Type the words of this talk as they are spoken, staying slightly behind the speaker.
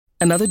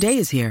Another day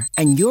is here,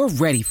 and you're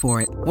ready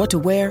for it. What to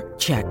wear?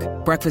 Check.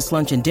 Breakfast,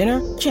 lunch, and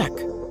dinner? Check.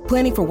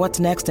 Planning for what's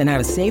next and how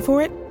to save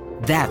for it?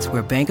 That's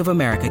where Bank of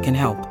America can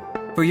help.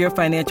 For your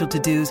financial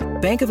to-dos,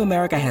 Bank of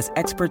America has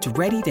experts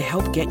ready to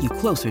help get you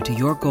closer to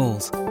your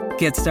goals.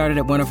 Get started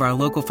at one of our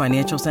local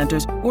financial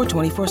centers or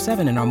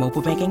 24/7 in our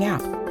mobile banking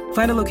app.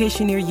 Find a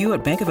location near you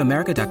at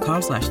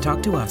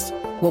bankofamerica.com/talktous.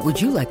 What would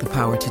you like the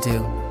power to do?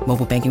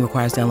 Mobile banking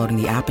requires downloading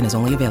the app and is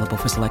only available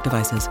for select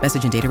devices.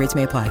 Message and data rates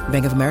may apply.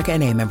 Bank of America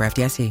N.A., member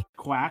FDIC.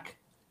 Quack.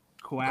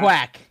 Quack.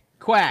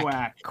 Quack.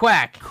 Quack.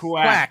 Quack.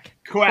 Quack.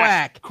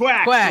 Quack.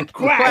 Quack.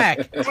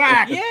 Quack.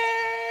 Quack.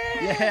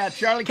 Yeah,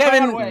 Charlie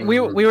Kevin, Conway.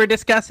 we were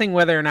discussing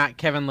whether or not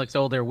Kevin looks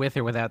older with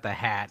or without the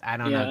hat. I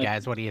don't know,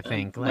 guys. What do you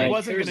think? We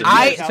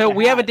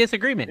have a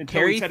disagreement.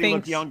 Carrie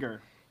thinks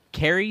younger.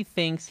 Carrie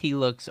thinks he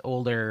looks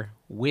older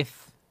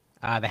with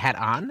the hat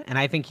on, and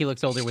I think he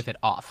looks older with it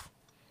off.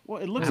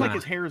 Well, it looks like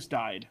his hair's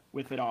dyed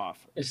with it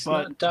off. It's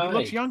but not dyed. He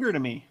looks younger to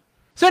me.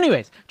 So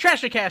anyways,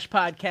 Trash or Cash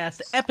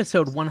Podcast,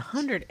 episode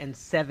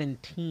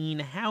 117.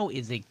 How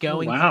is it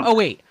going? Oh, wow. Oh,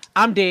 wait.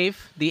 I'm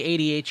Dave, the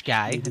ADH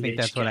guy. I think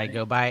that's what I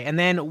go by. And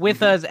then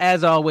with us,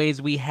 as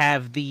always, we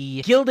have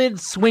the Gilded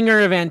Swinger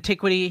of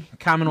Antiquity,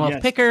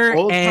 Commonwealth Picker,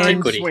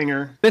 old-time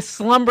swinger, the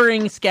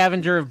slumbering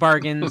scavenger of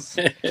bargains,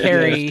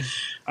 Carrie.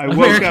 I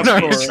woke up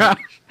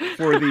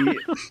for the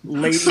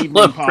late evening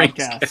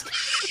podcast.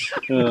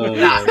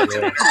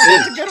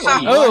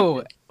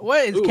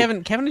 What is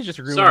Kevin? Kevin is just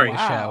ruining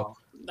the show.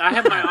 I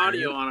have my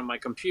audio on my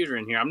computer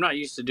in here. I'm not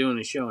used to doing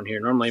the show in here.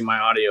 Normally my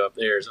audio up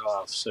there is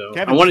off. So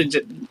I wanted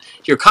to.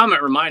 Your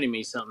comment reminded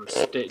me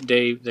something,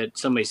 Dave, that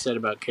somebody said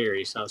about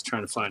Carrie. So I was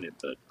trying to find it,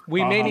 but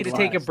we may need to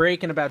take a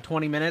break in about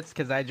 20 minutes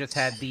because I just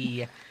had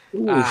the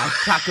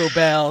Taco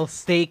Bell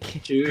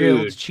steak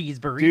grilled cheese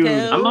burrito. Dude,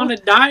 I'm on a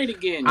diet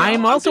again.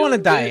 I'm also on a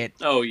diet.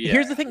 Oh yeah.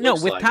 Here's the thing. No,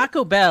 with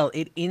Taco Bell,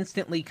 it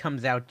instantly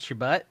comes out your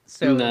butt,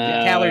 so the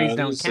calories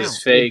don't count.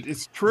 Is fake.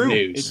 It's true.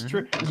 News. It's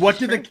true.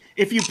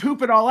 If you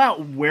poop it all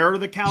out, where are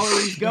the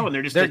calories going?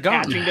 They're just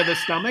attaching to the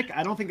stomach.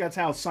 I don't think that's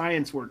how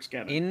science works,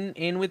 Kevin.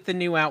 In with the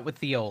new, out with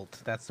the old.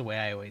 That's the way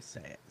I always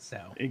say it. So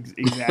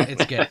exactly,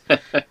 it's good.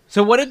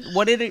 So what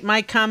did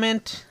my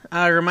comment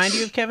remind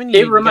you of, Kevin?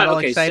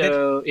 Excited?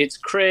 So it's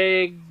Craig,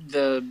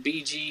 the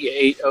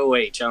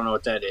BG8OH. I don't know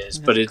what that is,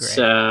 but it's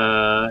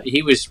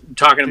he was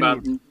talking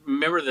about.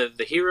 Remember the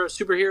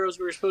superheroes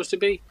we were supposed to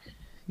be?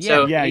 Yeah,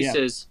 so he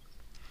says,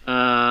 "Oh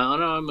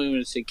no, I'm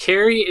moving to say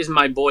Carrie is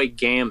my boy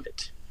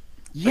Gambit."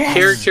 Yes. A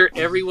character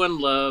everyone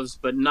loves,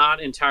 but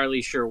not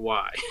entirely sure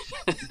why.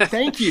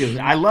 Thank you.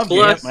 I love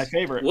Gambit, my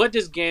favorite. What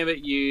does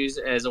Gambit use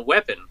as a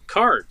weapon?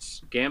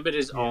 Cards. Gambit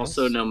is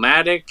also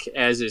nomadic,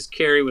 as is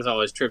Carrie with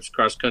all his trips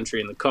across country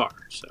in the car.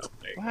 So,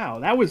 wow,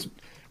 that was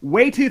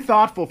way too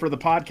thoughtful for the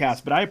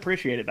podcast, but I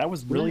appreciate it. That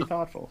was really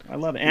thoughtful. I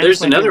love it. And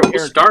there's another one.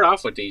 We'll start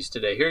off with these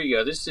today. Here you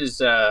go. This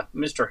is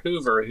Mr.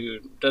 Hoover, who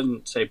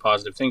doesn't say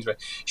positive things, but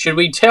should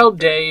we tell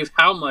Dave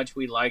how much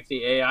we like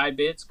the AI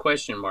bits? ?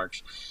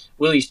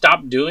 Will he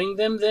stop doing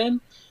them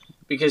then?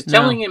 Because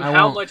telling him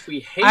how much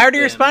we hate I already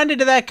responded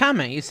to that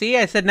comment. You see,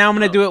 I said now I'm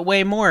going to do it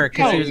way more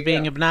because he was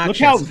being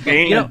obnoxious. Look how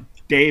vain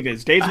Dave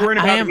is. Dave's worrying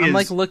about I'm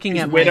like looking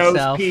his at widow's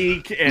myself.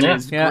 peak and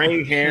his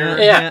gray hair.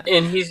 Yeah,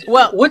 and he's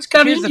what's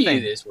got into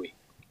you this week?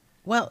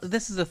 Well,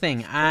 this is the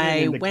thing.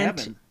 I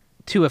went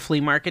to a flea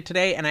market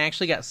today, and I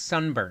actually got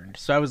sunburned.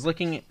 So I was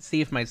looking to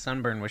see if my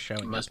sunburn was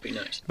showing. Must be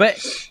nice.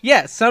 But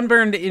yeah,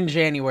 sunburned in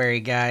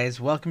January,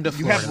 guys. Welcome to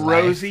Florida. You have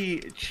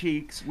rosy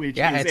cheeks, which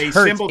is a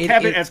symbol,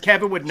 as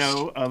Kevin would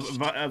know, of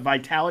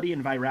vitality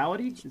and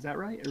virality. Is that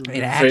right?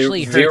 It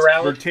actually hurts.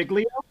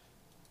 Vertiglio?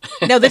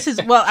 No, this is,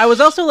 well, I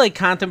was also like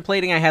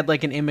contemplating, I had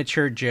like an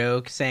immature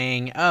joke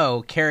saying,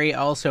 oh, Carrie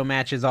also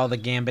matches all the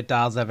Gambit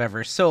dolls I've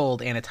ever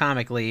sold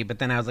anatomically, but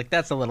then I was like,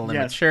 that's a little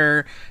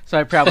immature, so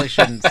I probably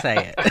shouldn't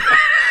say it.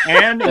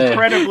 And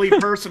incredibly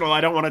personal,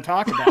 I don't want to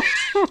talk about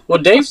it.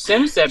 Well, Dave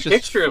sends that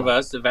picture of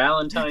us, the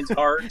Valentine's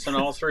hearts, and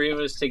all three of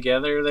us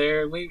together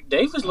there.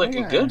 Dave was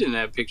looking good in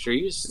that picture.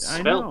 He was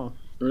svelte.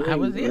 I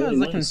was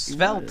looking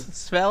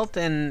svelte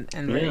and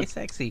very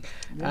sexy.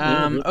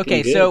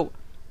 Okay, so...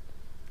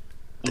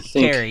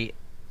 Carrie.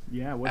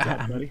 Yeah, what's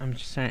up, buddy? I'm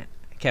just trying.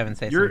 Kevin,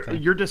 say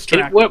something. You're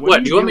distracted.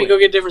 What? Do you want me to go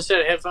get a different set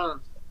of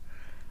headphones?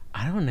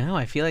 I don't know.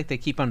 I feel like they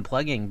keep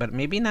unplugging, but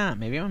maybe not.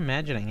 Maybe I'm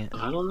imagining it.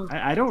 I don't know.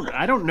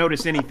 I don't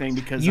notice anything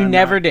because you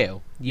never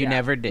do. You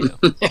never do.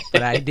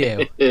 But I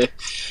do.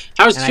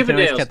 How's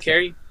Chippendales,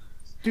 Carrie?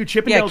 Dude,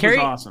 Chippendales was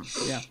awesome.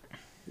 Yeah.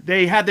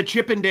 They had the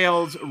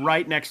Chippendales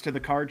right next to the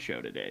card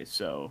show today,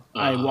 so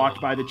I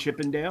walked by the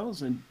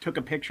Chippendales and took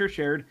a picture,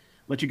 shared.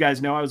 Let you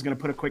guys know I was going to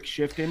put a quick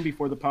shift in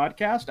before the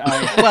podcast.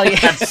 I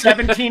had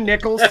 17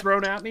 nickels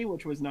thrown at me,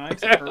 which was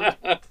nice.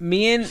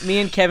 Me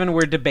and Kevin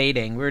were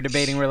debating. We're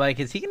like,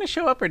 is he going to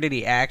show up or did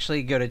he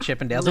actually go to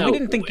Chippendales? No, and we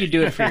didn't think you'd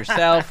do it for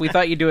yourself. We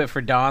thought you'd do it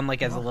for Dawn,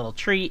 like as a little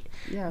treat.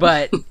 Yeah.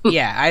 But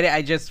yeah,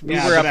 we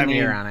were up in the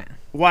air on it.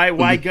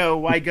 Why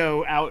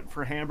go out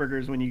for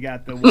hamburgers when you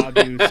got the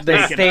Wagyu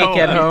steak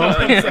at home?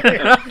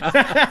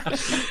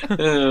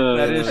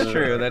 That is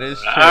true.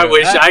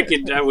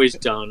 I wish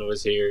Donna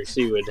was here.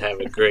 She would have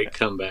a great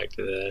comeback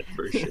to that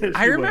for sure.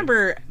 I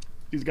remember.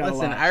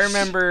 Listen, I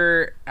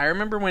remember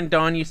when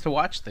Dawn used to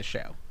watch the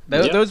show.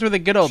 Those were the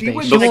good old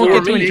days. She won't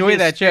get to enjoy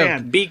that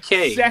joke.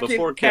 BK Second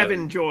before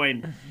Kevin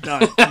joined.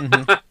 Done.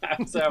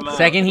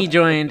 Second he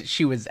joined,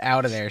 she was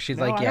out of there. She's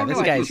like, yeah,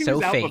 this guy is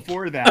so fake.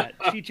 Before that,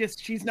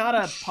 she's not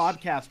a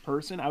podcast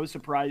person. I was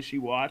surprised she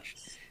watched,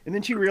 and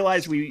then she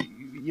realized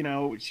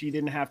she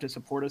didn't have to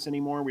support us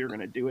anymore. We were going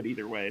to do it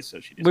either way,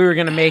 so we were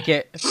going to make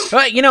it.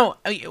 But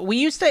we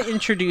used to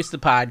introduce the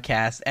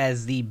podcast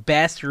as the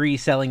best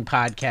reselling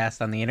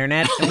podcast on the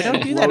internet, and we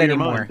don't do that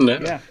anymore.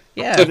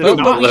 Yeah, but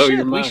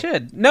we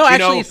should. No,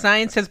 actually,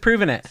 science has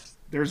proven it.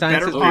 There's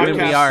better podcasts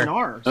than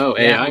ours. Oh,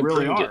 AI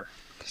really are.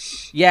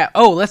 Yeah.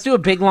 Oh, let's do a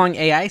big long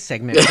AI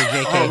segment for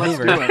J.K.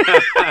 Hoover.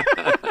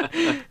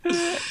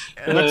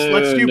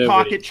 Let's do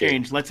Pocket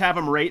Change. Let's have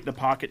them rate the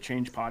Pocket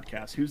Change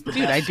podcast. Who's the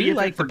best? I do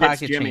like the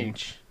Pocket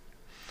Change.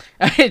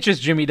 It's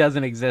just Jimmy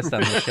doesn't exist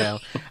on the show.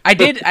 I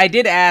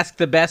did ask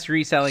the best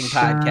reselling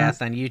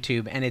podcast on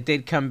YouTube, and it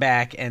did come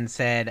back and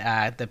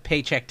said the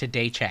Paycheck to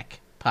Day Check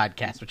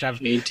podcast, which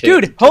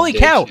holy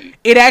cow,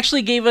 it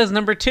actually gave us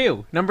number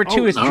 2. Number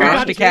 2 is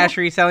Trash to Cash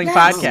Reselling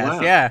Podcast.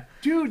 Wow. Yeah,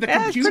 dude, the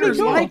computers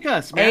like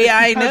us, man.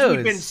 AI knows.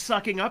 We've been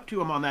sucking up to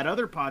them on that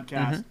other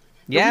podcast.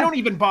 We don't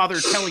even bother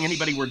telling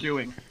anybody we're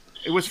doing.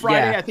 It was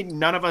Friday. I think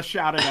none of us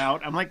shouted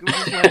out. I'm like, we'll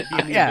just let it be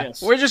in the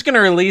abyss. We're just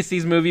gonna release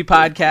these movie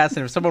podcasts,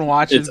 and if someone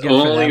watches, it's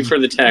only for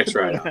the tax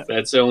write-off.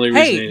 That's the only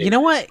reason. Hey, you know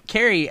what,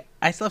 Carrie?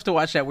 I still have to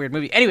watch that weird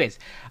movie. Anyways,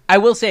 I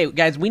will say,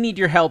 guys, we need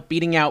your help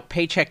beating out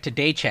Paycheck to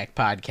Day Check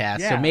podcast.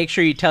 Yeah. So make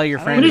sure you tell your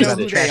friends about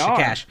the Trash to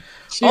Cash.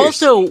 Seriously.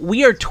 Also,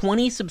 we are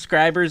 20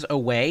 subscribers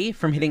away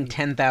from hitting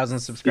 10,000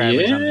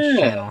 subscribers on this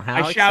channel.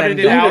 How I shouted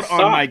it out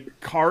on my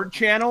card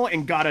channel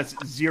and got us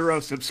 0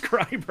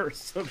 subscribers.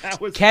 So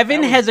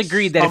Kevin has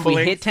agreed that humbling.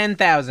 If we hit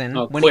 10,000,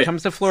 when he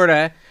comes to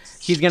Florida,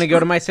 he's going to go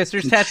to my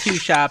sister's tattoo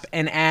shop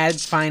and add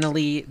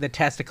finally the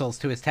testicles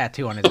to his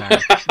tattoo on his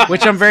arm,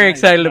 which I'm very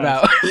excited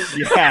about.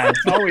 Yeah,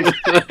 it's always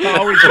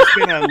just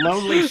been a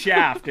lonely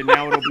shaft, and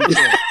now it'll be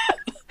full.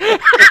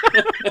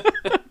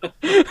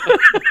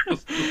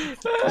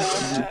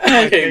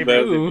 I hate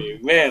both of you.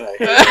 Man, I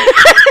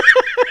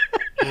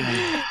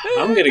hate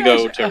I'm going to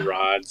go to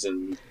Rod's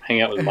and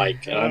hang out with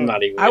Mike. I'm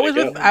not even I was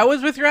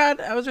with Rod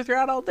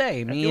all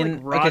day.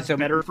 Rod's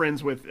better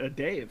friends with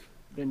Dave.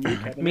 Than you,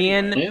 Kevin.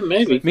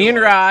 Me and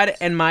Rod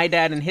and my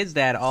dad and his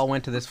dad all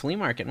went to this flea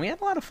market, and we had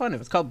a lot of fun. It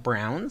was called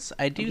Brown's.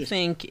 I do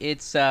think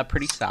it's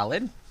pretty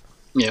solid.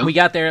 Yeah. We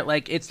got there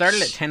at it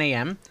started at 10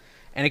 a.m.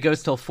 and it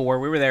goes till 4.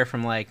 We were there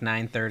from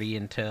 9:30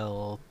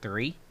 until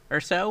 3 or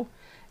so.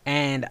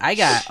 And I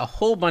got a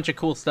whole bunch of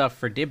cool stuff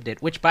for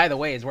Dibdit, which, by the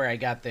way, is where I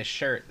got this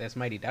shirt, this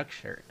Mighty Duck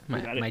shirt,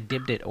 my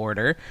Dibdit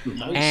order.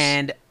 Nice.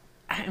 And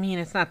I mean,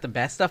 it's not the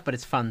best stuff, but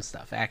it's fun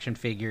stuff. Action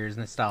figures,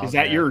 nostalgia. Is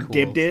that your cool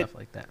Dibdit stuff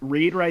like that.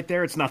 Read right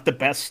there? It's not the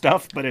best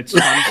stuff, but it's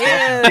fun stuff.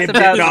 Yeah, it's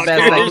about the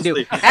best I can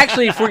do.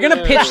 Actually, if we're going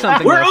to pitch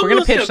something, we're going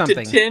to pitch up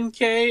something. To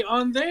 10K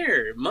on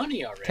there.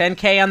 Money already.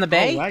 10K on the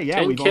Bay? Oh, right,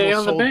 yeah, we've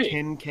almost sold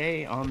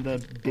 10K on the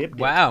Dibdit.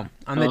 Wow.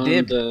 On the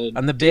bit.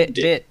 On the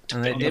Dibdit.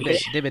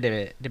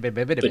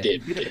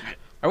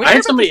 Are we sure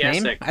about this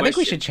name? I think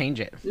we should change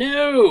it.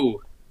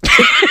 No.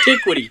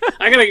 Tickwoody.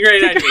 I got a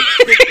great idea.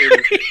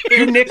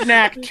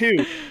 Knick-knack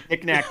 2.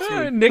 Knick-knack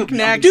 2.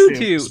 Knick-knack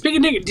 2.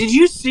 Speaking of Nick, did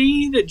you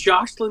see that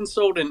Jocelyn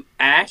sold an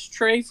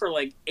ashtray for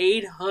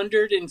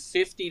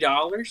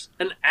 $850?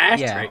 An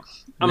ashtray. Yeah.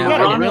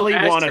 I really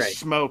want to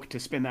smoke to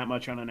spend that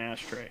much on an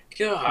ashtray.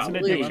 God,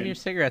 love your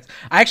cigarettes.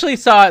 I actually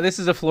saw, this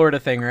is a Florida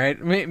thing, right?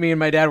 Me and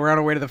my dad were on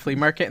our way to the flea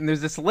market, and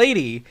there's this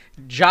lady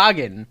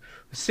jogging,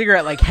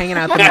 cigarette hanging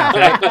out the mouth,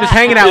 right? Just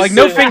hanging out,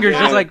 no fingers,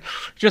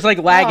 just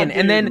lagging.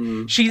 And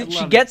then she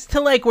gets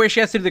to where she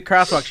has to do the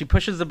crosswalk. She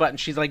pushes the button.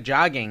 She's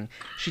jogging.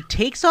 She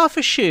takes off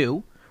a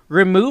shoe,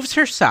 removes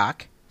her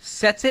sock,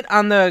 sets it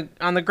on the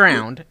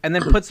ground, and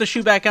then puts the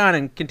shoe back on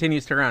and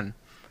continues to run.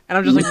 And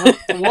I'm just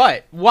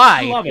what? Why?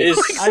 I love it.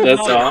 That's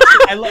awesome.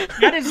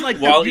 That is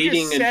while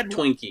eating a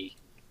Twinkie.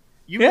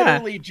 You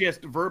literally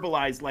just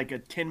verbalized a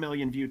 10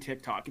 million view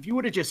TikTok. If you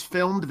would have just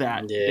filmed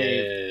that,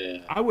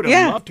 Dave, I would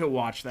have loved to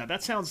watch that.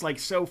 That sounds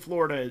so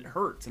Florida it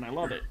hurts, and I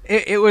love it.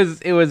 It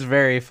was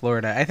very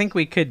Florida. I think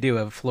we could do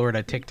a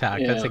Florida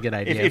TikTok. Yeah. That's a good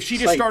idea. If she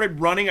just started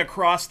running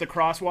across the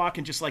crosswalk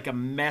and just a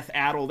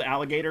meth-addled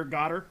alligator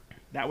got her,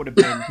 that would have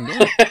been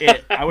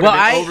it. I would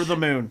have been over the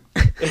moon.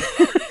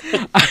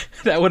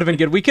 That would have been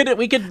good. We could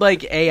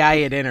AI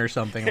it in or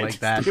something like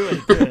that. Do it.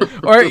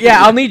 Or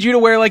I'll need you to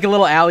wear a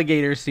little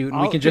alligator suit,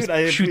 and we can just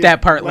shoot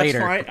that part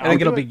later. I think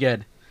it'll be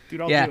good.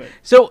 Dude, I'll do it.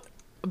 So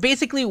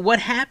basically, what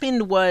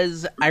happened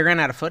was I ran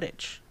out of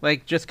footage,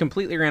 just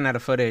completely ran out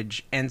of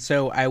footage, and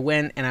so I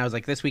went and I was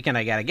like, this weekend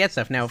I gotta get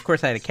stuff. Now, of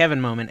course, I had a Kevin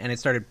moment, and it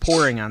started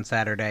pouring on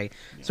Saturday,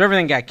 so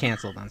everything got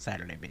canceled on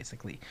Saturday,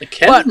 basically.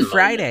 But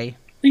Friday.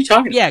 are you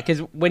talking Yeah, because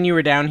when you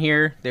were down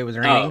here, it was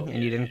raining,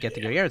 and you didn't get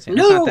to go yard sale.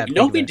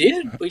 No, we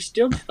did. We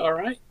still did all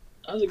right.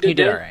 That was a good day. You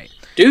did all right.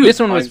 Dude, this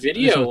one was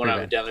video when I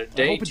was down there.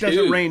 I hope it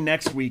doesn't rain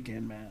next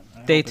weekend, man.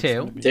 Day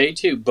two. Day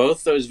two.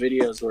 Both those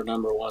videos were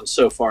number one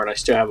so far, and I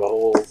still have a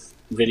whole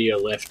video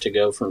left to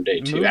go from day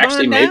two. Move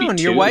Actually, on maybe down.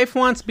 two. Your wife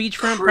wants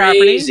beachfront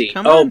Crazy. property.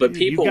 Come on. But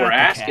people were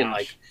asking, cash.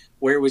 like,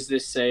 where was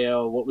this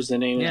sale? What was the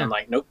name? Yeah. I'm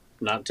like, nope,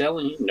 not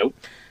telling you. Nope.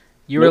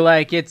 You were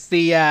like, it's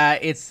the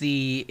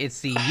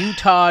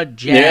Utah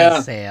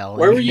jazz sale.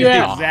 Where were you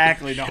at?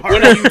 Exactly, the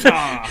heart of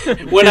Utah.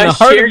 When I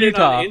heart of shared it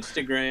Utah. on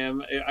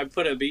Instagram, I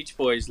put a Beach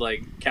Boys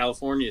like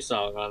California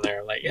song on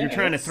there. Like, You're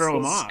trying to throw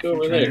them off. Go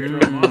over there.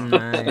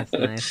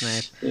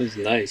 Nice. It was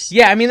nice.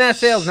 Yeah, I mean that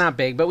sale's not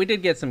big, but we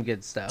did get some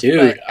good stuff. Dude,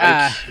 but,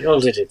 I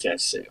killed it at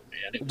that sale,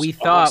 man. It was we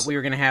thought awesome. we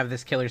were gonna have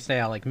this killer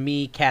sale. Like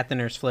me, Cat the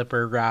Nurse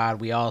Flipper, Rod.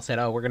 We all said,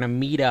 "Oh, we're gonna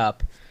meet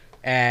up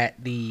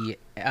at the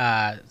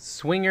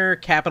swinger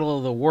capital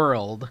of the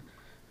world,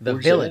 the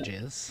Where's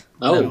Villages."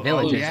 Oh, the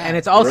Villages, yeah. and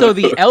it's also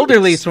the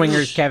elderly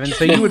swingers, Kevin.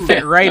 So you would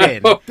fit right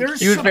in.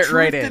 There's You would some fit truth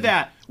right to in.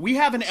 that. We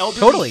have an elderly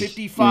Totally.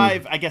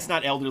 55, I guess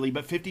not elderly,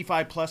 but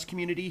 55 plus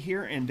community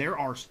here, and there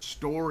are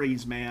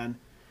stories, man.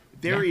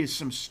 There is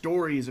some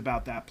stories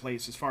about that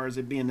place as far as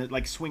it being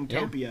like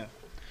Swingtopia.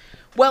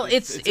 Well,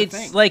 It's a it's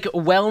thing. like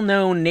well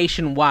known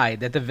nationwide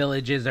that the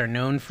Villages are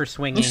known for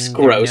swinging. It's They're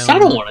gross. I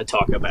known- don't want to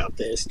talk about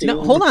this, dude.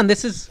 No, hold on.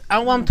 This is.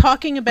 I'm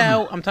talking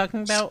about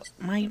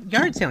my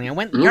yard sailing. I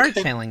went yard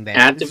Okay. sailing there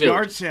At the It's village.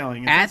 yard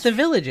sailing. at the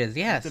Villages.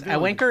 Yes, the I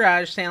went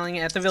garage sailing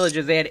at the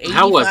Villages. They had 85.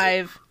 How was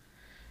it?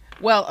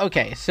 Well,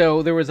 okay,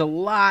 so there was a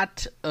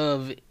lot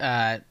of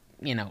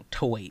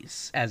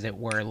toys, as it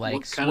were, like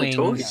What kind of swings.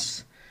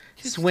 toys?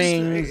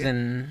 Swings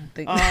and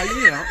things. No,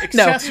 No,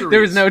 accessories.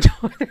 there was no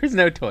there was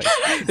no toys.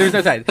 There was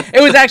no toys.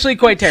 It was actually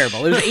quite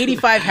terrible. It was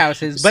 85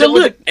 houses, but So it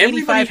was look, an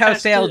everybody 85 house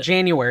has sale to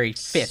January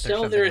 5th or Sell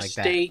something their like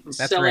that. estate and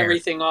That's sell rare.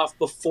 everything off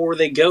before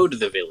they go to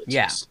the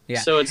villages. Yeah.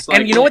 So it's like,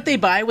 And you know what they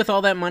buy with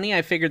all that money?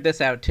 I figured this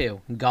out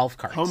too. Golf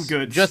carts. Home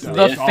goods Just stuff.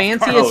 the Yeah.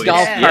 fanciest Golf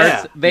golf carts.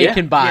 carts they Yeah.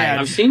 can buy.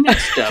 Yeah. I've seen that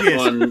stuff Just-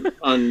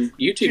 on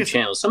YouTube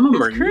channels. Some of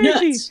them are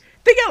Crazy. nuts.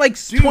 They got like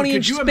Dude, 20-inch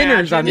could you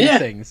spinners on imagine- these Yeah.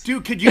 things.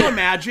 Dude, could you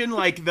imagine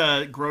like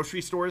the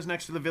grocery stores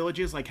next to the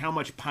villages, like how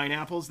much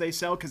pineapples they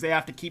sell because they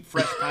have to keep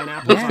fresh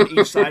pineapples on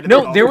each side of the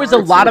No, golf there was a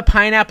carts? lot of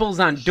pineapples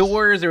on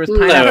doors. There was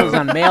pineapples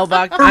on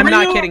mailbox. I'm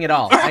not real? kidding at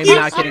all. Are I'm you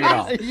not kidding at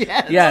all.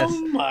 Yes.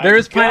 Oh my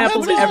There's God,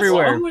 pineapples what is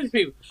everywhere. wrong with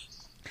people?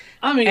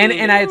 I mean, And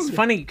it's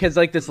funny because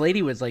like this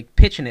lady was like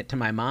pitching it to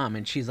my mom,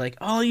 and she's like,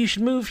 "Oh, you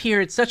should move here.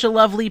 It's such a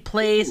lovely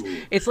place.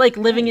 It's like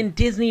living in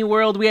Disney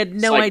World. We had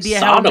no like idea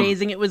how Sodom."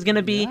 amazing it was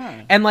gonna be."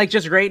 Yeah. And like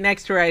just right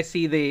next to her, I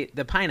see the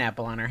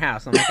pineapple on her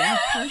house. I'm like,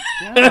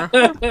 Yeah.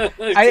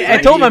 I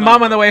told my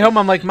mom on the way home,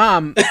 I'm like,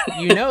 "Mom,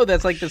 you know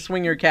that's like the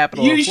swinger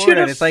capital you of should Florida.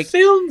 have And it's like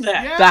filmed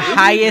that. Yeah. the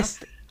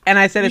highest." And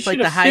I said You it's like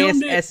should the have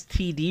filmed highest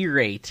it. STD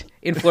rate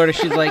in Florida.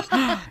 She's like,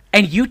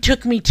 "And you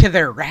took me to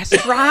their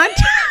restaurant?"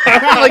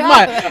 I'm like,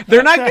 "Mom,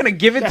 they're not gonna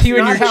give it to you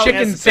in your Not how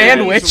chicken STDs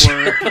sandwich."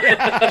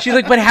 work. She's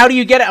like, "But how do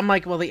you get it?" I'm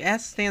like, "Well, the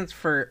S stands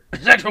for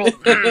sexual,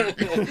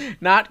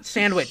 not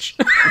sandwich."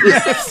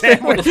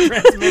 Sandwich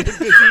transmitted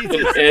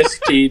diseases.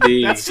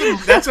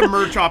 STD. That's a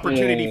merch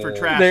opportunity for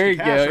trash. There to you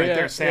cash go, right yeah.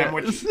 there.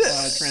 Sandwich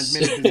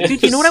transmitted diseases.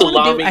 Dude, you know what I want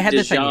to do? Salami, I had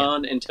this idea.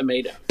 Dijon, and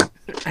tomato.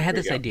 I had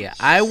this idea.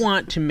 I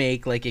want to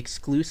make like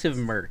exclusive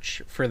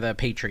merch for the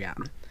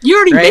Patreon. You're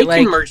already Right, making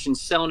like- merch and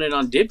selling it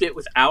on Dibdit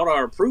without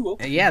our approval.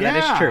 Yeah, that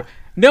Yeah. is true.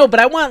 No, but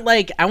I want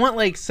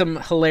like some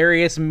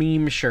hilarious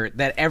meme shirt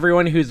that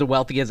everyone who's as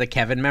wealthy as a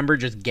Kevin member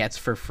just gets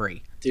for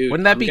free. Dude,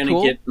 Wouldn't that I'm be gonna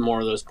cool? get more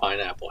of those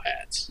pineapple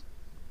hats.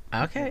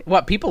 Okay.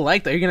 What people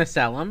like that? You're gonna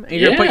sell them? And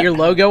you're gonna put Yeah. your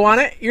logo on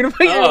it? You're gonna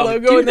put your Oh,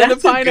 logo dude, and then the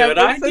that's a good pineapple.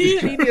 That's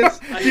idea. genius.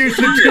 You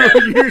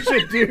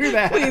should do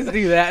that. Please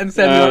do that and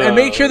send me one. And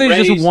make sure there's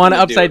Ray's just one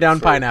gonna do upside it down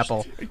first.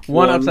 pineapple.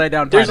 One upside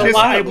down There's pineapple.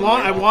 a lot I of them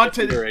want- in I want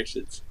to-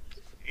 directions.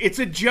 It's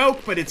a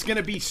joke, but it's going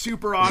to be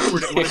super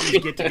awkward at one of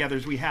these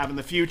get-togethers we have in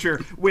the future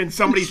when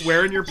somebody's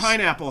wearing your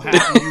pineapple hat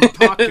and you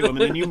talk to them,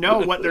 and then you know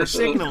what they're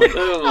signaling.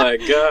 Oh my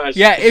gosh.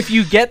 Yeah, if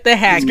you get the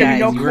hat, There's gonna be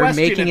guys, no you are question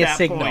making at a that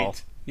signal.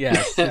 point.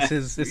 Yes, this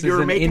is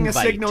You're an making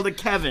invite. a signal to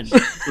Kevin.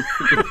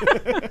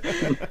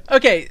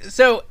 Okay,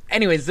 so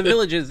anyways, the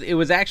Villages, it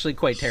was actually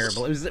quite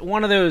terrible. It was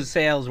one of those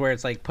sales where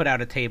it's like put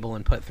out a table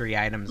and put 3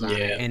 items on it.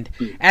 Yeah. And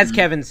as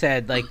Kevin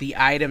said, like the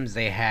items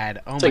they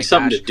had, oh It's my like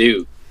something gosh. to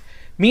do.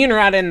 Me and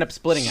Rod ended up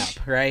splitting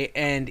up, right?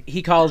 And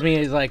he calls me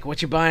and he's like,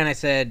 "What you buying?" I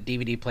said,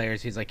 "DVD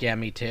players." He's like, "Yeah,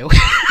 me too."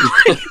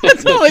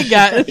 That's all I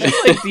got. It's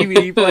just like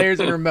DVD players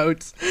and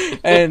remotes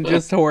and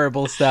just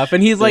horrible stuff.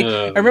 And he's like,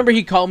 I remember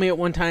he called me at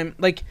one time,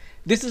 like,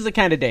 this is the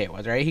kind of day it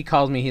was, right? He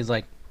calls me, he's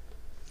like,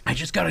 "I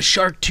just got a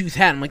shark tooth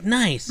hat." I'm like,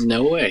 "Nice."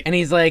 No way. And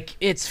he's like,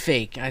 "It's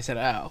fake." I said,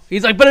 "Oh."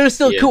 He's like, "But it was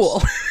still Yes.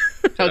 cool."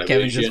 Oh, I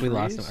Kevin, lose just you? we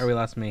lost him, or we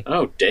lost me.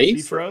 Oh, Dave.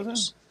 Is he frozen?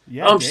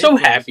 Yeah, I'm Dave so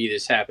frozen. happy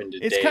this happened to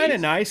It's Dave. kind of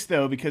nice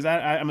though because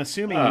I'm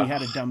assuming he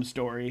had a dumb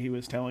story he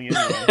was telling you.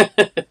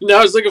 No,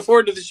 I was looking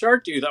forward to the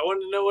shark tooth. I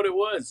wanted to know what it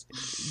was.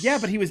 Yeah,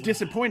 but he was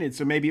disappointed.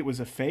 So maybe it was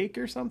a fake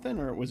or something,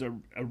 or it was a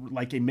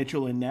like a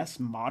Mitchell and Ness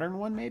modern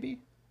one, maybe.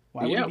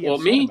 Yeah, well,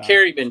 me and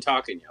Carrie been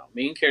talking, y'all.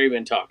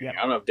 Yeah.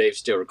 I don't know if Dave's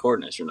still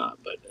recording this or not,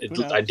 but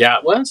I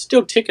doubt. Well, it's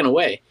still ticking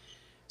away.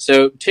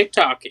 So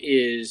TikTok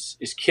is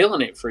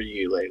killing it for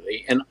you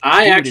lately, and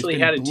I actually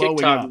had a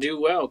TikTok do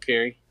well,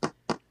 Carrie.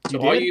 So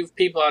all you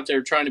people out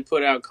there trying to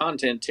put out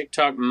content,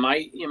 TikTok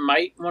might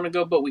want to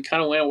go, but we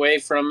kind of went away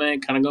from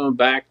it, kind of going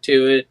back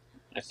to it.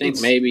 I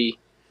think maybe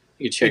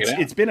you could check it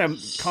out. It's been a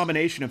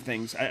combination of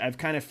things. I've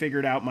kind of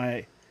figured out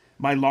my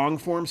long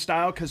form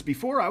style, because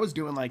before I was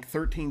doing like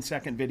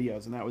 13-second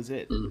videos and that was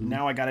it. Mm-hmm.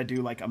 Now I got to do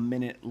like a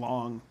minute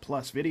long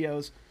plus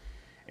videos,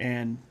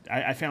 and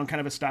I found kind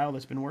of a style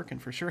that's been working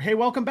for sure. Hey,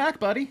 welcome back,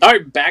 buddy. All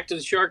right, back to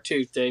the Shark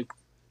Tooth, Dave.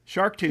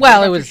 Shark Tooth.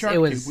 Well, it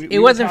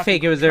wasn't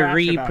fake. It was a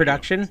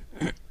reproduction.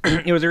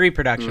 It was a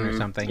reproduction or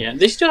something. Yeah,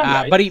 they still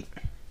have but he.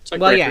 Like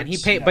well, records. He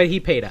paid, but he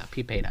paid up.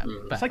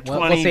 But it's like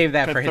 20 we'll save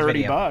that for his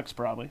video. $30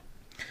 probably.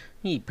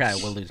 He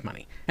probably will lose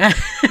money.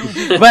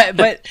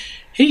 but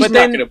he's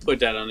not going to put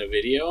that on the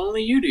video.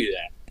 Only you do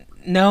that.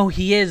 No,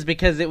 he is,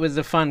 because it was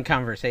a fun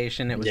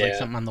conversation. It was like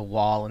something on the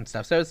wall and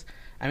stuff. So it was,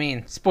 I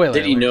mean, spoiler.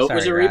 Did he know it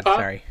was a repop?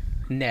 Sorry.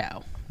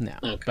 No.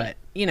 Okay. But,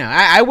 you know,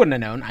 I wouldn't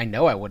have known. I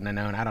know I wouldn't have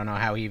known. I don't know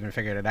how he even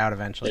figured it out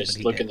eventually.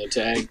 Just look in the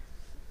tag.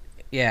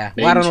 Yeah.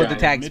 Well, I don't know what the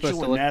tag's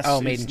supposed to look.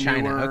 Oh, made in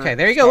China. Okay,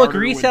 there you go. Look,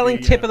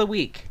 reselling tip of the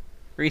week.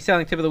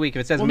 Reselling tip of the week.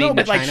 If it says made in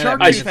China, like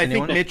Shark Tooth, I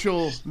think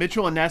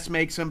Mitchell and Ness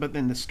makes them, but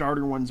then the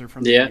starter ones are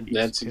from the 90s.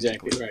 Yeah, that's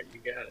exactly right. You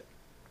got it.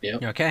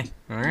 Yep. Okay.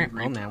 All right.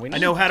 Well, now we know. I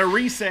know how to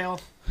resell.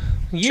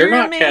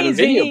 Chernock had a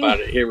video about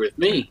it here with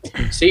me.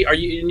 See, are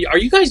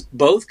you guys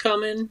both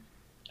coming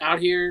out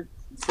here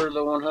for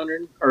the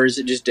 100, or is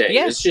it just Dave?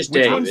 Yeah. It's just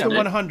Which Dave. Which one's the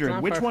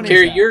 100? Which one is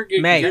Carrie,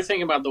 that? you're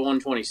thinking about the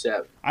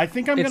 127. I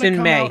think I'm going to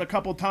come out a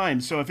couple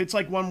times. So if it's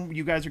like one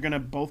you guys are going to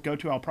both go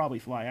to, I'll probably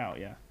fly out.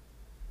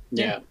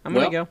 Yeah. I'm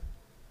going to go.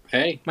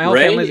 Hey, my whole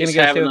family's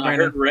going to go too. I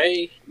heard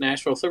Ray,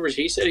 Nashville Flippers,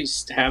 he said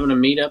he's having a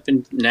meetup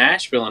in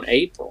Nashville in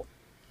April.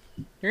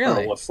 Really? I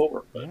don't know what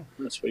for, but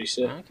that's what he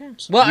said. Okay.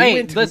 Well,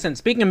 hey, listen,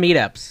 speaking of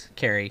meetups,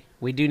 Carrie,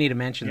 we do need to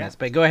mention this,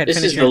 but go ahead.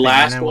 This is the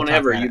last one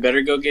ever. You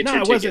better go get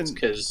your tickets,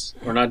 because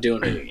we're not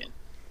doing it again.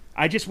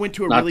 I just went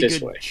to a really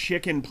good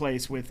chicken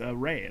place with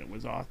Ray, and it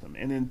was awesome.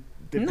 And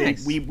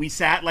then we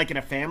sat like at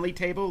a family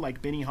table,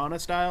 like Benihana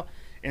style,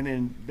 and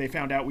then they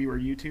found out we were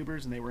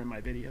YouTubers, and they were in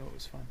my video. It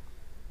was fun.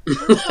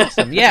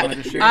 Awesome. Yeah.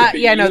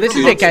 No, this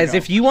is it, guys.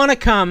 If you want to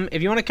come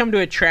to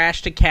a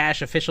Trash to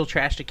Cash official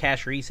Trash to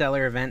Cash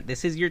reseller event,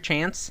 this is your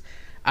chance.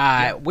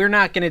 We're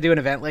not going to do an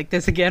event like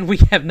this again. We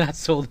have not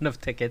sold enough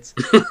tickets,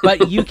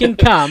 but you can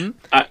come.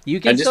 You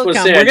can still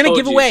come. We're going to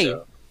give away.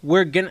 So.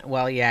 We're gonna.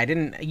 Well, yeah, I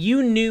didn't.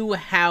 You knew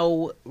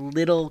how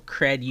little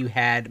cred you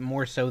had,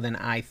 more so than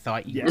I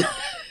thought you. Does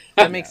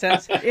that make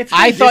sense?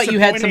 I thought you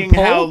had some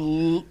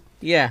pull.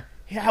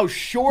 How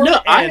short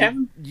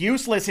and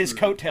useless his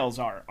coattails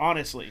are,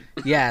 honestly.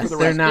 Yes,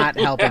 they're not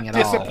helping at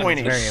all.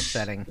 Disappointing. It's very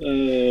upsetting.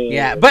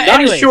 But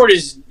not as short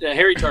as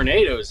Harry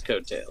Tornado's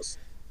coattails.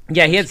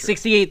 Yeah, he had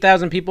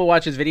 68,000 people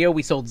watch his video.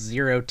 We sold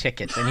 0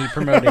 tickets, and he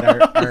promoted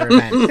our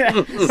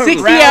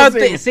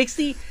event.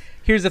 60.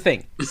 Here's the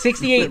thing: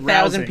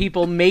 68,000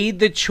 people made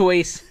the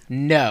choice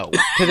no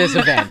to this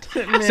event.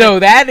 So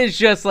that is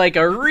just like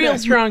a real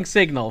strong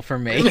signal for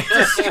me.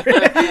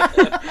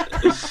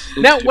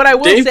 Now, what I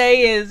will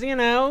say is,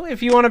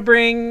 if you want to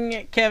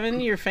bring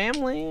Kevin, your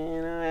family,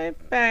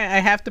 I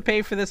have to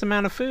pay for this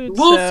amount of food.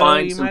 We'll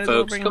find some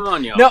folks. Come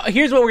on, y'all. No,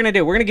 here's what we're going to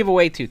do. We're going to give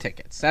away 2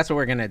 tickets. That's what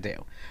we're going to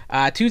do.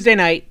 Tuesday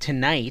night,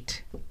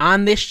 tonight,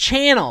 on this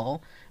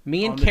channel,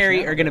 me and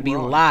Carrie are going to be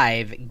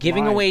live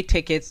giving away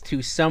tickets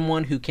to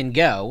someone who can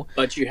go.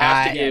 But you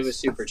have to give a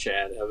super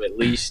chat of at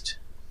least...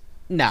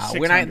 No,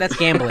 we're not. That's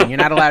gambling. You're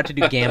not allowed to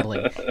do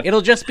gambling. It'll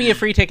just be a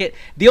free ticket.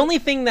 The only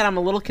thing that I'm a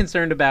little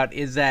concerned about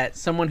is that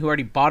someone who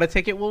already bought a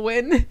ticket will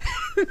win. Then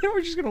we're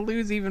just going to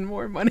lose even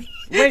more money.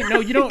 Wait, no,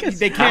 you don't.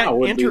 They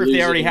can't enter if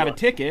they already have a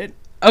ticket.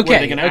 Okay, are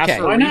they going to ask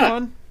for a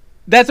refund?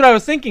 That's what I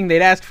was thinking.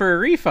 They'd ask for a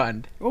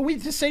refund. Well, we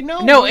just say no.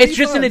 No, it's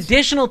just an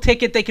additional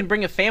ticket. They can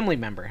bring a family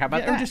member. How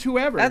about that? Or just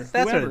whoever. That's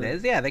what it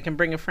is. Yeah, they can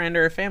bring a friend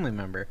or a family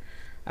member.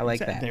 I like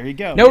that. There you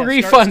go. No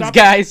refunds,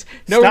 guys.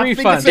 No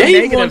refunds.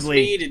 Dave wants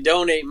me to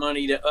donate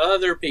money to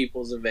other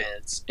people's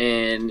events,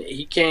 and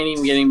he can't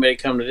even get anybody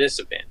to come to this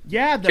event.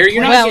 Yeah,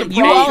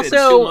 you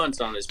also,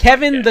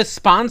 Kevin, the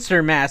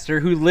sponsor master,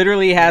 who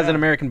literally has an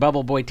American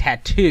Bubble Boy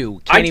tattoo,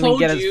 can't even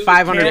get us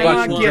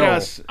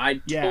 $500. I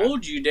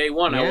told you day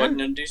one I wasn't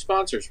going to do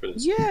sponsors for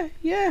this. Yeah.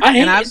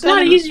 It's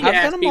not easy to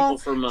ask people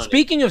for money.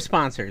 Speaking of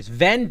sponsors,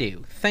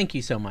 Vendu, thank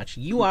you so much.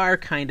 You are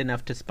kind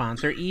enough to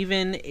sponsor,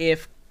 even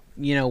if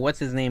what's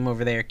his name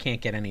over there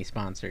can't get any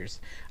sponsors.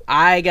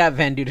 I got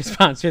Vendu to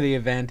sponsor the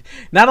event.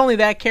 Not only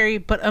that, Carrie,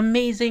 but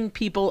amazing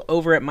people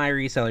over at My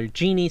Reseller.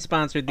 Genie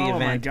sponsored the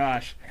event. Oh my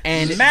gosh.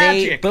 And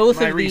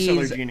both of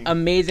these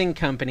amazing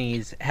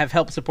companies have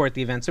helped support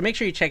the event. So make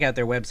sure you check out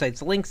their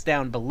websites. Links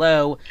down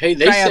below. Hey,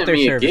 they sent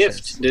me a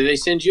gift. Did they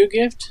send you a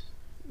gift?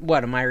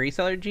 What, a My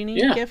Reseller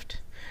Genie gift?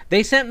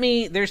 They're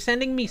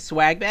sending me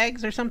swag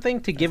bags or something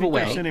to give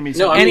away.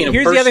 No, I mean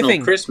here's the other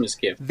thing. Christmas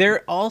gift.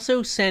 They're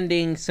also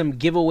sending some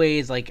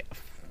giveaways, like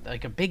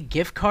like a big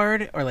gift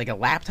card or like a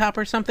laptop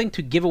or something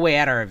to give away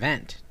at our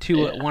event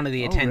to one of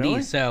the attendees.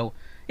 Really? So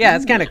yeah,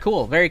 it's kind of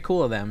cool. Very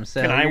cool of them.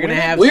 So we're gonna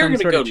have we're some gonna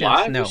sort go of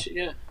chance. live.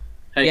 No.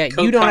 Hey,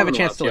 You don't have a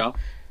chance to. y'all.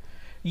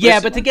 Yeah,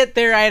 Listen, but to get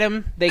their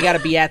item, they got to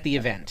be at the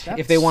event. That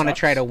If they want to sucks.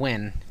 try to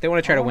win, they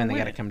got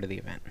win. to come to the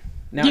event.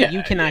 No, Yeah,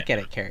 you cannot get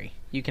it, Carrie.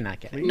 You cannot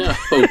get it. No,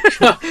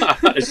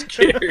 gosh,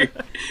 Gary.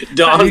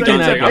 Dawn, It's a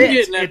Dawn's like, I'm bit.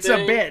 getting that It's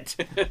thing. a bit.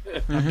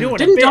 I'm doing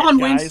Didn't a bit, Dawn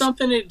win guys.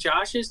 something at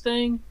Josh's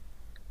thing?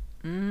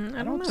 I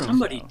don't know.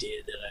 Somebody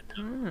did that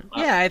I know.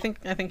 Yeah, I think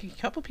a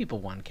couple people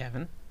won,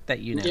 Kevin, that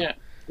you know. Yeah.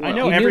 I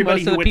know You knew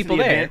everybody most of who the went to people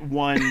the there. event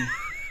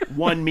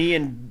won me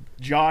and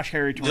Josh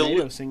Harry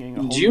Tornado singing.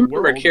 A Do you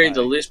remember Carry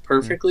the List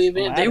Perfectly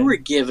event? They Aladdin. were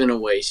giving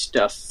away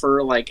stuff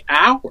for like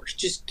hours,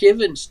 just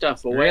giving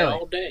stuff away Really?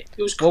 all day.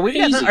 It was Well,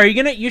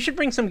 crazy. you should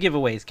bring some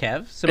giveaways,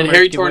 Kev. Some And merch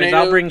Harry giveaways. Tornado,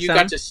 I'll bring you some.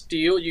 got to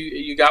steal.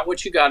 You got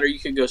what you got, or you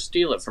could go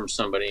steal it from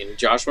somebody. And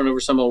Josh went over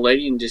to some old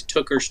lady and just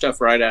took her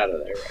stuff right out of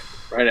there,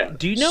 right out.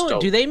 Do you know? Stole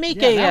Do they make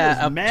that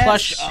a was messed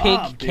plush pig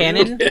up, dude.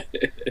 cannon?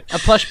 A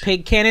plush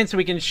pig cannon, so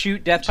we can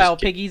shoot death pile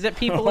piggies at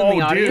people in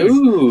the Oh, audience. dude.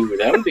 Ooh,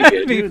 that would be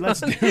good. Dude, let's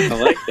do I it.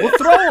 like We'll that.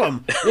 throw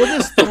them. We'll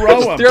just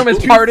throw them. Throw 'em as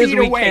 2 hard as feet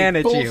we away, can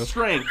at full you.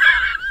 strength.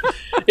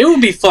 It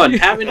would be fun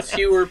having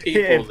fewer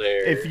people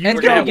there. If you It's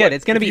gonna be good.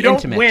 It's gonna if be you don't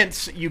intimate.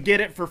 wince, you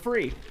get it for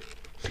free.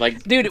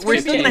 Like, Dude, it's we're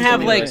gonna still be gonna have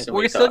anyway, like so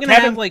we're we still thought. gonna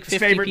have Kevin's like 50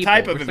 favorite people.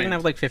 type We're of still gonna event.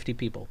 have like 50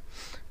 people,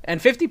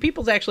 and 50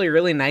 people is actually a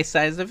really nice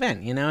sized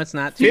event. You know, it's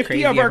not too 50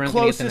 crazy. of our Everyone's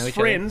gonna get to know closest each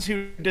other. friends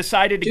who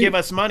decided to give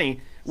us money,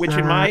 which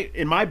in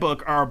my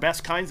book are our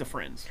best kinds of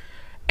friends.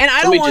 And I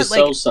Let don't me want just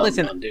sell like something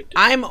listen. on Dip Dip.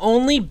 I'm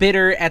only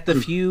bitter at the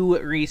few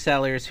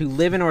resellers who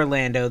live in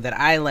Orlando that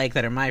I like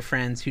that are my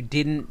friends who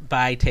didn't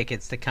buy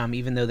tickets to come,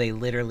 even though they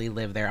literally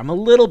live there. I'm a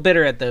little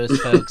bitter at those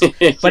folks,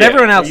 but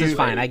everyone else is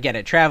fine. I get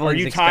it. Traveling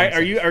is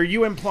expensive. Are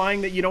you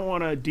implying that you don't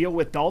want to deal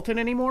with Dalton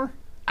anymore?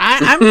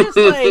 I'm just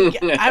like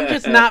I'm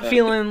just not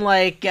feeling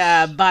like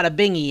bada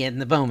bingy in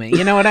the moment.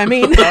 You know what I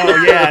mean?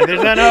 Oh yeah,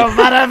 there's an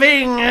bada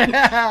bing.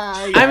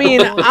 I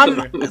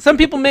mean, some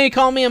people may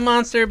call me a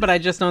monster, but I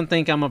just don't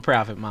think I'm a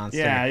profit monster.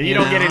 Yeah, you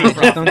don't get any I just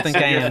don't profits, think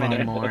so I you're am fine.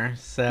 anymore.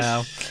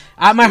 So,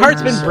 my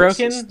heart's been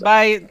broken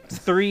by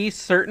 3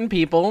 certain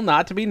people,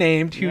 not to be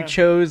named, who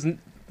chose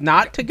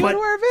not to go But- to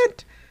our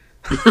event.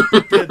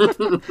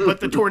 But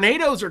the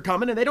tornadoes are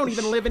coming, and they don't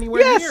even live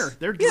anywhere Yes. near.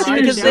 They're Yes,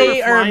 driving because down, they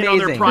they're are flying on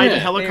their amazing. private Yeah, they're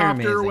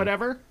helicopter or amazing.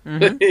 whatever. Yeah,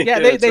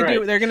 they that's do.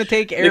 right. They're going to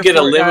take They get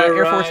a limo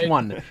Air Force ride.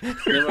 One.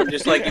 Limo,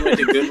 just like you went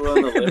to Goodwill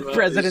in the limo.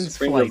 President's Just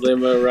bring flight. the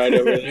limo right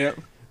over there.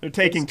 They're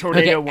taking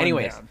tornado one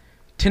anyways. down.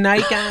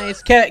 Tonight,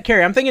 guys,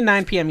 Carrie, I'm thinking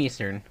 9 p.m.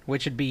 Eastern,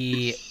 which would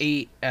be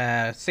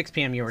 6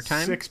 p.m. your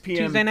time. 6 p.m.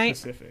 Tuesday night.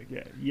 Pacific.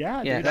 Yeah,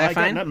 Yeah, dude, that I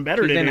fine? got nothing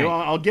better Tuesday to do.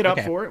 night. I'll get up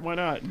Okay. for it. Why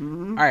not?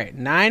 Mhm. All right,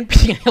 9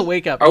 p.m.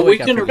 Wake up. Are I'll we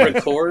wake up going to for you.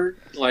 record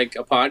like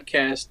a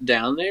podcast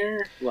down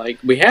there? Like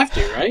we have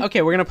to, right?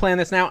 Okay, we're gonna plan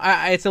this now.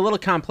 It's a little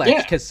complex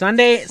Yeah. because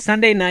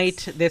Sunday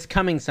night, this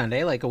coming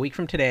Sunday, like a week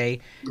from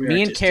today, We me are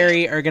and just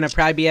Carrie are gonna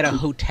probably be at a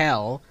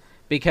hotel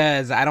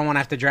because I don't want to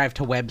have to drive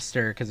to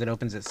Webster because it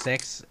opens at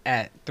 6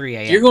 at 3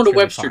 a.m. You're going to It's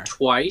really Webster far.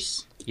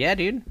 twice. Yeah,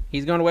 dude.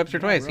 He's going to Webster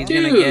twice. He's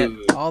Dude. gonna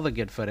get all the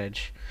good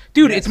footage.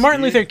 Dude, Yes, it's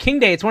Martin dude. Luther King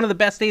Day. It's one of the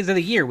best days of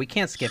the year. We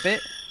can't skip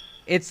it.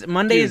 It's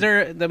Mondays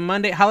Dude.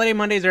 holiday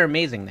Mondays are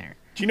amazing there.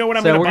 Do you know what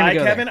I'm So going we're to gonna buy,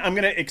 go Kevin? there. I'm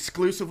going to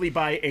exclusively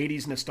buy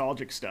 80s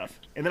nostalgic stuff.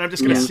 And then I'm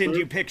just going to send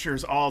you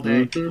pictures all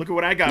day. Look at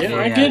what I got Yeah, for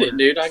I you. get it,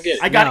 dude. I get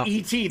it. I got No.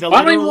 E.T., the Well,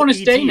 I don't even literal wanna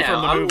stay E.T. now.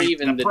 from the I'm movie,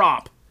 leaving the the-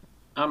 prop.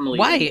 I'm leaving.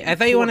 Why? I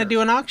thought you want to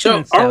do an auction So,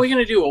 and stuff. are we going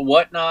to do a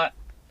whatnot?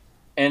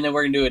 And then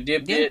we're going to do a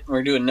dip Yeah. dip. We're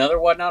going to do another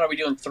whatnot. Are we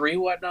doing 3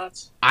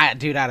 whatnots? I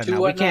don't Two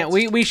know. We can't.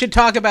 whatnots? We should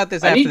talk about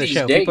this I after need the these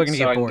show. dates People are gonna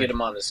so get I can bored. get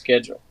them on the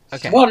schedule.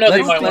 Okay. Well, no, they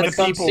Let's- might want to let's-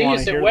 come people see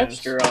wanna us hear at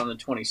this. Webster on the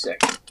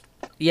 22nd.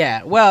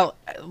 Yeah. Well,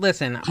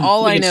 listen.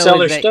 All We I can know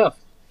sell is their that stuff.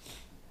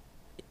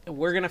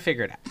 we're gonna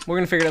figure it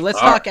out. Let's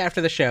All talk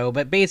after the show.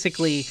 But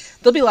basically,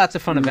 there'll be lots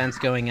of fun events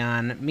going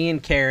on. Me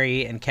and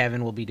Carrie and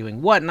Kevin will be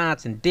doing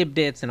whatnots and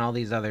dibdits and all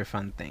these other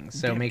fun things.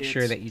 So make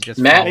sure that you just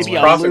Matt, follow Maybe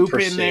us. a Profit loop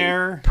pursuit. in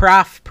there.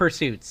 Prof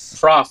Pursuits.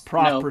 Prof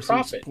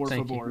Pursuits, por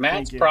Thank you. favor. Matt's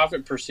Thank you.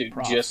 Profit Pursuit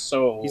Prof. just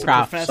sold He's a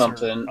Prof. professor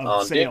something of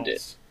on sales.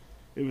 Dibdit.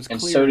 It was And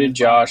clear so in did his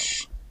bio.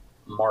 Josh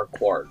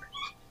Marquard.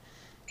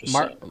 Just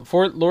saying.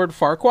 For Lord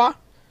Farquaad.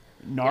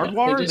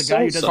 Nardwar, They the just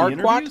guy who sold does the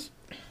Farquaad? interviews?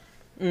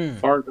 I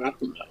don't know.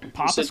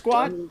 Papa Is it,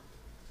 Squad?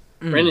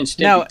 Ren and Stimpy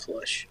No.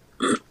 plush.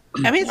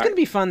 I mean, it's gonna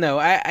be fun though.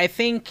 I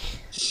think.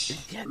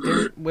 Yeah,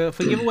 well, if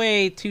we give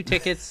away 2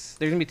 tickets,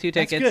 there's gonna be 2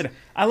 That's tickets. good.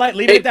 I like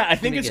leave it at that. I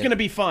think Gonna be it's good. going to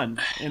be fun,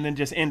 and then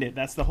just end it.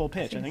 That's the whole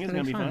pitch. I think it's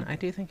going to be fun. I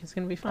do think it's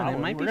gonna be fun. Probably.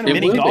 It might be We're fun.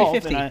 going to It mini will be golf,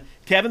 50. and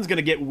Kevin's going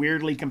to get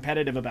weirdly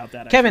competitive about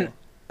that. I Kevin,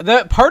 feel.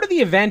 the part of the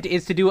event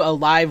is to do a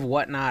live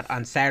whatnot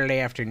on Saturday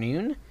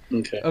afternoon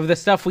Okay. of the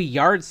stuff we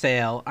yard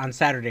sale on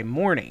Saturday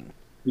morning.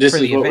 This for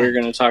is the what we're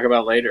event. going to talk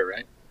about later,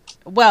 right?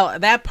 Well,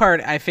 that part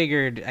I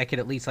figured I could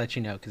at least let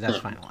you know because that's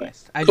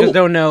finalized. I Cool. just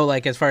don't know,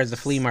 like as far as the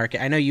flea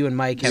market. I know you and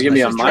Mike Is have it going to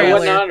be like, on a my trailer.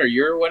 whatnot or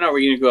your whatnot? We're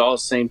going to go all at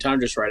the same time,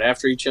 just right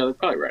after each other?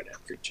 Probably right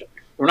after each other.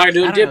 We're not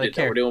doing I don't really Dibdit,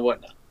 though. care. We're doing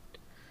whatnot.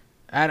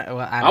 I don't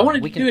I know.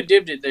 wanted We to can- do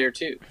a Dibdit there,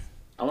 too.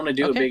 I want to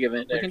do a big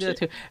event there. We can do that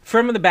too.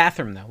 From the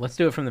bathroom, though. Let's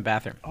do it from the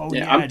bathroom. Oh,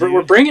 yeah,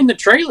 we're bringing the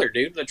trailer,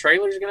 dude. The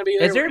trailer's going to be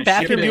there. Is there a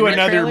bathroom in do the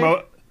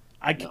trailer?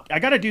 I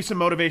got to do some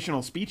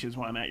motivational speeches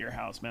while I'm at your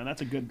house, man.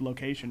 That's a good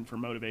location for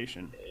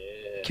motivation.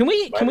 Can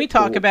we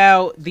talk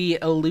about the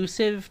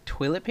elusive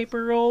toilet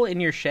paper roll in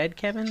your shed,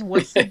 Kevin?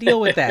 What's the deal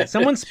with that?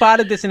 Someone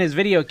spotted this in his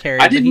video, Carrie.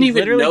 I didn't even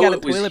literally know got a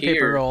it was toilet here.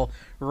 paper roll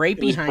right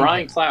behind It was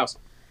Brian him. Klaus.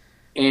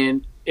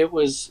 And it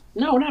was,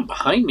 no, not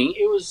behind me.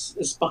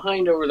 It's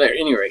behind over there.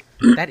 Anyway.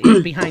 That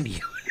is behind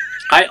you.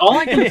 All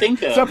I can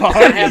think of It's not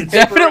behind me. It's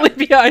definitely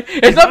behind.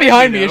 It's not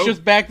behind me. It's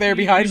just back there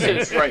behind me.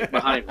 It's right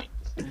behind me.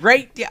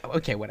 Right? Yeah.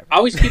 Okay. Whatever. I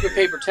always keep a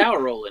paper towel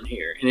roll in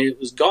here, and it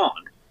was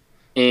gone.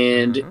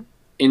 And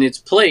in its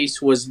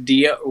place was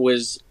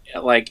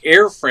like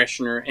air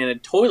freshener and a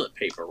toilet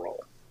paper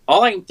roll.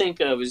 All I can think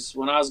of is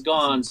when I was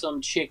gone, some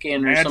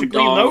chicken or some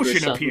dog or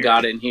something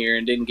got in here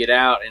and didn't get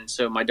out, and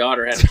so my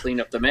daughter had to clean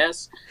up the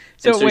mess.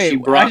 So wait, she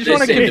brought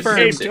this in.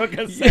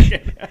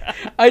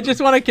 I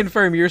just want to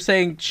confirm. You're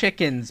saying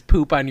chickens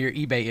poop on your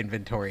eBay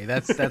inventory.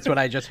 That's what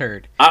I just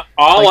heard.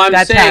 All I'm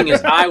saying happened.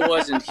 is I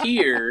wasn't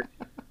here,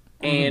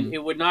 and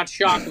it would not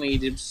shock me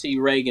to see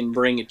Reagan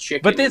bring a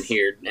chicken in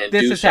here and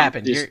this do has something.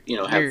 happened.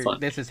 Just, have fun.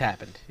 This has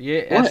happened.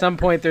 At some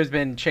point, there's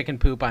been chicken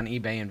poop on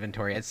eBay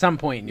inventory. At some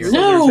point in your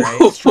No. life,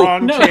 right?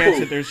 Strong chance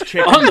that there's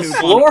chicken On the poop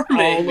floor, on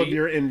all maybe. of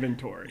your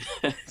inventory.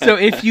 So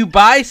if you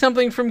buy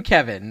something from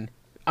Kevin,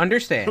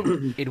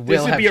 understand it will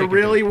This would have be a chicken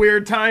really poop.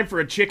 weird time for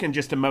a chicken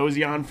just to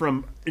mosey on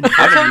from in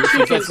front of you,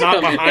 since it's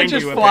not behind It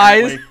just you.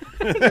 flies.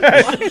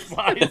 Apparently. It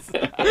flies.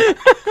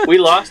 We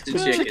lost a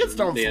chicken. Chickens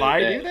don't the other fly,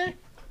 day. do they?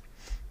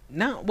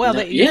 No, well,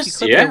 if Yes, you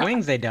clip yeah. their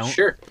wings, they don't.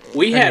 Sure.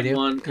 We Or had they do.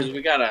 one because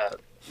we got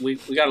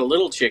a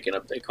little chicken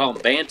up. They call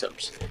them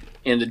bantams,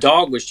 and the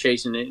dog was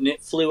chasing it, and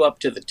it flew up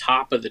to the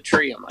top of the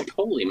tree. I'm like,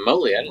 holy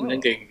moly! I didn't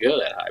think they could go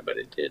that high, but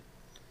it did.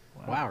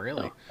 Wow,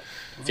 really?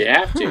 If you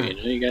have to,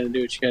 you got to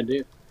do what you got to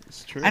do.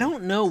 It's true. I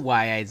don't know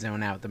why I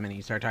zone out the minute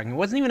you start talking. It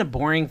wasn't even a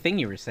boring thing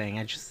you were saying.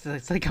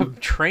 It's like I'm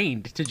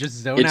trained to just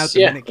zone out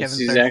the minute Kevin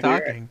starts exactly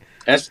talking.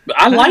 Right.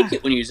 I like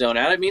it when you zone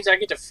out. It means I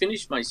get to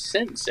finish my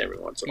sentence every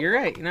once in a while. You're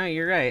right. No,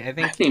 you're right. I think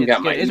haven't even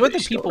got my it's what the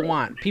English people story.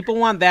 want. People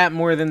want that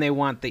more than they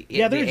want the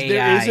Yeah, the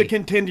there AI. is a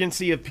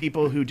contingency of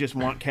people who just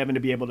want Kevin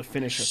to be able to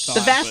finish a thought.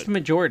 The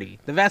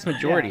vast but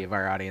majority of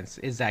our audience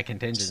is that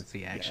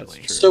contingency,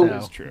 actually. that's true. So,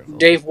 That's true.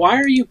 Dave, why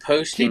are you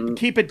posting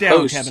Keep it down,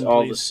 posts Kevin.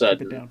 all of Please. a sudden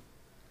Keep it down.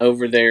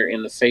 over there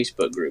in the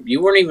Facebook group?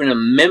 You weren't even a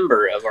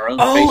member of our own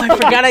Oh, Facebook I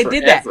forgot I group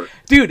did that. forever.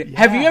 Dude,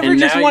 have you ever And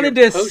just now wanted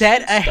you're to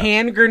set posting a stuff.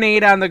 hand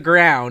grenade on the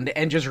ground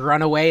and just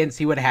run away and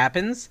see what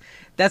happens?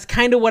 That's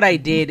kind of what I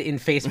did in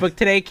Facebook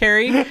today,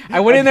 Carrie. I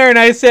went in there and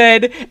I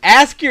said,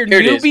 ask your Here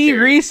it is, newbie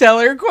Carrie.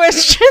 reseller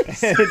questions.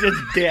 Just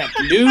dip.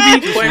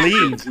 Newbie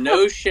questions,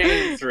 no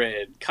shame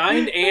thread.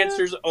 Kind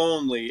answers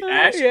only.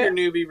 Ask Yeah. your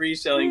newbie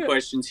reselling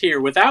questions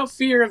here without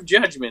fear of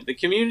judgment. The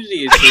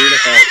community is here to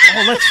help.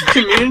 Oh, let's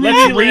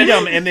Community read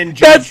them and then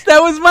judge.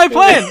 That was my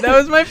plan. That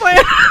was my plan.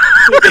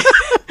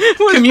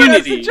 Was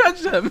Community. for us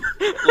to judge them.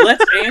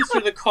 Let's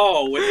answer the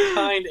call with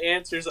kind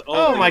answers only.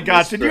 Oh my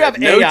gosh! Did you have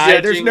No AI?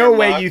 There's judging no or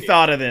way you mocking.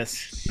 thought of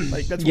this.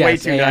 Like that's way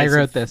Yes, too AI nice.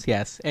 wrote this.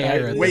 Yes, AI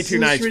wrote Way this. too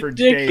This is nice for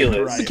Dave to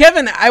ridiculous. write.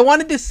 Kevin, I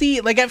wanted to see,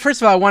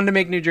 first of all, I wanted to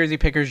make New Jersey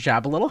Pickers'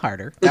 job a little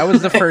harder. That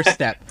was the first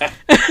step.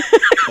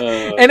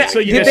 And So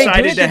you did they do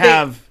decided it? to Did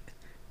have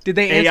Did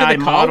they answer AI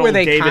the call? model Were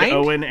they David kind?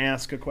 Owen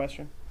ask a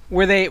question?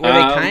 Were they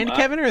kind,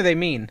 Kevin, or were they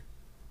mean?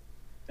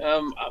 I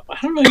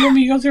don't know. You want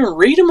me to go through and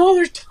read them all?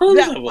 There's tons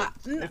of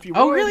them. If you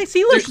Oh, would. really?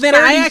 See, look, There's then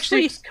I 36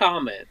 actually.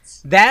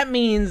 comments. That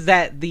means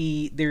that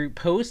their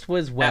post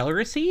was well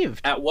received.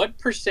 At what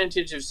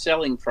percentage of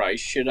selling price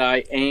should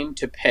I aim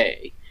to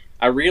pay?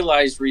 I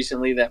realized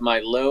recently that my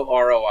low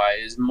ROI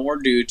is more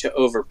due to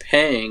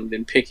overpaying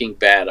than picking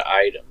bad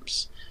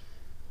items.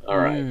 All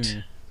right.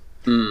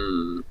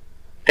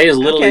 Pay as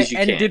little as you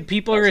and can. did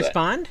people How's that?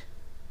 respond?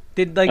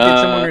 Did someone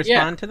Yeah.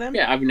 respond to them?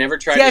 Yeah, I've never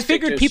tried See, to I stick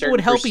figured to a people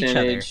would certain help each other.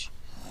 percentage.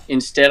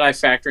 Instead, I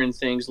factor in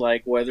things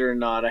like whether or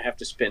not I have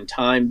to spend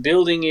time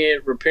building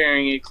it,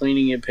 repairing it,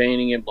 cleaning it,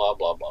 painting it, blah,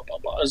 blah, blah, blah,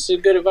 blah. It's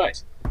good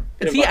advice.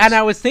 Good See, advice. and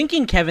I was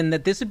thinking, Kevin,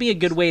 that this would be a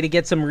good way to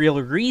get some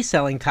real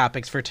reselling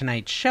topics for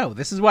tonight's show.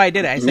 This is why I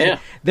did it. I said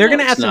they're going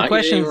to ask some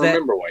questions you didn't that.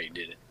 remember why you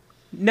did it.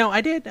 No,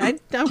 I did. I'm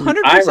I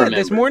 100%. remember.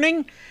 This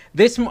morning,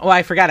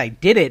 I forgot I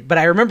did it, but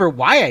I remember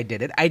why I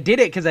did it. I did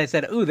it because I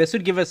said, "Ooh, this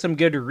would give us some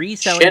good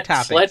reselling Chet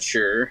topics."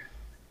 Fletcher,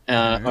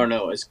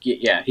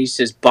 he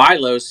says, buy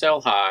low,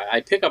 sell high. I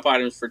pick up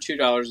items for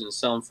 $2 and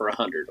sell them for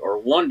 $100, or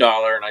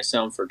 $1 and I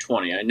sell them for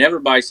 $20. I never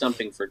buy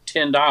something for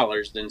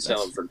 $10 then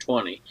sell them for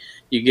 $20.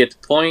 You get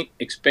the point.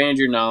 Expand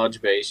your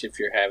knowledge base if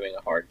you're having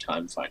a hard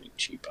time finding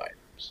cheap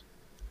items.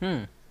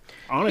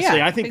 Honestly,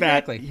 Yeah, I think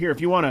exactly. that here, if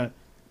you want to,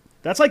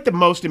 that's like the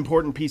most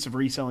important piece of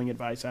reselling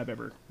advice I've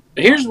ever.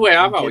 Here's the way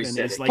I've given. always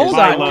said It's it. like Hold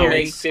buy on, low.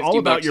 Carrie. It's all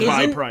about your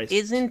buy price.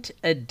 Isn't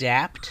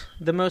adapt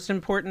the most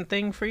important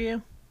thing for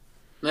you?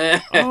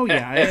 Oh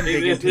yeah, I am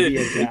big into the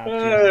adapt.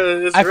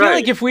 Yeah. I feel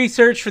like if we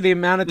search for the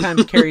amount of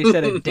times Carrie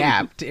said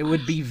adapt, it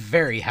would be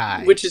very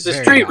high. Which is a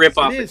straight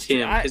rip-off of Tim,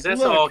 Tim, because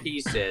that's all he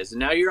says. And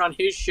now you're on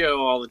his show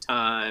all the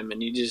time,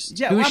 and you just...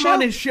 Yeah, I'm on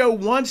his show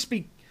once.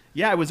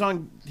 Yeah, I was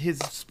on his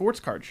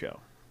sports card show.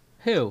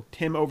 Who?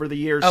 Tim Over the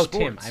Years Oh, Sports.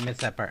 Tim. I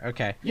missed that part.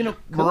 Okay. You know,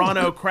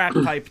 Murano Crack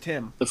Pipe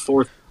Tim. The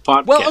fourth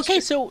podcast. Well, okay,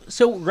 so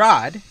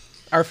Rod,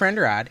 our friend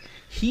Rod,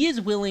 he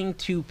is willing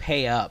to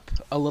pay up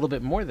a little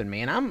bit more than me,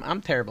 and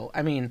I'm terrible.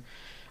 I mean,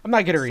 I'm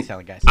not good at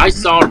reselling, guys. I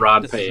saw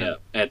Rod pay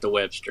up at the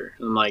Webster.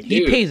 I'm like, dude,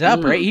 he pays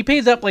up, right? He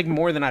pays up like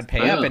more than I'd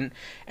pay up,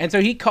 and so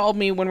he called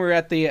me when we were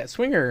at the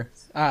swinger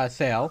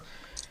sale,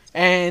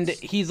 and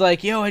he's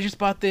like, "Yo, I just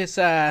bought this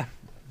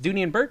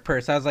Dooney and Burke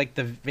purse." I was like,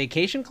 "The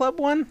Vacation Club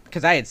one?"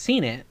 Because I had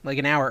seen it like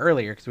an hour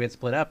earlier because we had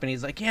split up, and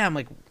he's like, "Yeah." I'm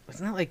like,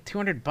 "Isn't that like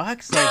 $200?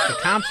 Like the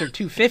comps are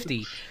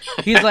 $250."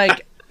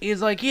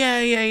 He's like,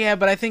 yeah,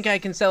 but I think I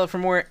can sell it for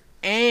more.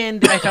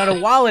 And I found a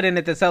wallet in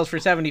it that sells for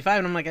 $75,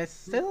 and I'm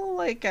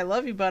like, I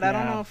love you, but I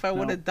don't know if I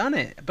would have done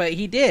it. But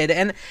he did,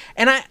 and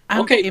I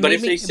okay, but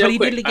if they sell but he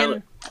quick, did it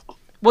again.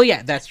 Well,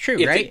 yeah, that's true,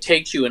 if right? it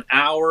takes you an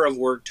hour of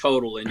work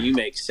total and you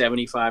make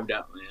 $75,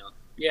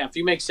 yeah, if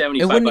you make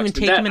 $75, it wouldn't even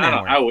take him an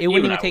hour. It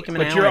wouldn't even take him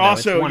an hour.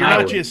 But you're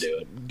not just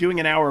doing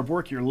an hour of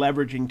work. You're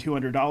leveraging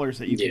 $200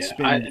 that you can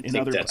spend in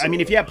other. I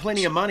mean, if you have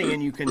plenty of money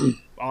and you can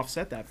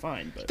offset that,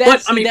 fine.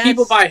 But I mean,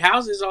 people buy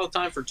houses all the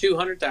time for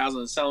 $200,000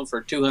 and sell them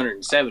for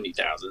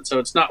 $270,000. So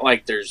it's not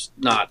like there's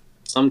not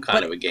some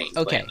kind of a game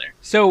plan there.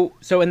 So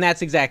and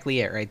that's exactly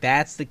it, right?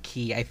 That's the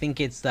key. I think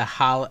it's the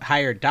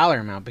higher dollar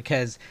amount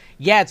because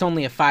it's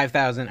only a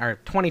 $5,000 or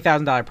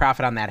 $20,000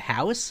 profit on that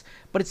house,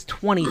 but it's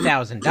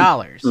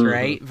 $20,000,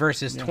 right?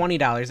 Versus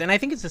 $20. And I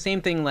think it's the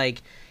same thing.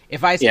 Like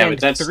if I spend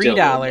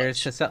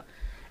 $3 to sell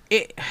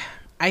it.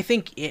 I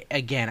think,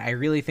 I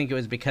really think it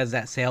was because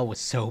that sale was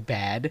so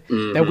bad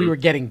that we were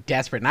getting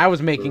desperate. And I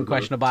was making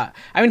questionable.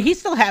 I mean, he's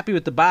still happy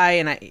with the buy,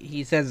 and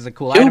he says it's a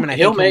cool item, and I think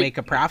he'll make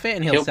a profit,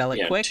 and he'll sell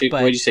it quick.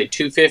 What did you say,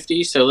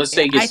 $250? So let's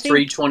say he gets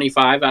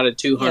 $325 out of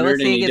 $200,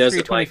 and he does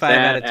it like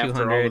that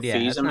after all the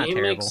fees. I mean,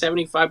 he makes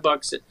 $75,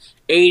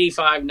 $85,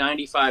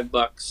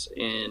 $95,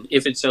 and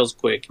if it sells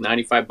quick,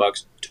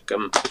 $95 took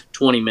him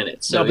 20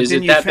 minutes. So is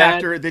it that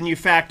bad? Then you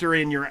factor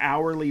in your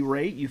hourly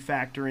rate, you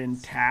factor in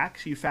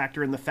tax, you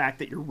factor in the fact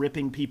that you're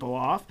ripping people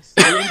off.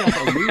 So you end up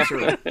a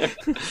loser.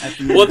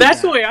 Well,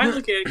 that's the way I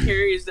look at it,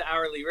 Carrie, is the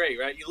hourly rate,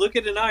 right? You look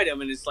at an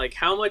item, and it's like,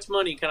 how much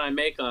money can I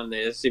make on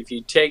this if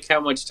you take how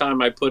much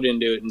time I put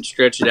into it and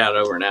stretch it out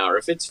over an hour?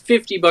 If it's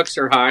 $50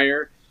 or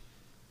higher,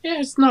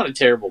 it's not a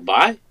terrible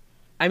buy.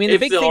 I mean, the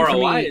big thing ROI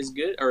for me is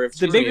good, or if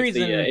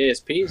the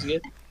ASP is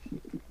good.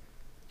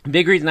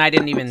 Big reason I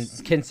didn't even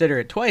consider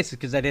it twice is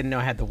because I didn't know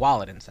I had the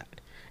wallet inside.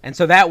 And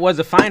so that was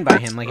a fine by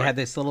him. Like, it had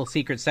this little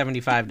secret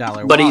 $75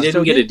 wallet. But he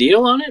didn't get a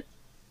deal on it?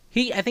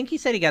 I think he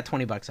said he got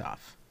 $20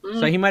 off.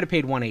 So he might have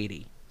paid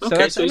 $180.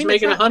 Okay, so he's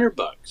making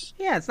 $100.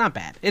 Yeah, it's not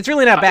bad. It's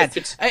really not bad.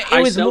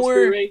 It was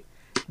more...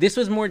 This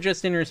was more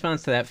just in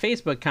response to that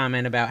Facebook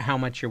comment about how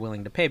much you're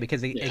willing to pay.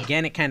 Because,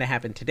 again, it kind of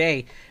happened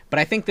today. But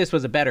I think this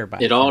was a better buy.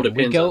 It all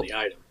depends on the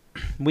item.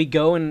 We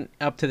go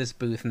up to this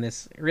booth, and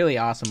this really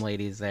awesome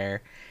lady's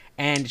there.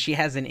 And she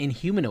has an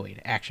Inhumanoid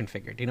action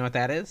figure. Do you know what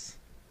that is?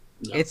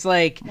 No. It's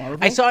like Marvel?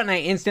 I saw it and I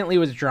instantly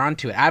was drawn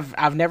to it.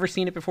 I've never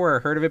seen it before or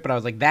heard of it, but I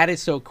was like, that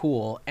is so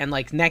cool. And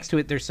like next to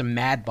it, there's some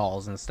Mad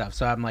Balls and stuff.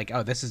 So I'm like,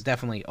 oh, this is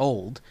definitely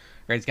old.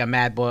 Right? It's got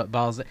Mad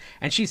Balls.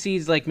 And she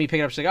sees like me pick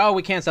it up. She's like, oh,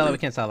 we can't sell that. We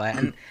can't sell that.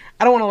 And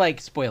I don't want to like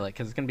spoil it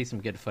because it's gonna be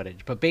some good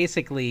footage. But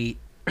basically,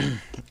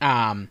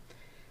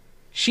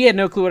 she had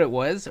no clue what it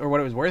was or what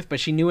it was worth, but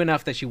she knew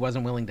enough that she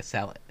wasn't willing to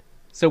sell it.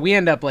 So we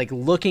end up like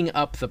looking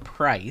up the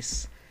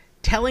price,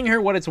 telling her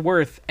what it's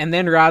worth, and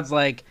then Rod's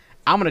like,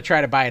 I'm going to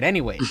try to buy it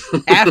anyway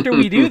after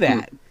we do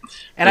that.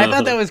 And I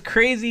thought that was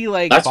crazy,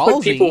 like, that's ballsy.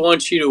 What people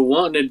want you to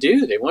want to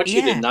do. They want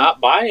you to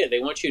not buy it. They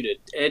want you to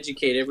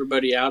educate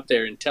everybody out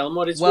there and tell them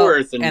what it's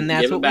worth and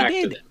that's give it back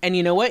to them. And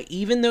you know what?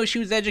 Even though she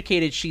was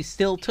educated, she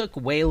still took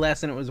way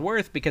less than it was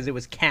worth because it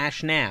was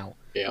cash now.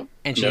 Yeah.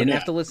 And she didn't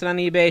have to list it on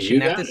eBay. She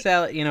didn't have to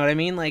sell it. You know what I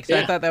mean? Like, so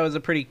I thought that was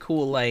a pretty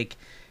cool, like,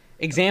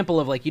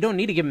 example of, like, you don't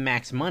need to give them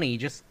max money.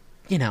 Just,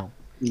 you know.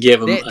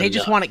 Give them they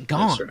just want it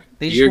gone.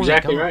 Right. You're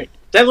exactly right.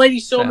 That lady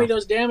sold me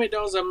those Damn It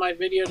dolls on my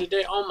video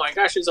today. Oh my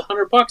gosh, it's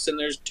 $100 and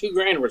there's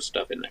 $2,000 worth of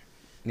stuff in there.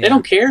 They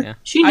don't care. Yeah.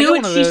 She knew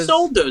it. She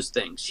sold those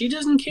things. She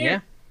doesn't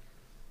care.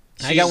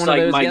 Yeah. I got one of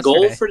those my yesterday.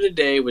 goal for the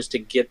day was to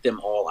get them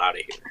all out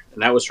of here,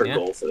 and that was her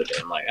goal for the day.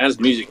 I'm like, that was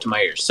music to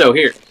my ears. So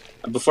here,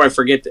 before I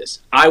forget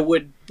this, I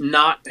would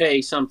not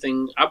pay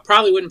something. I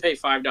probably wouldn't pay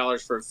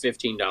 $5 for a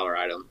 $15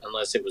 item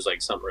unless it was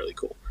like something really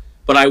cool.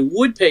 But I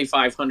would pay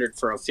 $500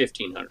 for a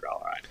 $1,500 item.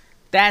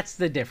 That's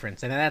the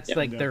difference, and that's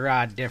like the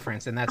Rod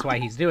difference, and that's why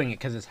he's doing it,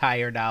 because it's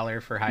higher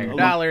dollar for higher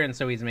dollar, and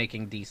so he's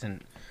making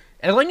decent.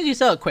 As long as you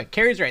sell it quick.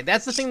 Carrie's right.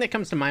 That's the thing that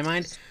comes to my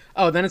mind.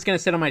 Oh, then it's going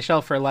to sit on my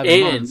shelf for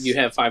 11 months. And you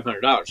have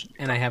 $500.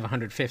 And I have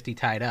 $150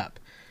 tied up.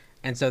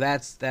 And so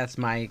that's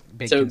my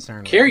big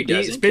concern. Carrie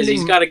doesn't, because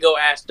he's got to go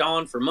ask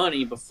Don for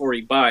money before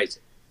he buys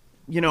it.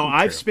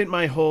 I've spent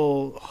my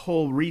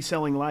whole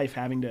reselling life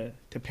having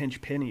to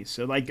pinch pennies.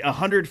 So like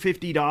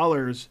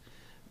 $150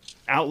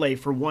 outlay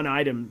for one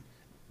item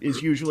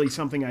is usually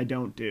something I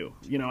don't do.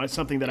 It's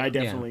something that I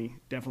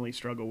definitely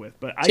struggle with.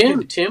 But I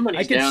could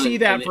see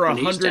that for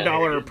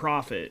 $100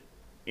 profit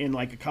in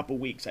like a couple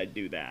weeks. I'd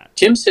do that.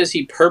 Tim says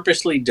he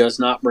purposely does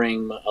not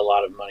bring a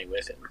lot of money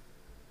with him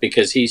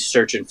because he's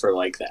searching for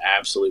like the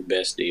absolute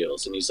best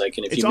deals. And he's like,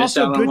 and if you miss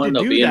out on one,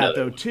 there'll be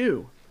another one.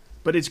 Too.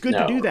 But it's good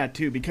to do that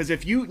too, because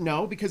if you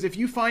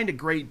find a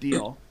great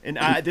deal, and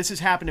this has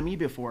happened to me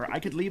before, I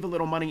could leave a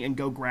little money and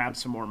go grab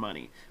some more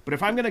money. But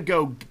if I'm going to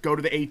go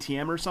to the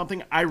ATM or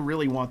something, I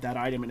really want that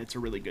item and it's a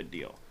really good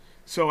deal.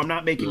 So I'm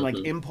not making like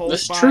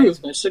impulse buys. That's true.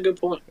 That's a good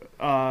point.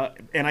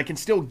 And I can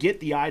still get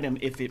the item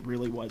if it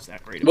really was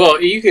that great. Well,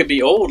 you could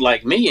be old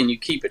like me and you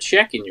keep a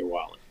check in your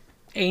wallet.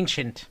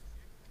 Ancient.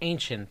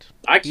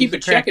 I keep a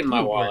check in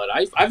my wallet.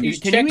 I've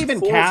used checks 4 or 5 times. Can you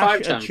even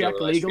cash a check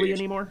legally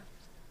anymore?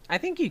 I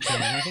think you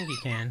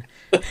can.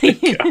 Do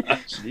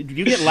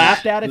you get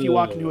laughed at if you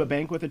walk into a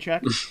bank with a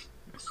check?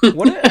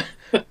 What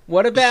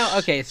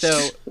about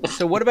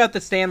what about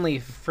the Stanley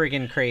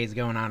friggin' craze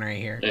going on right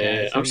here?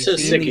 Yeah, I'm so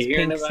sick of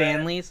hearing pink about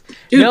Stanleys.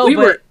 Dude,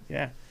 no,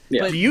 yeah.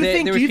 But do you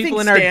think there was people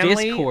in our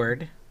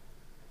Discord?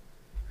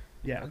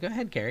 Yeah. Oh, go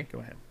ahead, Gary. Go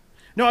ahead.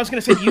 No, I was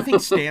going to say, do you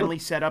think Stanley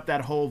set up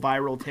that whole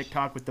viral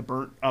TikTok with the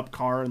burnt up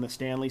car and the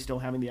Stanley still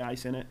having the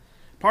ice in it?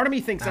 Part of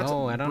me thinks that's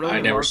I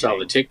never saw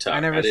the TikTok.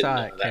 I never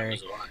saw it, Carrie.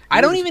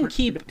 I don't even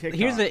keep.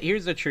 Here's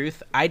the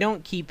truth. I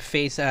don't keep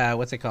what's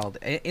it called?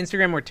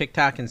 Instagram or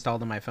TikTok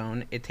installed on my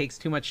phone. It takes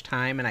too much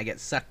time, and I get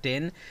sucked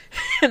in,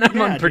 and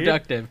I'm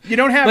unproductive. Dude. You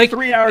don't have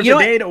 3 hours a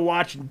day to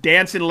watch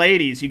dancing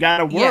ladies. You got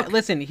to work. Yeah,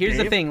 listen. Here's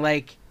the thing.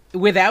 Like,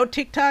 without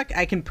TikTok,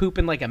 I can poop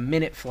in like a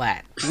minute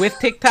flat. With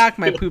TikTok,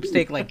 my poops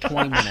take like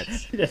 20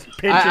 minutes. Just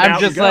pinch it out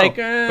just and go. like,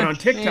 but on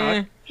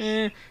TikTok.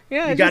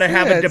 Yeah, you got to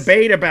have a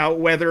debate about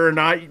whether or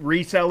not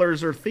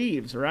resellers are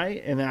thieves,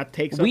 right? And that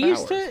takes up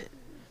hours.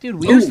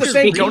 Here's the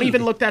thing. Don't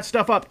even look that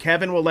stuff up.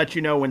 Kevin will let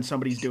you know when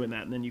somebody's doing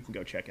that, and then you can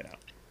go check it out.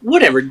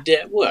 Whatever.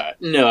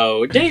 What?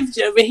 No. Dave,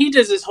 he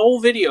does this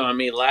whole video on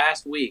me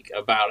last week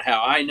about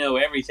how I know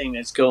everything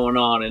that's going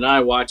on, and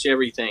I watch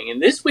everything.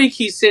 And this week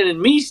he's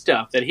sending me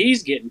stuff that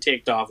he's getting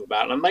ticked off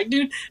about. And I'm like,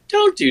 dude,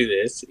 don't do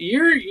this.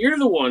 You're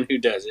the one who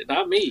does it,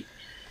 not me.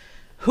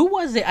 Who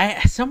was it?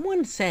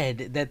 Someone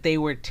said that they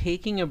were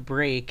taking a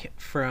break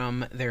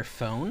from their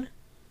phone.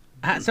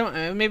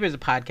 Maybe it was a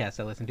podcast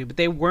I listened to, but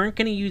they weren't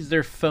going to use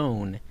their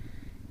phone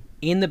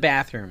in the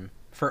bathroom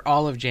for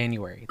all of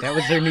January. That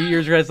was their New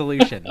Year's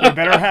resolution. They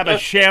better have a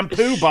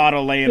shampoo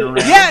bottle laying around.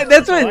 Yeah,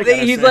 that's what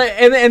he's like.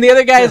 And the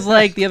other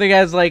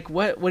guy's like,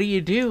 what do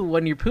you do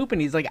when you're pooping?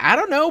 He's like, I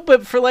don't know,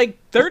 but for like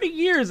 30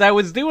 years I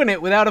was doing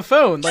it without a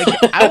phone. Like,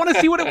 I want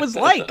to see what it was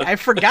like. I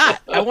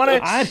forgot. I want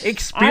to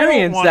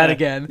experience that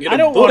again. I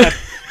don't want to.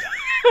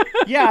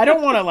 Yeah, I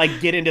don't want to like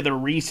get into the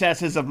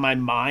recesses of my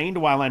mind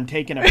while I'm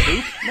taking a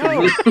poop.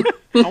 No,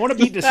 I want to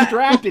be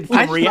distracted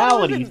from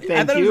reality.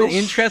 I thought it was an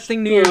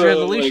interesting New Year's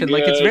resolution.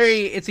 Like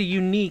it's a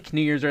unique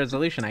New Year's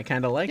resolution. I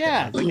kind of like it.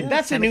 Yeah,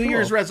 that's a New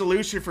Year's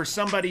resolution for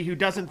somebody who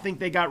doesn't think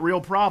they got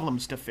real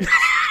problems to fix.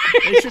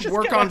 They should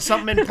work on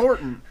something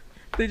important.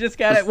 They just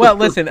got it. Well,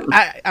 listen,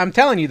 I'm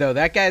telling you though,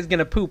 that guy's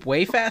gonna poop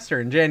way faster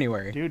in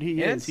January. Dude,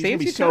 he is. He's gonna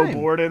be so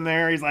bored in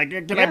there. He's like,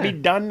 "Can I be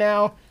done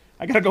now?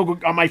 I gotta go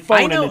on my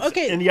phone and it's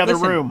in the other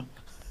room."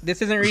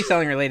 This isn't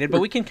reselling related,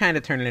 but we can kind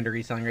of turn it into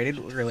reselling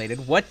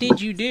related. What did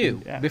you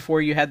do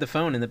before you had the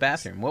phone in the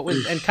bathroom?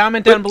 And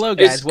comment down below,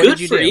 guys. What did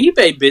you do? It's good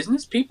for eBay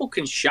business. People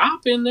can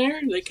shop in there.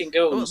 They can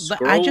go.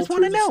 I just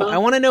want to know. I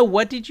want to know,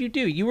 what did you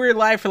do? You were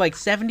alive for like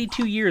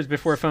 72 years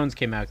before phones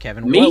came out,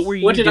 Kevin. Me? What were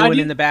you doing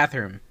in the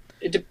bathroom?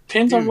 It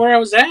depends on where I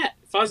was at.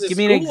 If I was at Give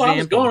me an example. I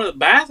was going to the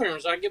bathroom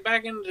so I could get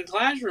back into the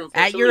classroom.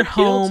 At your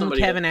home,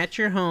 Kevin. At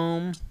your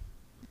home.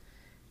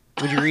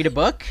 Would you read a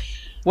book?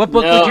 What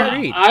book would you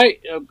read?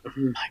 Oh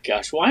my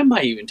gosh, why am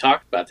I even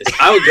talking about this?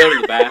 I would go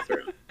to the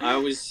bathroom. I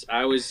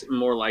was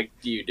more like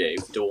you,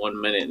 Dave, to 1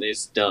 minute and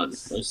it's done.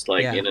 It's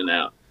like in and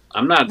out.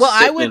 I'm not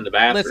sitting in the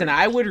bathroom. Listen,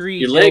 I would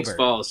read Your legs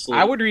fall asleep.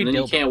 I would read and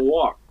then Dilbert. You can't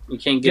walk. You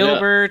can't get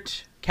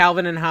Gilbert,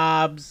 Calvin and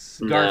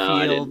Hobbes,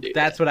 Garfield.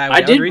 That's what I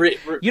would read.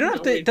 You don't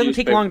have to. It doesn't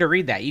take long to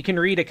read that. You can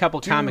read a couple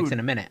comics in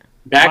a minute.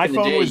 Back in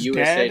the day,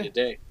 USA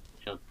Today.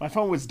 My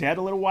phone was dead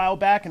a little while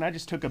back, and I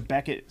just took a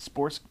Beckett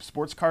sports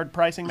card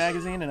pricing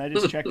magazine, and I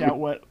just checked out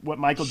what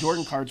Michael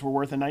Jordan cards were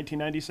worth in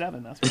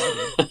 1997. That's what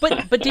I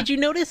did. But did you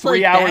notice?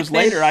 3 hours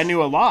later, I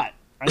knew a lot.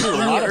 I knew a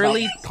lot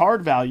about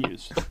card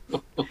values.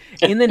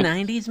 In the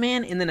 90s,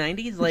 man,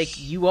 like,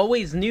 you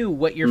always knew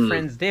what your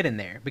friends did in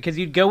there, because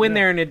you'd go in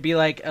there and it'd be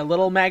like a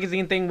little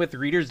magazine thing with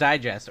Reader's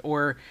Digest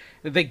or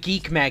the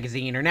Geek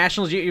magazine or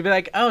National Geographic. You'd be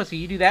like, oh, so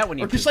you do that when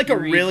you just like a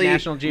really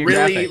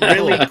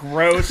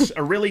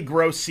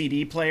gross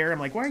CD player. I'm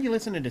like, why are you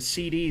listening to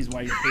CDs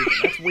while you're pooping?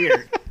 That's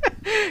weird.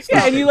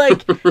 Yeah, and you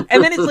like,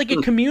 and then it's like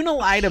a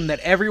communal item that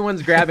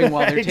everyone's grabbing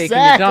while they're taking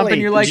a dump, and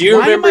you're like,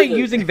 why am I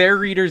using their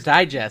Reader's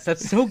Digest?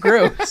 That's so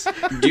gross.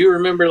 Do you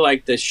remember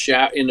like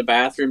the in the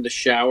bathroom, the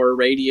shower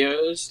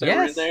radios that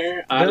were in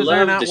there? Those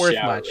are not worth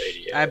much.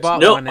 Radios. I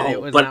bought one, and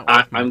it was not worth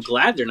much. I'm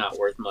glad they're not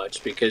worth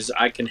much because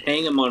I can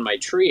hang them on my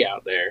tree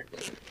out there.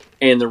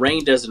 And the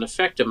rain doesn't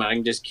affect them. I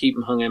can just keep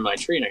them hung in my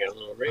tree, and I got a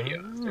little radio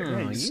out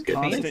there. You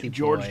constant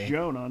George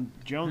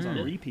Jones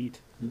on repeat.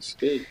 That's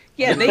good.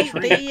 Yeah,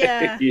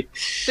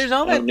 there's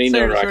all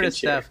that sort of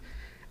stuff.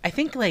 I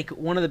think like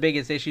one of the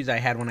biggest issues I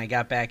had when I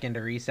got back into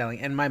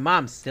reselling, and my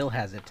mom still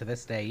has it to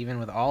this day, even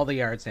with all the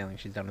yard selling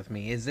she's done with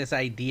me, is this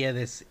idea,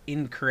 this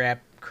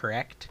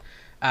incorrect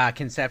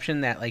conception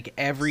that like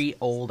every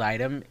old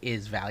item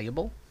is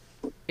valuable.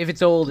 If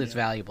it's old, it's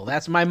valuable.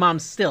 That's my mom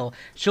still.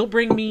 She'll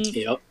bring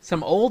me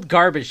some old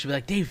garbage. She'll be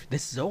like, Dave,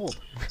 this is old.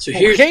 So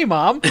okay,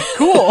 Mom.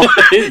 Cool.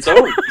 It's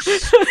old.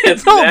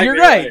 It's old. You're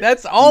right.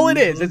 That's all it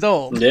is. It's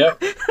old. Yeah.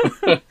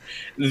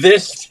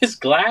 This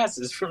glass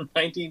is from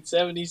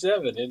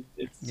 1977.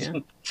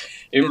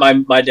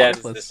 My dad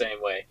is the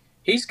same way.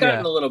 He's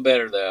gotten a little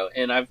better, though,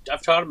 and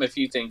I've taught him a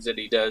few things that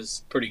he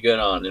does pretty good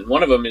on, and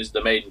one of them is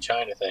the made in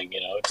China thing.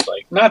 You know, it's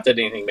like, not that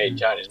anything made in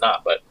China is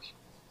not, but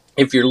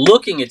if you're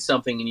looking at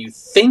something and you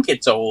think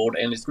it's old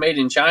and it's made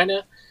in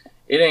China,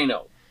 it ain't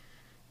old.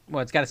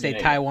 Well, it's got to say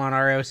Taiwan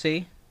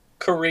ROC?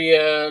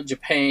 Korea,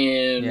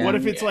 Japan. Yeah. What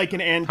if it's like an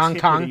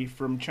antiquity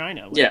from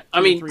China? Like I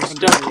mean,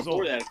 stuff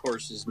before that, of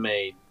course, is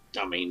made.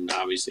 I mean,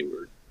 obviously,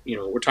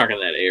 we're talking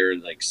that era.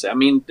 Like, I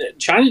mean,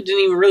 China didn't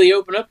even really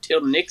open up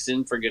till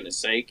Nixon, for goodness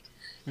sake.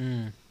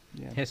 Yeah.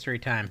 History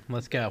time.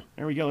 Let's go.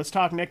 There we go. Let's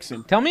talk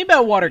Nixon. Tell me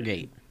about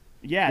Watergate.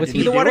 Yeah. Was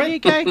he the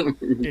Watergate guy?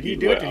 Did he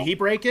do it? Did he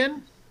break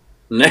in?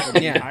 No,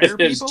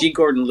 it's G.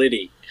 Gordon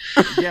Liddy.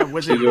 Yeah,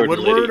 was it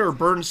Woodward or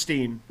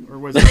Bernstein, or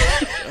was it?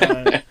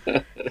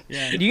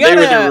 They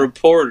were the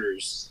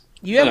reporters.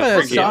 You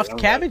have a soft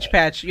cabbage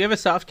patch. You have a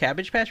soft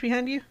cabbage patch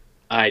behind you.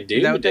 I do.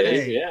 Yeah.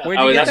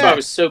 That's why I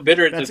was so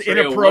bitter at that's the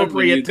 301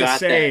 inappropriate to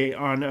say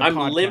on a I'm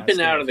podcast,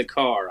 limping out of the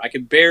car. I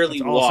could barely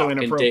walk,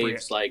 and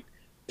Dave's like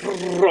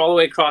all the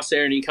way across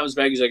there, and he comes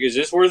back. He's like, "Is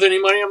this worth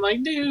any money?" I'm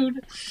like, "Dude,"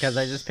 because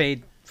I just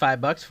paid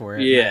 $5 for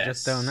it. Yeah, I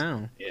just don't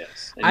know.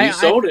 Yes, and you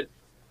sold it.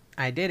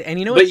 I did, and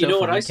you know what's so funny,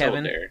 what I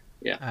Kevin? sold there?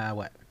 Yeah.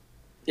 What?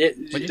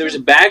 There was a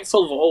bag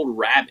full of old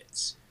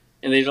rabbits,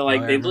 and they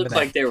looked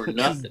like they were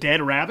nothing.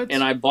 Dead rabbits.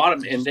 And I bought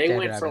them, and they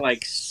went for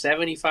like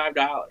 $75.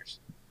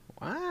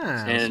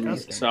 Wow. And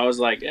so I was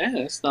like,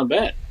 that's not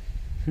bad.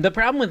 The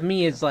problem with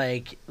me is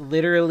like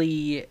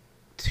literally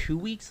 2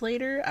 weeks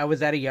later, I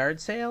was at a yard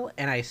sale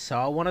and I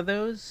saw one of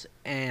those,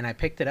 and I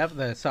picked it up,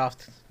 the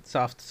soft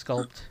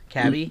sculpt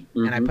cabbie,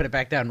 and I put it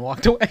back down and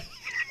walked away.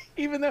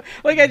 Even though,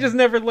 like, I just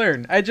never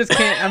learn. I just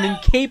can't. I'm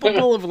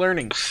incapable of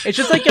learning. It's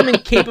just like I'm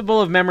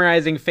incapable of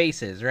memorizing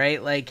faces,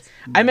 right? Like,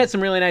 I met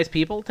some really nice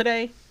people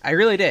today. I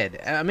really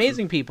did.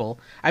 Amazing people.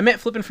 I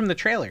met Flippin' from the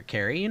Trailer,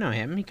 Carrie. You know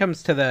him. He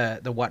comes to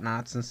the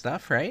Whatnots and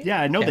stuff, right?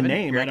 Yeah, I know Kevin, the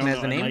name. You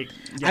recognize the name?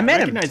 I met him. I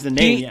recognize the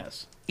name,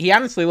 yes. He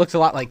honestly looks a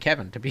lot like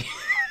Kevin, to be...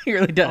 He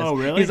really does. Oh,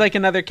 really? He's like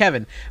another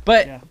Kevin.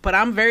 But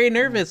I'm very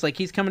nervous. Like,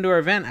 he's coming to our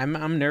event.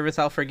 I'm nervous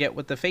I'll forget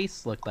what the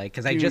face looked like,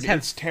 because I just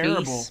have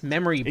face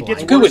memory blank. It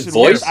gets good with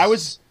voice.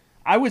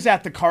 I was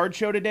at the card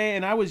show today,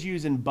 and I was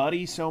using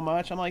Buddy so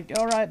much. I'm like,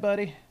 all right,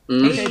 buddy.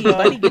 Hey,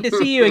 buddy, good to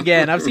see you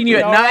again. I've seen you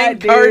at 9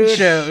 card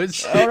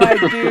shows. All right,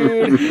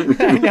 dude.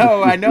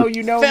 I know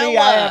you know me.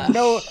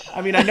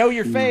 I know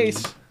your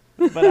face,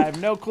 but I have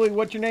no clue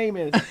what your name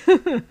is.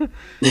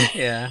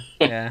 Yeah.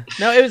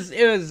 No,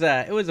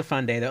 it was a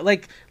fun day though.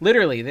 Like,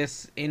 literally,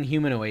 this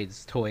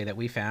Inhumanoids toy that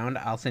we found,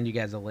 I'll send you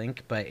guys a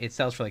link, but it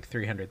sells for like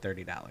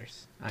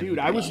 $330. Dude,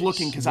 I was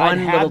looking because I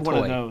had one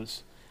of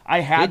those. I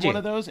had one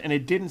of those, and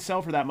it didn't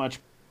sell for that much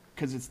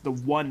because it's the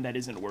one that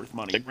isn't worth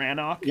money.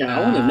 Rannoch. Yeah,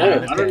 I want to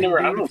know.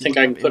 I don't think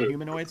I can put it.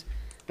 Humanoids.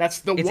 That's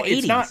the one.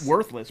 It's not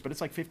worthless, but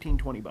it's like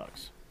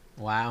 $15-20.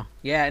 Wow.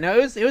 Yeah. No,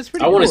 it was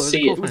pretty. I want to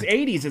see it. It was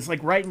 '80s. It's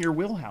like right in your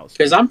wheelhouse.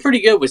 Because I'm pretty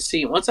good with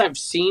seeing. Once I've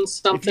seen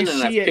something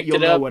and I've picked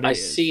it up, I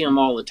see them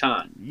all the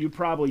time. You've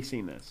probably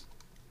seen this.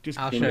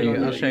 I'll show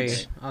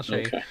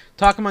you.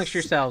 Talk amongst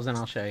yourselves, and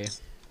I'll show you.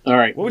 All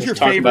right. What was your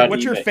favorite?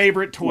 What's your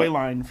favorite toy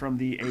line from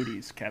the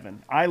 '80s,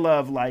 Kevin? I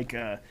love do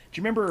you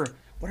remember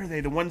what are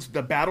they? The ones,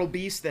 the Battle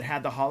Beasts that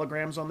had the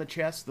holograms on the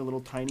chest, the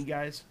little tiny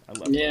guys. I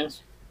love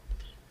those.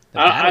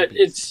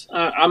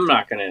 I'm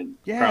not gonna.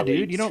 Yeah,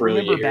 dude. You don't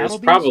remember Battle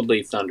Beasts?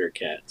 Probably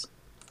Thundercats.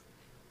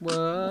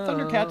 Whoa.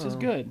 Thundercats is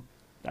good.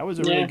 That was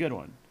a really good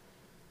one.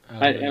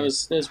 It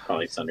was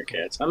probably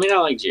Thundercats. I mean, I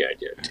like G.I.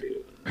 Joe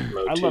too.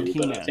 I loved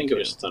He-Man, but I think it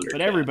was Thundercats.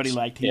 But everybody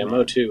liked He-Man. Yeah,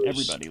 Motu.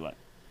 Everybody liked.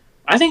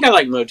 I think I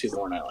like Motu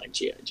more than I like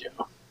G.I.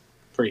 Joe.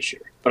 Pretty sure.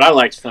 But I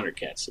liked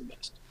Thundercats the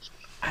best.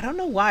 I don't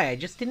know why. I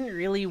just didn't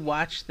really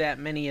watch that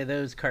many of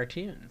those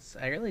cartoons.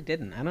 I really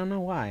didn't. I don't know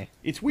why.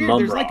 It's weird.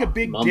 There's like a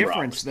big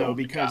difference, though,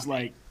 because,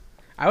 like...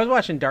 I was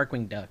watching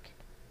Darkwing Duck.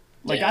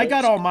 Like, I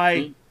got all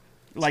my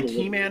like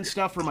He-Man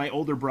stuff for my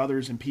older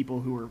brothers and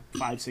people who were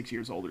 5-6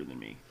 years older than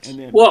me. And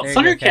then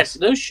Thundercats,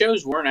 those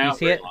shows weren't out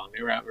very long.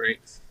 They were out very.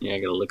 Yeah, I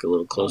got to look a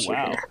little closer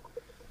here.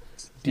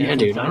 Yeah,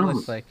 dude.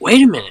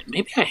 Wait a minute.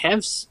 Maybe I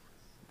have.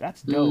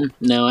 That's dope.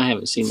 No, I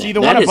haven't seen that. See,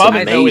 the one above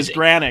it though is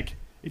Granick.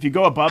 If you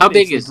go above it,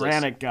 it's the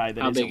Granick guy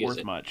that isn't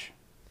worth much.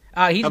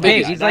 He's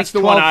big. He's like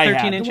 12,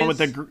 13 inches.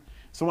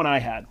 It's the one I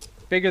had.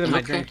 Bigger than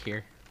my drink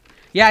here.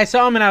 Yeah, I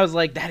saw him and I was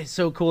like, that is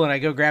so cool. And I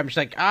go grab him. She's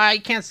like, I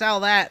can't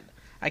sell that.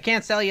 I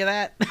can't sell you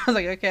that. I was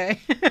like, okay.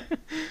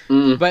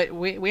 But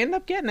we ended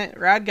up getting it.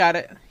 Rod got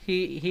it.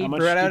 He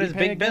brought out his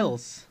big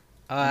bills.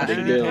 I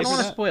don't want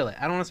to spoil it.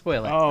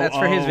 That's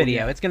for his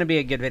video. It's going to be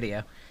a good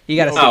video. You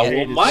got to see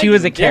it. Well, she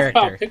was a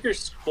character. Picker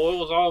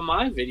spoils all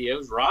my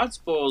videos. Rod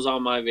spoils all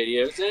my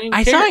videos.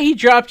 I saw he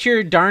dropped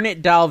your Darn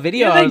It Doll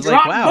video. I was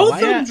like, wow. Both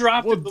of them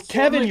dropped it before.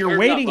 Kevin, you're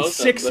waiting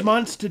 6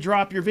 months to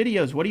drop your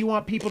videos. What do you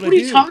want people to do?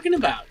 What are you talking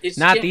about?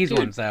 Not these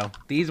ones, though.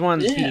 These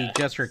ones he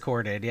just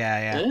recorded.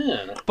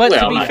 Yeah. But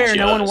to be fair,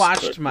 no one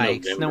watched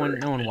Mike's. No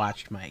one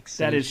watched Mike's.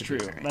 That is true.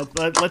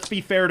 Let's be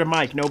fair to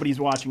Mike. Nobody's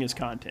watching his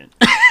content.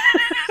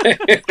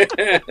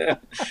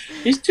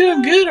 He's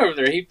doing good over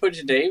there. He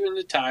puts Dave in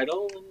the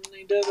title, and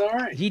he does all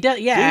right. He does,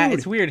 yeah. Dude.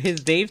 It's weird.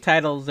 His Dave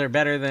titles are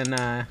better than.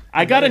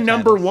 I got a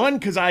number one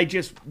because I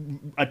just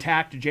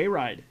attacked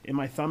J-Ride in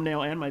my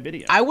thumbnail and my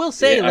video. I will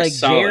say,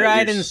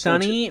 J-Ride and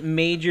Sunny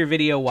made your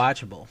video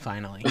watchable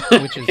finally,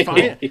 which is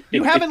fine.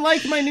 You haven't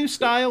liked my new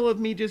style of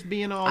me just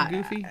being all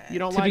goofy. You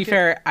don't like it? To be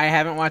fair, I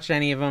haven't watched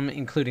any of them,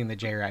 including the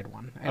J-Ride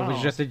one. It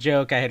was just a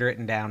joke I had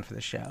written down for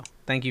the show.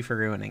 Thank you for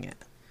ruining it.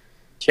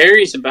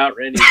 Carrie's about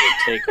ready to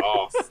take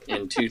off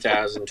in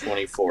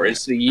 2024.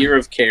 It's the year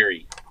of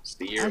Carrie. It's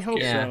the year of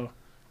Carrie.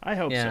 I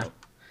hope so.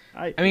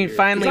 I mean,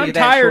 finally, I'm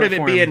tired of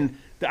it being.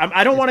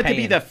 I don't want it to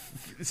be the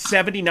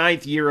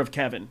 79th year of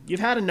Kevin. You've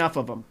had enough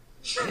of them.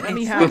 It's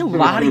been a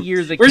lot of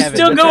years of We're Kevin. We're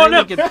still going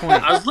up. Good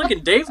point. I was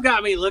looking. Dave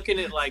got me looking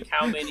at like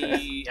how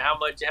many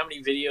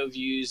video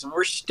views, and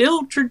we're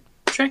still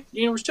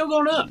we're still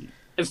going up.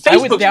 And I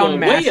was down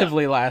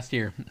massively last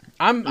year.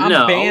 I'm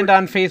banned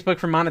on Facebook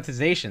for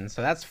monetization,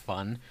 so that's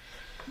fun.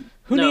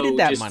 Who needed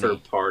that money? For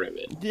part of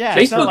it. Yeah,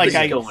 it's not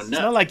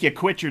like you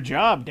quit your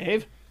job,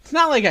 Dave. It's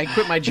not like I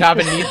quit my job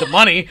and need the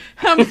money.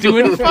 I'm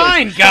doing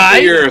fine,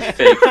 guys. You're a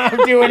fake.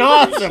 I'm doing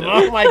awesome.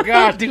 Oh my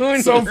god,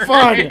 doing so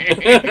fun.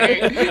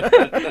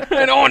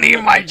 I don't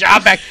need my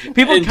job back.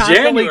 People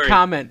constantly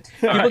comment.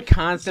 People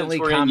constantly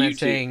comment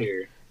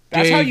saying,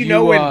 "That's how you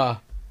know when."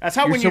 That's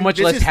how you're so much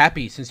less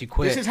happy since you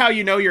quit. This is how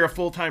you know you're a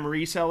full-time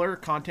reseller,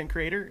 content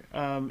creator,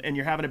 and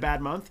you're having a bad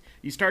month.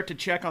 You start to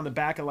check on the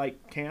back of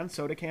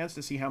soda cans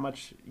to see how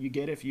much you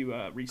get if you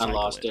recycle it. I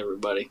lost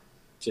everybody.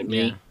 Is it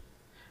me? Yeah.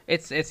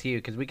 It's you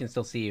because we can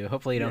still see you.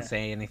 Hopefully you don't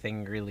say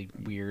anything really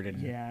weird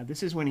and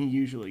this is when he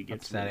usually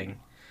gets upsetting.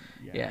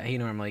 Yeah, he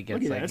normally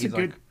gets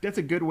that's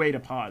a good way to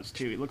pause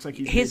too. It looks like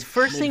he's his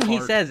first thing he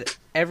says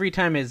every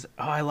time is,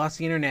 "Oh, I lost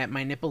the internet.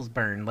 My nipples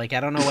burn." Like I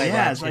don't know why.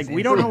 Yeah, it's like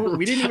we don't know.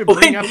 We didn't even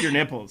bring up your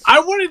nipples.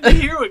 I wanted to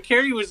hear what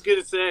Carrie was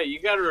gonna say. You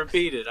got to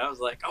repeat it. I was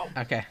like, "Oh,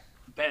 okay,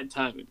 bad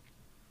timing."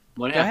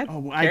 What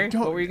happened? Go ahead.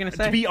 Carrie, what were you gonna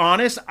say? To be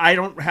honest, I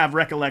don't have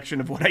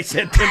recollection of what I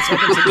said 10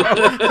 seconds ago.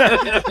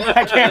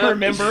 I can't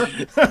remember.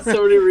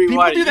 Somebody rewind.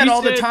 People do that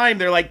all the time.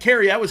 They're like,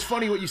 "Carrie, that was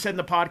funny what you said in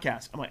the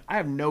podcast." I'm like, I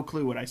have no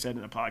clue what I said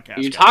in the podcast.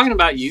 You're talking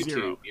about YouTube.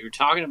 Zero. You're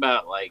talking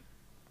about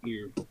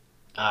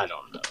I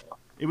don't know.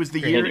 It was the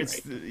year.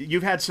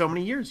 You've had so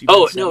many years. It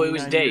was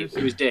Dave. Years.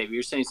 It was Dave. You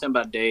were saying something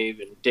about Dave,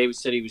 and David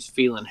said he was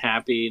feeling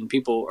happy, and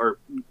people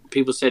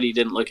said he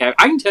didn't look happy.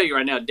 I can tell you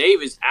right now,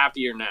 Dave is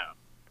happier now.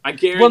 I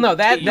guarantee. Well, no,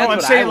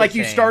 I'm saying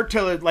you start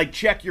to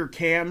check your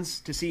cans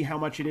to see how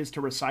much it is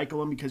to recycle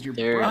them because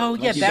you're. Oh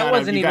yeah, that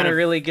wasn't even a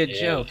really good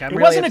joke. It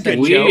wasn't a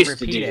good joke.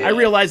 I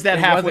realized that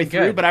halfway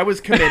through, but I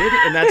was committed,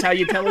 and that's how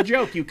you tell a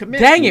joke. You commit.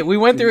 Dang it, we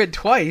went through it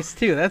twice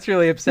too. That's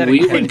really upsetting.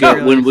 We would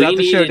go when we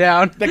needed show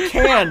down the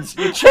cans.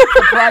 You check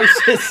the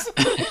prices.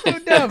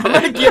 I'm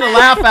gonna get a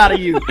laugh out of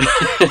you.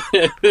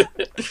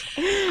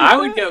 I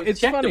would go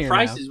check the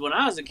prices. When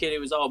I was a kid, it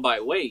was all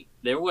by weight.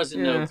 There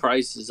wasn't no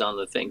prices on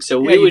the thing,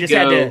 so we would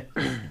go.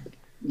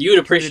 You would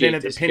appreciate it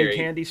at the penny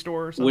candy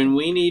store or something. When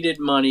we needed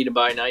money to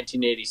buy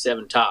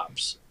 1987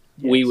 tops,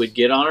 we would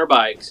get on our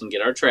bikes and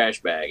get our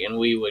trash bag, and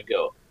we would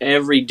go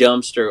every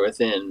dumpster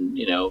within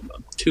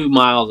 2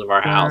 miles of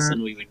our house,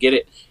 and we would get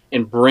it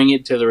and bring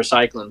it to the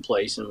recycling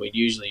place, and we'd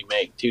usually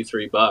make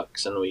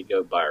 $2-3, and we'd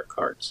go buy our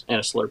cards and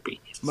a Slurpee.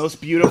 Most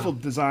beautiful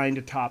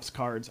designed Topps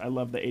cards. I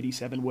love the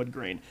 87 wood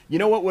grain. You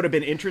know what would have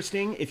been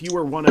interesting if you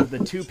were one of the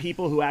 2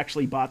 people who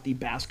actually bought the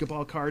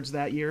basketball cards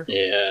that year?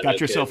 Yeah,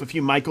 got yourself a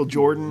few Michael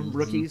Jordan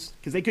rookies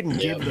because they couldn't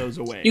give those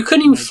away. You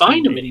couldn't even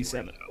find them.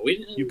 87.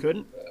 You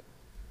couldn't.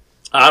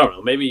 I don't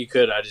know. Maybe you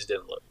could. I just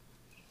didn't look.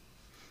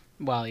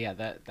 Well, yeah,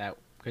 that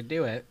could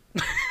do it.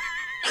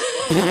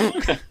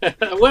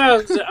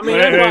 Well, I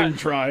mean, I didn't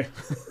try.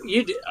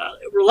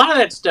 A lot of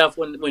that stuff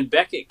when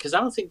Beckett, because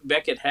I don't think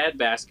Beckett had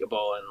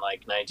basketball in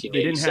 1987.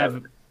 They didn't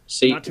have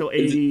not till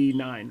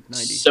 89,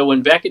 90. So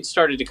when Beckett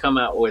started to come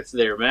out with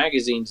their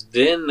magazines,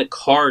 then the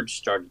cards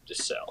started to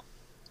sell.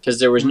 because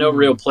there was no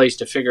real place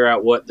to figure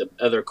out what the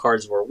other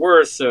cards were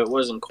worth, so it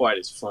wasn't quite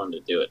as fun to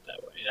do it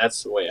that way.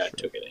 That's the way I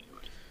took it anyway.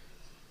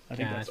 I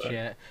think that's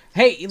gotcha.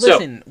 Hey,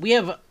 listen, we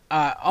have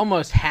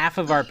almost half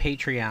of our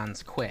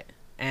Patreons quit,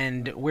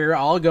 and we're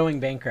all going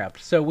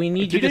bankrupt. So we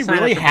need you to sign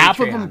really up for half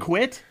Patreon. of them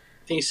quit?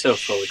 He's so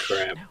full of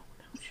crap.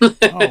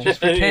 Oh,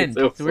 just pretend.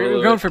 So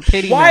we're going for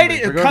pity members.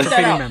 We're going for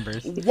pity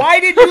members. Why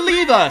did you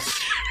leave us?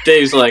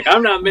 Dave's like,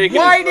 I'm not making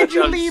Why as much did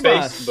you on leave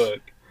Facebook. us?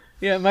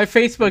 Yeah, my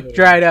Facebook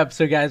dried up,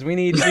 so guys, we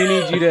need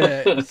you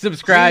to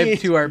subscribe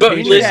to our But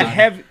Patreon.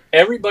 listen,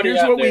 everybody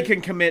Here's out what there, we can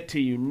commit to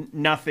you: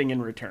 nothing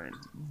in return,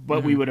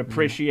 but we would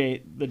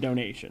appreciate the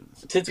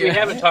donations. since we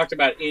haven't talked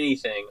about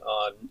anything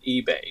on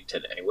eBay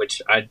today,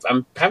 which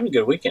I'm having a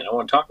good weekend. I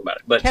want to talk about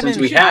it, but Kevin,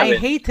 since we haven't,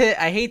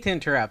 I hate to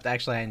interrupt.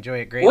 Actually, I enjoy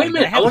it greatly. Wait a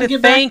minute, but I have to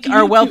get thank back to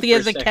our YouTube wealthy for a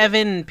as a second.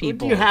 Kevin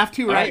people. You have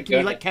to, right? Alright, Can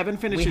you go let Kevin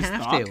finish We his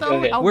have thought? to. Though? Go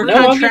ahead. How We're rude.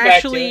 I'll get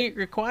back to contractually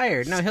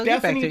required. No, he'll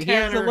get back to Stephanie it. He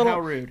has a Tanner, little. how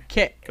rude.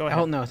 Go ahead.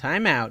 Oh no,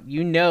 time out.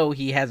 You know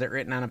he has it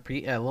written on a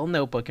little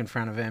notebook in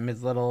front of him.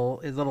 His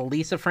little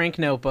Lisa Frank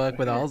notebook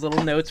with all his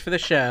little notes for the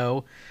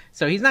show.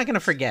 So he's not going to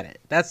forget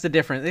it. That's the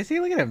difference. They see,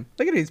 look at him.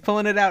 Look at him. He's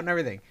pulling it out and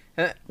everything.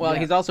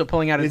 He's also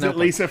pulling out his Is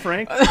notebook. it Lisa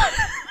Frank?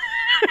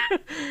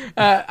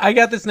 I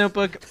got this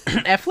notebook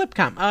at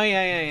Flipcom. Oh,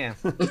 yeah.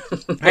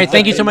 All right,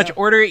 thank you so much.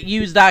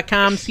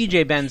 OrderItUsed.com,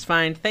 CJ Ben's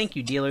Find. Thank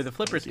you, dealer. The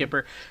Flipper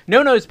Skipper.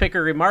 No Nose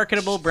Picker.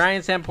 Remarkable.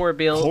 Brian Sampor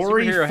Bill.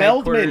 Corey Superhero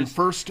Feldman, Headquarters,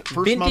 first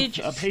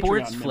Vintage month Patreon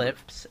Sports member.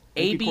 Flips.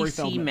 Thank you, Corey ABC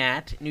Feldman.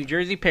 Matt. New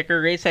Jersey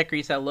Picker. Ray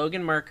Secrisa.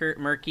 Logan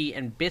Murky.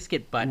 And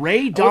Biscuit Butt.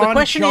 Ray the Dawn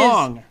question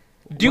Chong. is,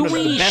 do one of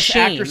we the best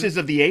shame... actresses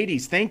of the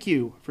 80s. Thank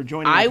you for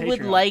joining I my would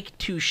Patreon. like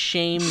to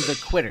shame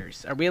the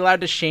quitters. Are we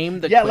allowed to shame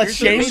the Yeah, quitters? let's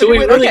shame So we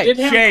the really quitters.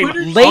 did have Shame.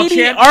 quitters?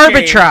 Lady All-champ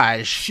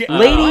Arbitrage. shame.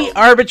 Lady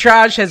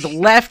Arbitrage has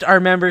left our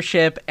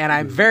membership, and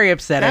I'm very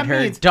upset at That her.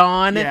 means-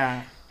 Dawn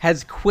Yeah.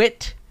 has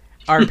quit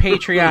our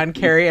Patreon,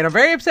 Carrie, and I'm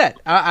very upset.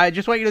 I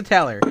just want you to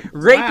tell her.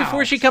 Right Wow.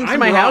 before she comes to I'm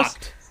my house.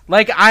 rocked.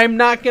 Like, I'm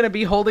not going to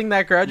be holding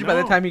that grudge by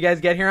the No. time you guys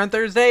get here on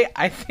Thursday.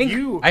 I think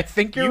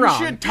you're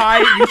wrong.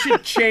 You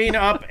should chain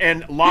up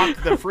and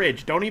lock the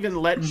fridge. Don't even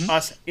let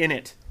us in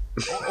it.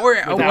 Or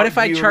what if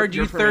I your- charge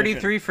your you permission.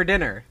 $33 for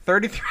dinner?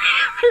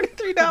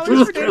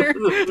 $33 for dinner.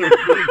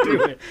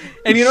 Do it.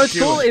 And you know what's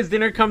cool is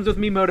dinner comes with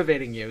me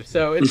motivating you,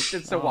 so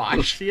it's a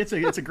wash. See, it's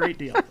a great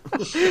deal.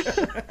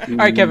 All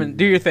right, Kevin,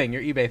 do your thing,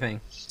 your eBay thing.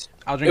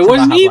 I'll drink it some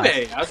wasn't Baja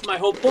eBay. Blast. That's my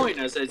whole point.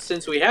 I said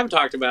since we haven't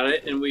talked about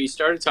it and we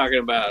started talking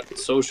about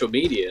social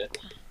media,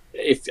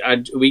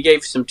 we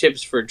gave some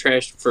tips for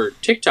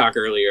TikTok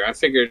earlier, I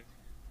figured.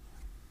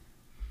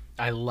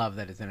 I love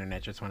that his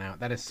internet just went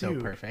out. That is so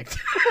Dude. perfect.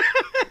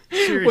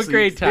 Seriously, What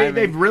great timing.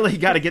 They've really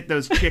got to get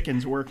those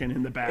chickens working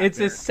in the back. It's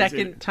there, his 'cause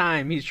second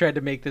time he's tried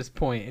to make this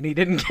point, and he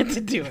didn't get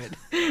to do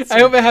it. I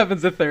hope it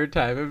happens a third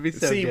time. It would be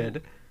so See,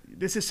 good.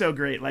 This is so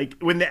great. Like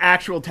when the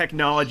actual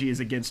technology is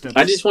against us.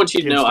 I just want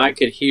you to know I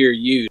could hear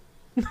you.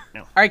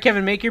 All right,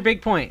 Kevin, make your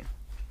big point.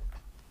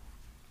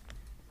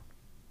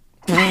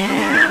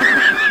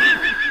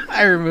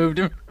 I removed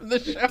him from the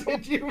show.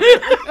 Did you?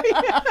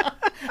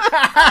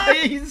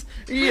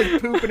 he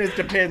is pooping his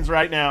depends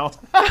right now.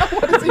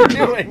 What is he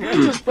doing?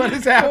 What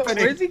is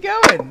happening? Where's he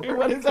going?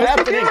 What is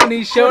happening? And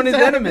he's showing his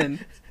happening?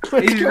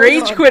 Enderman. He's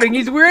rage quitting.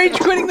 He's rage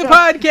quitting the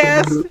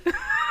podcast.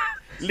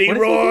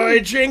 Leroy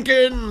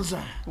Jenkins.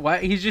 Why?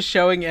 He's just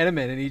showing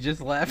Enderman, and he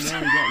just left.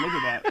 There we go. Look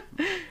at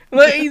that.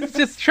 Look, he's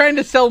just trying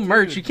to sell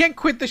merch. You can't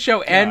quit the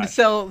show and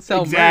sell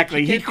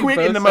Exactly. merch. You He can't do quit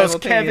in both the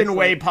most Kevin simultaneously.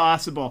 way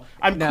possible.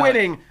 I'm No.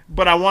 quitting,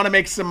 but I want to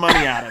make some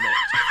money out of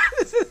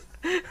it.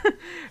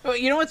 Well,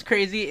 you know what's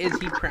crazy is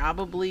he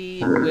probably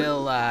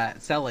will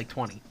sell like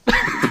 20.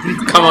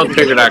 Come on,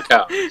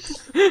 Picker.com.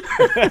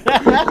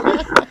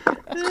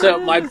 So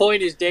my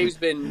point is, Dave's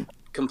been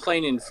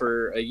complaining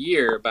for a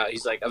year about.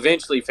 He's like,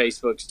 eventually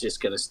Facebook's just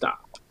going to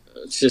stop.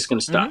 It's just going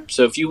to stop. Mm-hmm.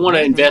 So if you want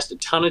to invest a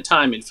ton of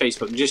time in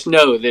Facebook, just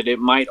know that it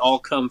might all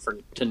come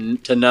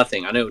to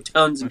nothing. I know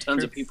tons and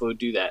tons of people who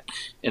do that,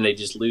 and they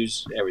just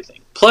lose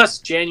everything. Plus,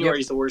 January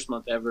is the worst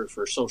month ever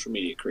for social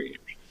media creators.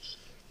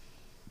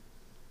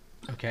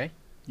 Okay.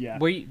 Yeah.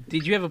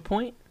 Did you have a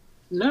point?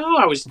 No,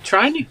 I was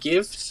trying to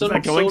give some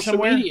that going social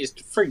somewhere? media.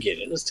 Forget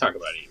it. Let's talk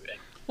about eBay.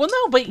 Well,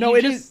 no, but No, you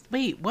it just... is-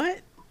 Wait, what?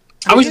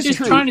 I was It is just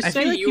true. trying to I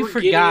say feel like you you were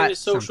getting forgot into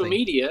social something.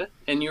 media,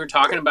 and you were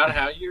talking about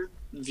how your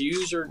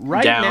views are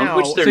Right down, now-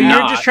 which they're So not.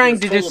 you're just trying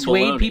to They're full of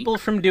dissuade baloney. people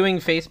from doing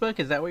Facebook?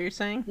 Is that what you're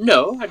saying?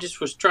 No, I just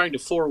was trying to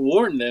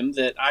forewarn them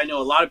that I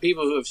know a lot of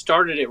people who have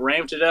started it,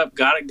 ramped it up,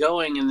 got it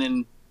going, and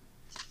then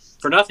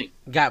for nothing.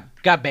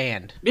 Got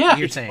banned. Yeah,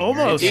 you're it's saying.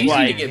 almost It's easy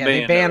like- to get Yeah, they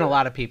banned. ban a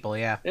lot of people,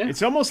 yeah.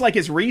 It's almost like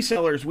as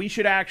resellers, we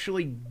should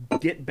actually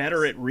get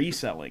better at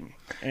reselling.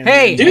 And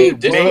Hey,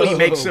 Dude, this maybe was-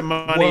 make some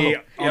money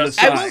Whoa. on the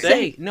I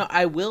side.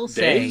 I will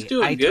say, Dave's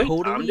doing I good.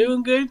 totally... I'm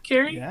doing good,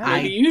 Carrie. Yeah.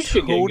 Maybe you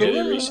should get good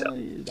at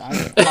reselling. I'm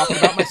talking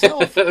about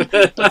myself.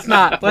 Let's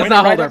not Pointing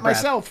hold right our at breath.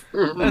 myself.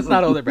 Let's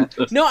not hold our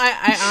breath. No,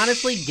 I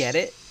honestly get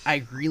it.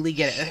 I really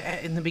get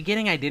it. In the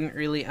beginning, I didn't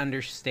really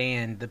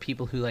understand the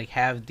people who like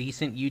have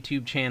decent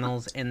YouTube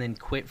channels and then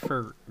quit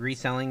for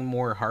reselling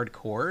more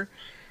hardcore.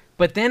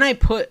 But then I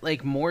put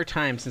like more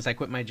time since I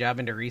quit my job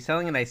into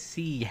reselling, and I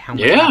see how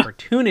much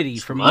opportunity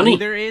for money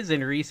there is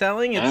in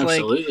reselling. It's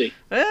absolutely.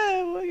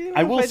 Well,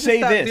 I will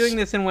say this: doing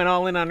this and went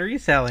all in on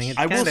reselling.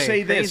 I will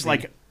say this: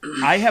 like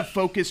I have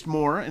focused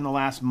more in the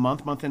last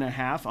month and a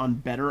half on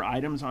better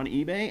items on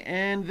eBay,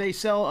 and they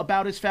sell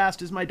about as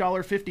fast as my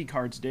 $1.50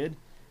 cards did.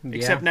 Yeah.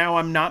 Except now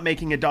I'm not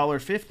making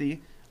 $1.50.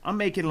 I'm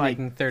making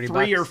like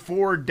 3 or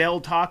 4 Del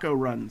Taco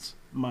runs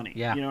money.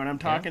 Yeah. You know what I'm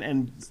talking?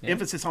 And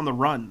emphasis on the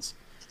runs.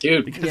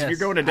 Dude, because if you're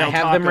going to Del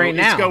Taco, right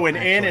now, it's going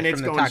in and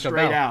it's going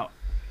straight out.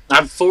 I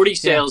have 40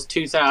 sales,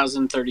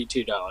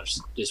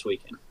 $2,032 this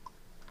weekend.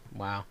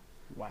 Wow.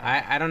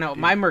 I don't know. Dude.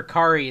 My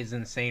Mercari is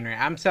insane right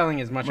now. I'm selling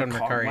as much on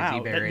Mercari as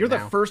eBay right now. You're the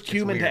first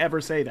human to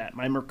ever say that.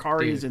 My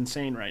Mercari is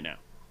insane right now.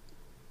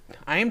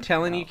 I am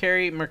telling you,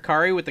 Carrie,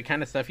 Mercari, with the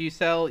kind of stuff you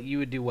sell, you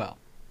would do well.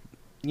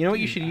 You know what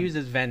you should use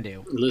is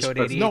Vendu. Code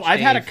ADH no, I've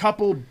had a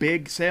couple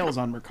big sales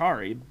on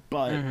Mercari,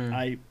 but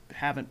I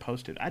haven't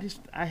posted.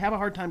 I have a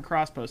hard time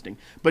cross-posting.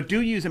 But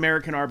do use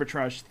American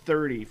Arbitrage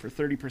 30 for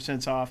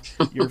 30% off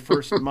your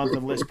first month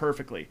of list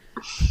perfectly.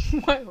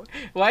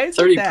 Why is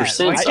 30%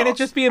 that? Why can't it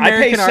just be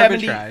American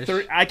Arbitrage?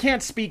 30, I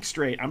can't speak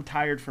straight. I'm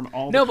tired from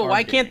all the No, but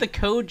why can't the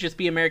code just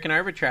be American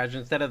Arbitrage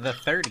instead of the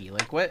 30?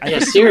 Like what? I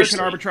think it's American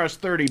Arbitrage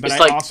 30, but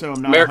I also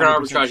am not American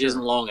Arbitrage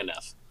isn't long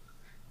enough.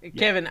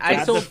 Kevin,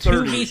 I sold 2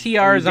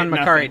 VCRs on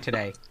Macari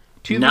today.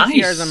 2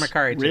 VCRs on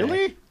Macari today.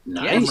 Really?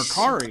 Nice.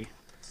 Macari.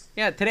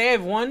 Yeah, today I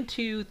have 1,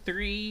 2,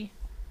 3,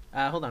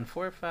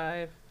 4,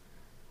 5.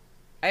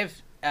 I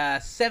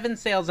have 7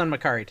 sales on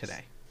Macari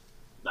today.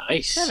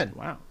 Nice. 7.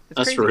 Wow.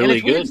 That's crazy. Really and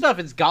it's good. Weird stuff.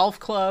 It's golf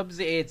clubs,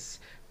 it's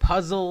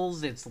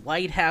puzzles, it's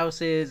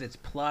lighthouses, it's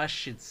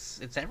plush, it's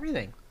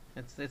everything.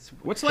 It's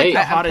What's like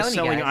the hottest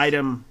selling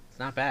item? It's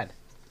not bad.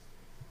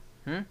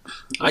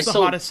 What's the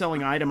hottest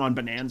selling item on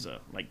Bonanza?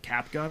 Like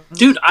cap gun?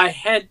 Dude, I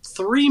had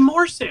 3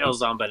 more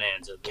sales on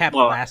Bonanza. Cap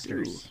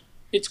blasters.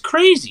 It's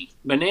crazy.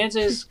 Bonanza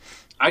is...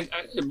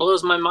 it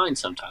blows my mind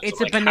sometimes.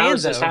 It's a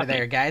bonanza over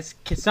there, guys.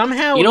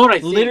 Somehow, you know what I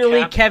think,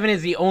 literally, Kevin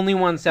is the only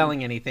one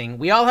selling anything.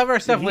 We all have our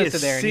stuff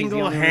listed there.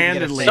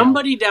 Single-handedly.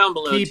 Somebody down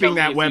below keeping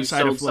that website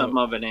afloat. Something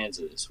on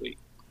Bonanza this week.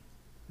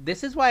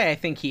 This is why I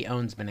think he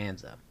owns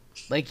Bonanza.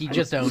 Like he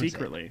just owns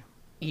secretly. It.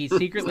 He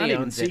secretly owns it. It's not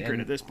even secret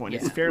at this point.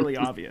 It's fairly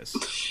obvious.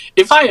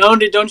 If I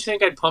owned it, don't you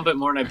think I'd pump it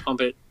more than I pump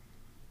it?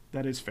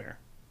 That is fair.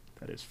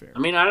 That is fair. I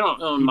mean, I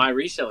don't own my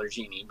reseller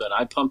Genie, but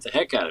I pump the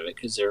heck out of it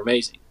because they're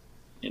amazing.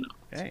 You know.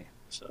 Hey.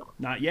 So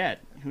not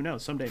yet. Who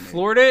knows? Someday.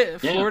 Maybe.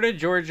 Florida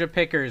Georgia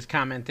Pickers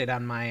commented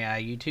on my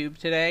YouTube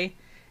today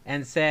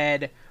and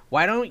said,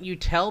 "Why don't you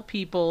tell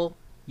people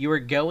you are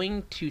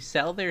going to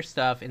sell their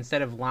stuff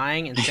instead of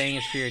lying and saying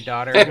it's for your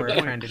daughter or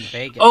a friend in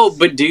Vegas?" Oh,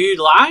 but do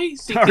you lie?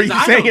 See, are you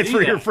saying it's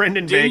for your friend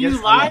in Vegas? Do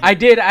you lie? I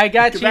did. I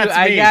got you.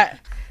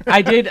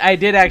 I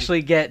did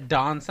actually get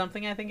Dawn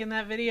something, I think, in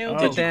that video,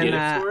 but then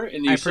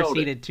I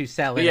proceeded to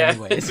sell it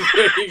anyways.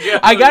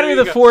 I got her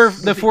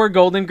the four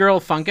Golden Girl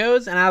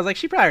Funkos, and I was like,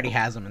 she probably already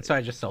has them, and so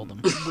I just sold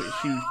them.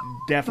 She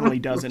definitely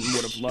doesn't and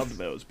would have loved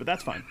those, but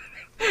that's fine.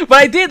 But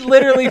I did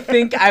literally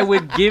think I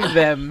would give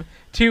them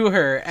to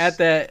her at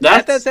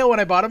that sale when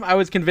I bought them. I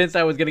was convinced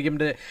I was going to give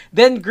them to.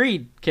 Then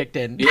greed kicked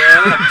in. Yeah,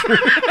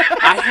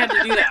 I had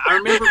to do that. I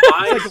remember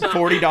buying it's like a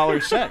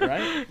 $40 set,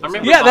 right?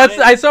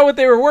 I saw what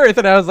they were worth,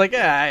 and I was like,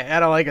 I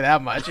don't like it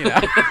that much, you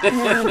know.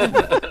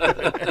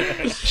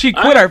 She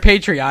quit our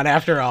Patreon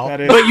after all.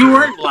 But you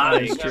weren't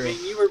lying. I mean,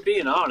 you were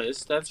being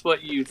honest. That's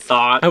what you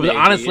thought. I was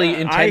honestly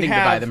intending to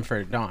buy them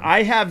for Dawn.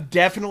 I have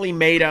definitely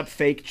made up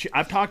fake.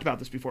 I've talked about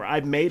this before.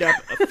 I've made up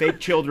fake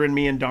children.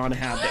 Me and Dawn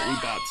have that we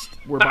bought.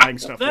 We're buying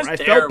stuff for. I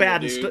felt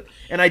bad,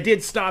 and I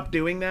did stop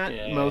doing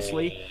that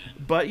mostly. Yeah.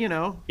 But you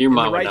know, your in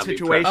mom the right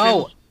situation.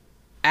 Oh,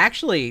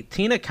 actually,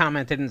 Tina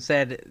commented and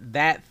said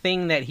that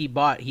thing that he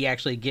bought, he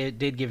actually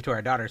did give to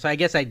our daughter. So I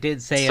guess I did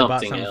say I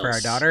bought something for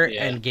our daughter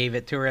and gave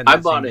it to her in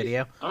that same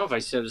video. I don't know if I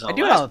said this on I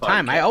do it all the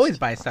time. I always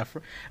buy stuff.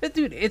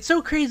 Dude, it's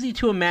so crazy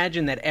to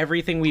imagine that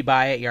everything we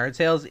buy at yard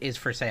sales is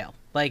for sale.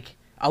 Like,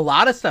 a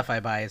lot of stuff I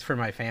buy is for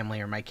my family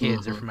or my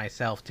kids or for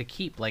myself to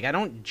keep. Like, I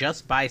don't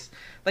just buy...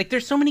 Like,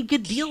 there's so many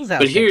good deals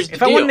out there.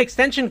 If I want an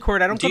extension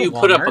cord, I don't go to Walmart. Do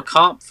you put up a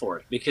comp for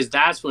it? Because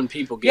that's when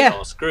people get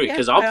all screwed.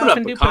 Because I'll put up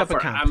a comp for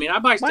it. I mean, I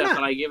buy stuff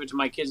and I give it to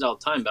my kids all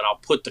the time, but I'll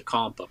put the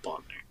comp up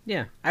on there.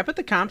 Yeah, I put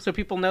the comp so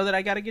people know that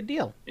I got a good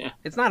deal. Yeah.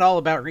 It's not all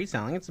about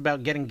reselling. It's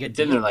about getting good deals,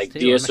 then they're like,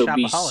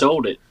 DSOB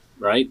sold it,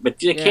 right? But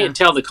they can't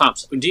tell the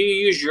comps. Do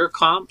you use your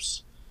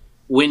comps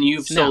when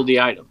you've sold the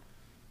item?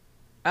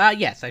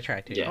 Yes, I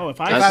try to. Yeah. Oh, if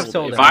I've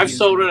sold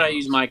it, I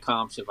use my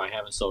comps. If I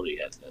haven't sold it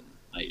yet, then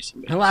I use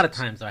some. A lot of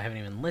times, though, I haven't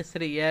even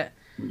listed it yet.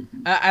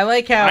 I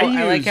like how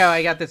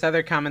I got this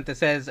other comment that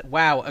says,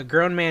 "Wow, a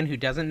grown man who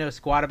doesn't know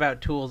squat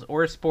about tools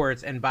or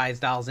sports and buys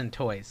dolls and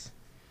toys."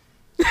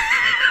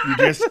 You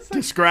just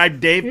described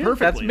Dave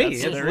perfectly. That's me.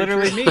 It's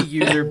literally me,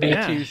 user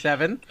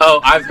B27. Oh,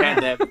 I've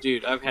had that,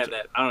 dude. I've had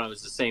that. I don't know if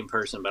it's the same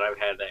person, but I've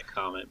had that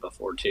comment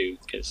before, too.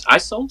 Because I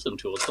sold some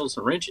tools, sold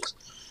some wrenches.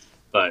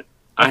 But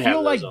I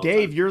feel like,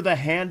 Dave, you're the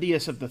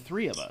handiest of the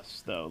three of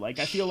us, though. Like,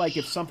 I feel like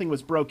if something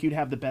was broke, you'd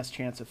have the best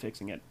chance of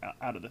fixing it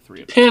out of the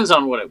three of us. Depends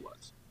on what it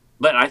was.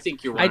 But I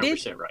think you're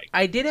 100% right.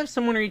 I did have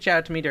someone reach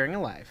out to me during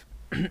a live,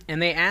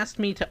 and they asked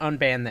me to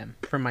unban them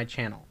from my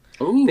channel.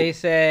 Ooh. They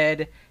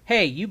said,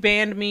 hey, you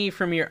banned me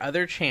from your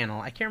other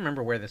channel. I can't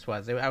remember where this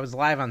was. I was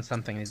live on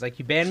something. He's like,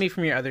 you banned me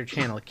from your other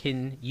channel.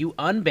 Can you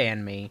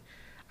unban me?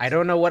 I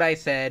don't know what I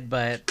said,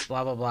 but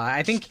blah, blah, blah.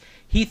 I think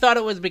he thought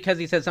it was because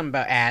he said something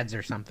about ads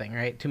or something,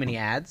 right? Too many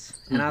ads.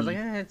 And I was like,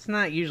 it's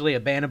not usually a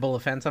bannable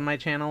offense on my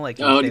channel. Like,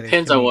 it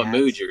depends on what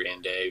mood you're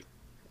in, Dave.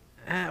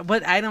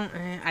 But I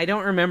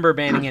don't remember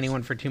banning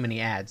anyone for too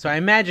many ads. So I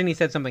imagine he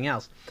said something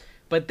else.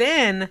 But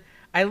then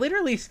I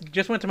literally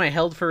just went to my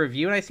held for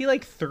review, and I see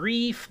like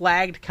 3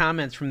 flagged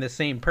comments from the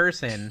same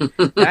person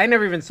that I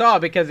never even saw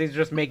because he's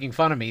just making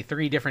fun of me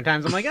 3 different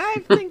times. I'm like, I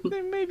think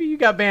that maybe you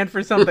got banned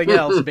for something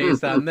else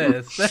based on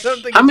this. I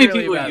don't think How many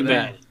really people have you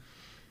banned?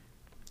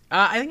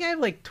 I think I have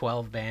like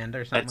 12 banned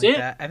or something like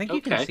that. I think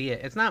you can see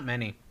it. It's not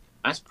many.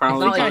 That's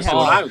probably what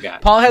I've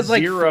got. Paul has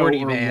like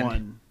 40 banned.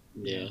 1.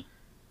 Yeah.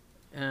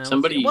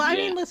 Well, I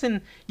mean,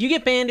 listen, you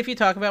get banned if you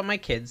talk about my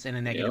kids in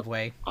a negative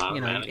way.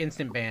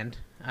 Instant banned.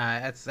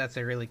 That's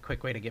a really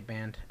quick way to get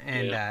banned.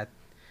 And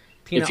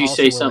Tina, if you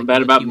say something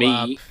bad about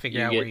me,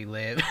 figure out where you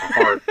live.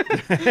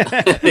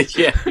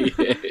 yeah,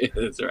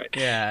 that's right.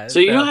 Yeah. So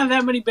you don't have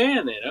that many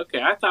banned then? Okay,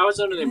 I was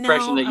under the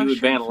impression that you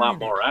would ban a lot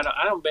more. I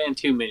don't ban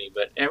too many,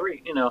 but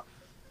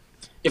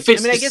if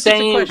it's the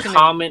same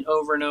comment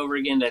over and over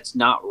again that's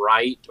not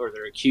right, or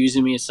they're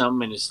accusing me of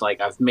something, and it's like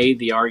I've made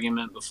the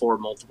argument before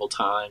multiple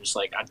times,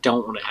 like I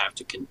don't want to have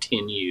to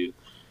continue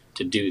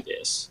to do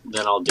this,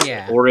 then I'll do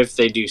it. Or if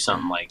they do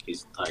something like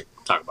he's like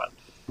talk about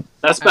it.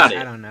 That's about it.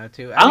 I don't know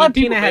too. I let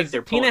people make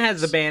their points. Tina has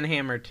the ban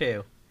hammer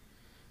too.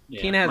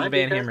 Yeah, Tina has the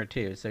ban hammer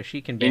too, so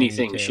she can ban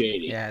anything you too.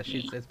 shady. Yeah,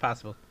 it's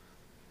possible.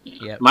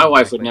 Yeah. My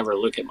wife would never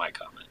look at my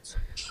comments.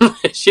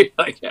 She'd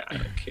be like, yeah, I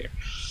don't care.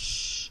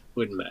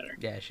 Wouldn't matter.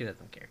 Yeah, she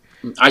doesn't care.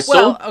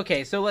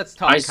 Okay, so let's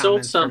talk. I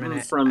sold something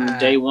from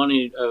day one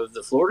of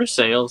the Florida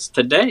sales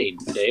today,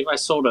 Dave. I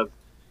sold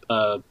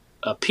a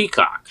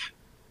peacock,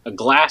 a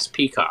glass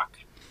peacock.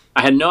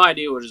 I had no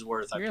idea what it was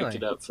worth. I picked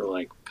it up for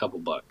like a couple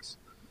bucks.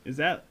 Is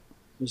that?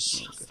 It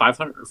was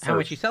 500. How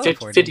much you sell it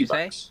for? $50.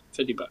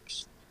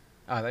 $50.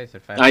 Oh, I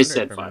said 500. I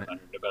said 500,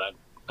 but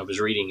I was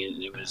reading it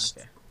and it was.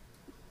 Okay.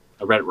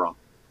 I read it wrong.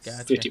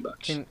 Gotcha.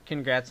 $50.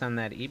 Congrats on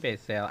that eBay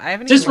sale. I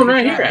haven't. This one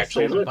right here,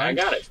 actually. Look, I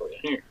got it for you.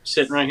 Here,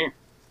 sitting right here.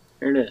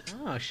 Here it is.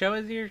 Oh, show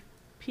us your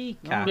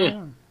peacock.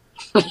 Yeah.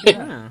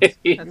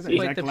 That's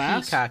quite the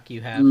peacock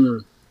you have.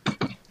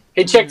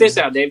 Hey, check this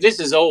out, Dave. This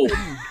is old.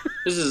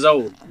 This is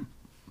old.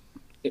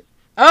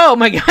 Oh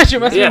my gosh, it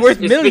must be worth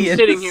millions. It's been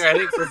sitting here, I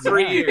think, for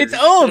 3 years. It's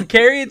old,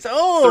 Carrie. It's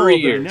old. 3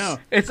 years. No.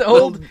 It's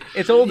old.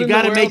 It's old. You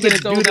got to make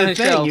it do the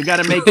thing. You got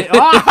to make it.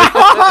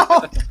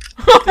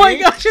 Oh my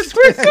gosh, it's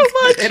worth so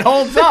much. It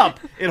holds up.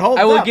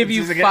 I will give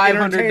you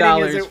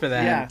 $500 for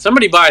that. Yeah.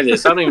 Somebody buy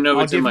this. I don't even know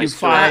if it's in my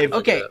store.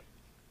 Okay.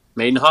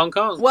 Made in Hong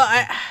Kong. Well,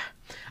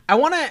 I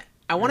want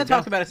to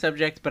talk about a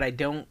subject, but I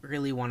don't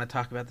really want to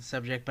talk about the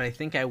subject, but I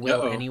think I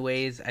will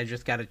anyways. I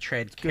just got to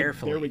tread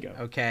carefully. There we go.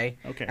 Okay.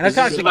 And I've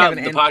talked to Kevin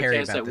and Carrie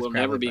about that will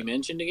never be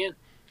mentioned again?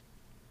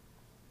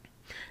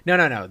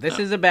 No. This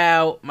is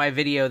about my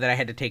video that I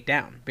had to take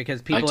down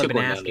because people have been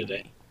asking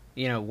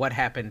me, what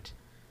happened.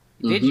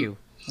 Did you?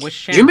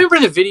 Which channel? Do you remember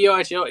the video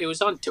I showed? It was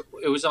on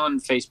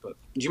Facebook.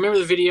 Do you remember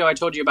the video I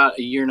told you about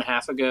a year and a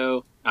half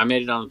ago? I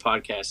made it on the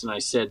podcast, and I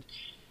said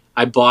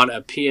I bought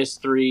a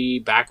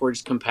PS3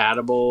 backwards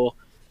compatible,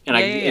 and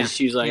and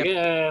she was like,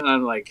 yeah, and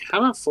I'm like, how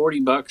about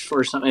 $40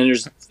 for something? And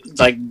there's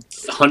like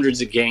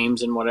hundreds of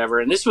games and whatever,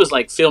 and this was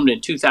like filmed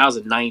in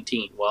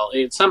 2019. Well,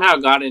 it somehow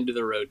got into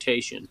the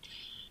rotation,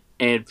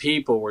 and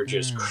people were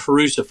just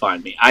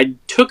crucifying me. I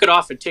took it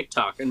off of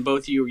TikTok, and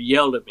both of you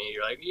yelled at me.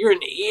 You're like, you're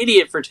an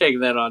idiot for taking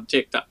that on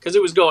TikTok, because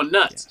it was going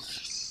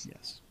nuts.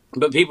 Yes.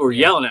 But people were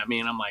yelling at me,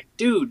 and I'm like,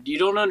 dude, you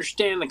don't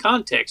understand the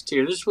context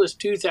here. This was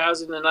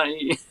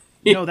 2009.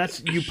 No,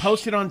 you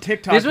posted on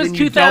TikTok. This was 2019.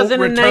 You don't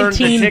return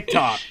to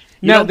TikTok.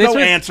 You don't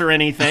answer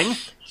anything.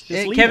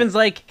 Kevin's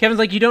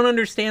like, you don't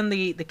understand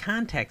the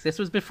context. This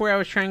was before I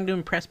was trying to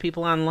impress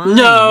people online.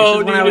 No, this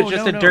is when I was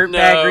just a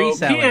dirtbag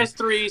reseller.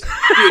 PS3s,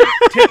 dude.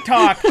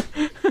 TikTok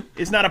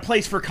is not a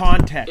place for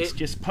context.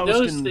 Just post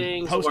those and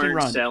things post and weren't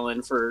run.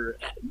 Selling for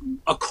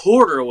a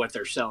quarter of what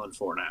they're selling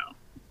for now.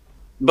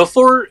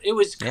 Before it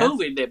was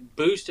COVID that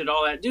boosted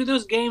all that. Dude,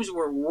 those games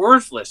were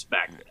worthless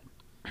back then.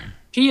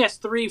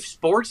 PS3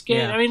 sports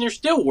game. I mean, they're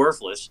still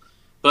worthless,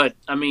 but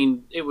I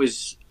mean,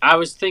 I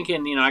was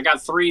thinking, I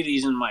got 3 of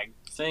these in my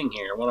thing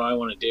here. What do I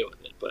want to do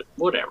with it? But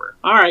whatever.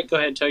 All right, go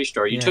ahead and tell your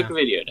story. You took a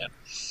video down.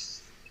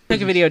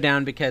 Took a video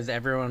down because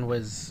everyone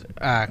was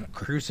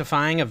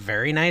crucifying a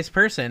very nice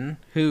person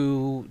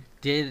who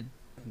did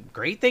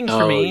great things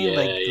for me.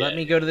 Let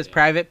me go to this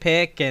private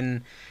pick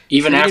and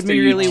even treated after me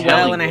really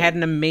well, and me. I had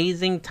an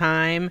amazing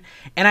time.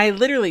 And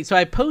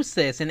I post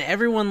this, and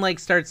everyone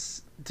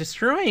starts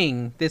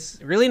destroying this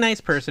really nice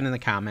person in the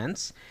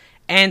comments.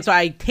 And so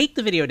I take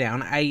the video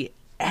down. I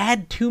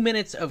add 2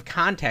 minutes of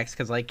context,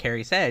 because like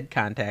Carrie said,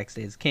 context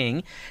is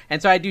king.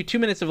 And so I do 2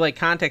 minutes of like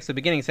context at the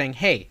beginning saying,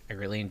 hey, I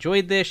really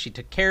enjoyed this. She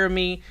took care of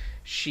me.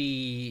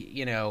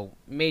 She,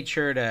 made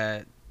sure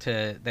that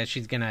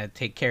she's going to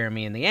take care of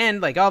me in the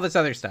end, like all this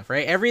other stuff,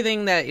 right?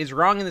 Everything that is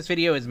wrong in this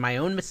video is my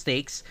own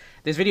mistakes.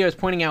 This video is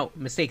pointing out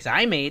mistakes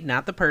I made,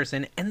 not the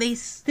person, and they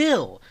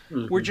still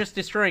were just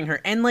destroying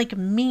her. And like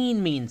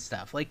mean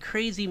stuff, like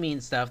crazy mean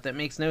stuff that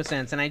makes no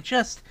sense. And I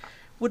just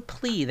would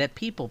plea that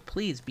people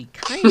please be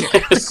kinder.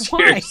 Like,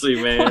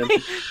 seriously, man.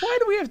 Why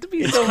do we have to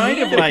be so mean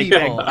to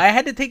people? I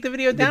had to take the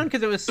video down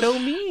because it was so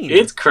mean.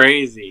 It's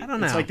crazy. I don't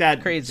know. It's like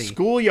that crazy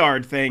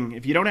schoolyard thing.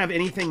 If you don't have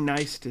anything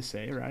nice to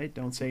say, right,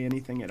 don't say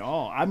anything at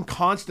all. I'm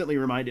constantly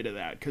reminded of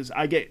that because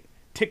I get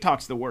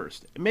TikTok's the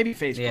worst. Maybe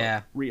Facebook.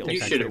 Yeah. Real. You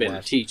should have been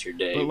a teacher,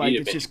 Dave. But like,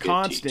 it's just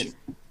constant.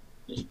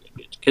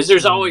 Because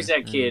there's always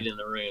that kid in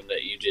the room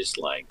that you just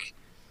like.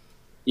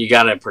 You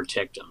got to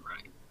protect them, right?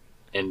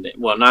 And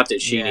well, not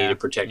that she needed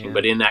protecting,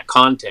 but in that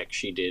context,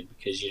 she did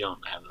because you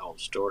don't have the whole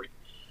story.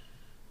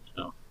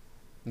 So,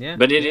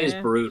 but it is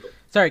brutal.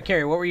 Sorry,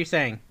 Carrie, what were you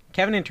saying?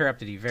 Kevin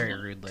interrupted you very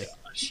rudely.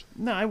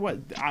 No,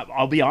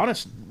 I'll be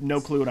honest.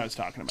 No clue what I was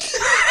talking about.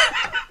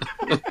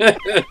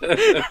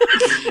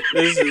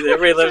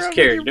 Everybody loves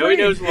Carrie. Nobody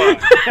knows why.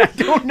 I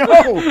don't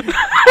know.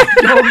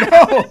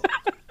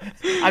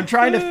 I'm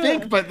trying to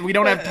think, but we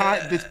don't have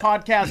time. This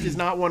podcast is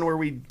not one where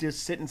we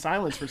just sit in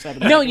silence for 7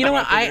 minutes. No, you know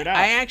what?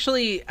 I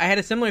had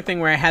a similar thing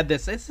where I had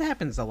this. This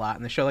happens a lot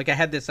in the show. Like I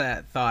had this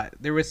thought.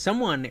 There was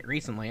someone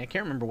recently. I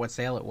can't remember what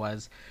sale it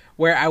was,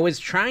 where I was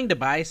trying to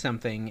buy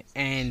something,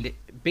 and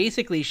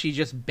basically she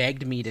just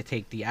begged me to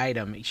take the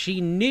item.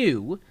 She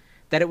knew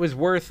that it was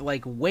worth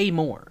like way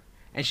more,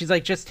 and she's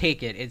like, "Just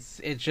take it.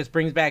 It just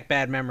brings back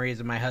bad memories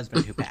of my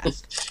husband who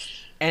passed,"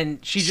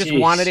 and she just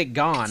wanted it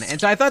gone.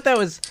 And so I thought that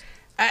was.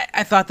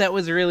 I thought that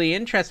was really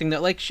interesting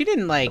that like she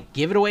didn't like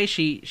give it away.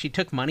 She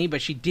took money,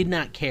 but she did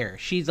not care.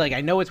 She's like,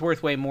 I know it's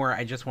worth way more.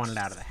 I just want it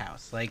out of the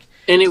house. Like,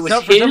 and it was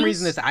for some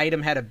reason this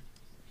item had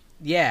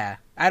I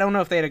don't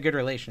know if they had a good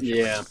relationship.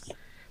 Yeah.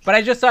 But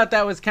I just thought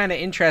that was kind of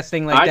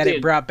interesting, like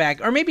it brought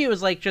back, or maybe it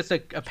was like just a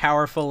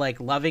powerful,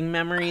 like loving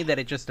memory that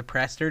it just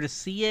depressed her to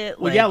see it.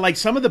 Well, yeah, like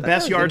some of the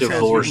best yard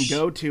sales you can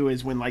go to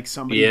is when like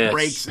somebody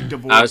breaks a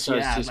divorce. I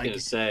was just gonna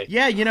say,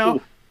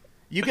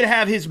 you could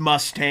have his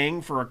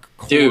Mustang for a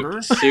quarter.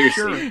 Dude,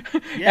 seriously.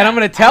 Yeah. And I'm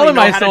going to tell him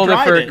I sold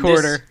it for a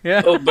quarter.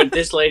 But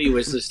this lady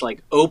was just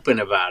like open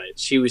about it.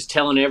 She was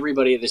telling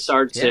everybody at the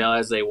yard sale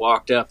as they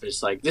walked up,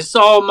 it's like, this is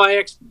all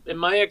my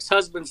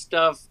ex-husband's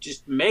stuff.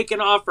 Just make an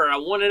offer. I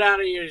want it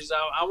out of here. So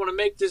I want to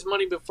make this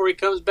money before he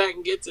comes back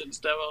and gets it and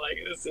stuff. I'm like,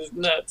 this is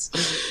nuts.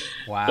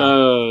 Wow.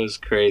 Oh, it's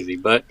crazy.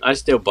 But I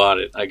still bought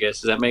it, I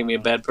guess. Does that make me a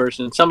bad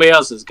person? Somebody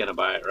else is going to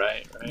buy it,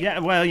 right? Yeah,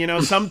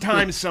 well,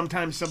 sometimes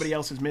somebody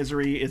else's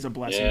misery is a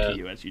blessing to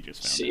you, as you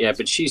just found. Yeah,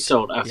 but she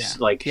sold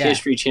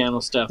History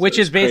Channel stuff, which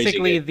is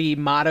basically the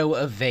motto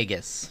of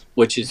Vegas.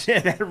 Which is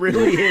that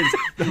really is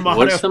the motto.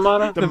 What's the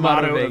motto? The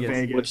motto of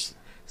Vegas.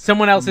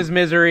 Someone else's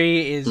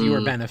misery is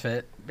your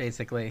benefit,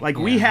 basically. Like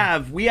we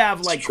have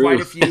like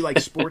quite a few like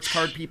sports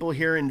card people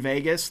here in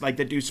Vegas, like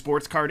that do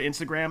sports card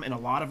Instagram, and a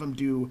lot of them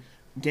do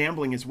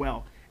gambling as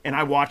well. And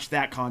I watch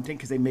that content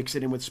because they mix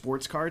it in with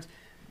sports cards.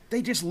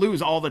 They just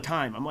lose all the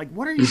time. I'm like,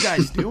 what are you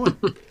guys doing?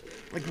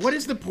 Like, what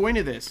is the point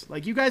of this?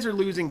 Like, you guys are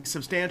losing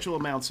substantial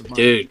amounts of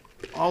money.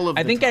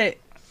 Think I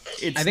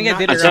did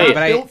it right,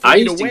 but I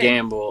used to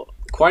gamble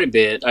quite a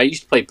bit. I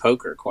used to play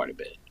poker quite a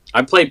bit.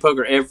 I played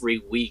poker every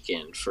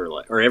weekend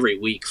every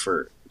week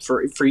for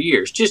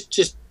years.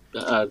 Just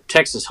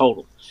Texas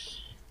Hold'em.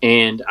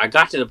 And I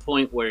got to the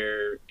point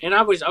where, and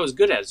I was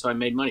good at it, so I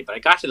made money. But I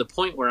got to the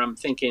point where I'm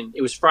thinking,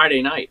 it was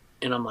Friday night,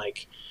 and I'm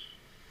like,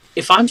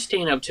 if I'm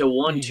staying up till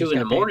 1, 2 in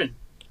the morning,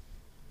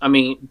 I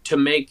mean, to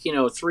make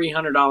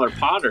 $300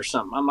 pot or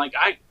something, I'm like,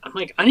 I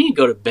need to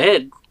go to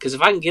bed because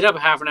if I can get up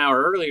half an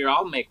hour earlier,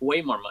 I'll make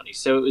way more money.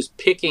 So it was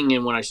picking,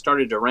 and when I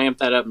started to ramp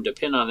that up and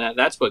depend on that,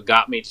 that's what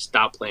got me to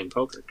stop playing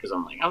poker because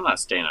I'm like, I'm not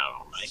staying out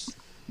all night.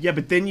 Yeah,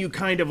 but then you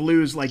kind of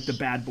lose like the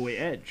bad boy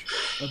edge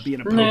of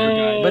being a poker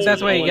guy. But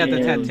that's why you got the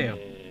tattoo.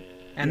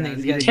 And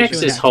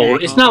Texas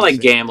Hold'em. It's not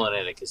like gambling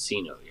at a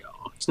casino,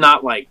 y'all. It's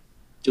not like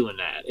doing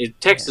that.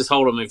 Texas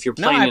Hold'em, if you're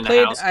playing in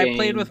a house game. I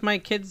played with my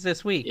kids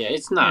this week. Yeah,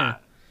 it's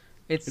not.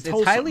 It's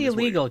highly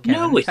illegal,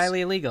 Kevin. It's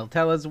highly illegal.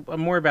 Tell us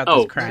more about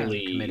this crime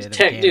you committed of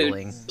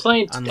gambling.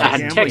 Playing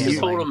Texas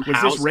Hold'em.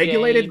 Was this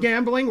regulated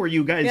gambling? Were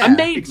you guys I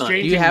made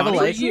money. Do you have a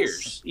license?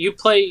 Years. You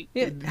play.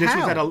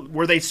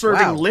 Were they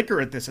serving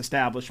liquor at this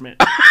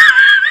establishment?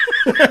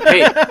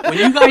 Hey, when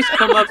you guys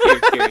come up here,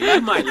 Terry, you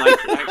might like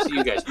it. Actually,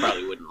 you guys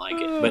probably wouldn't like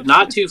it, but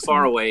not too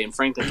far away in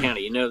Franklin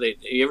County.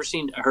 You ever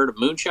heard of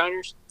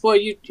Moonshiners? Well,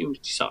 you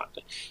saw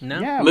it. No,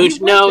 yeah,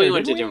 we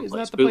went to different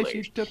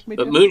places.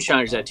 But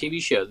Moonshiners, that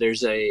TV show.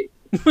 There's a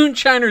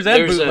Moonshiners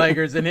and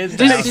bootleggers in his.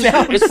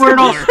 It's where it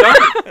all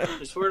started.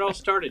 It's where it all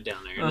started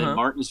down there, and then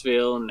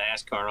Martinsville and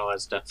NASCAR and all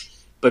that stuff.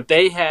 But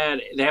they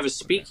have a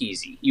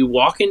speakeasy. You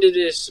walk into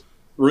this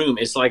room.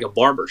 It's like a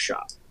barber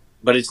shop.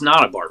 but it's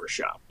not a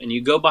barbershop. And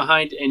you go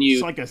behind and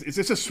you... Is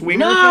this a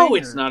swinger thing? No,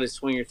 it's not a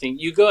swinger thing.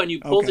 You go and you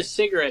pull the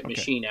cigarette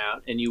machine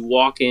out and you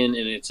walk in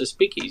and it's a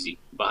speakeasy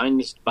behind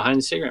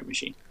the cigarette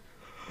machine.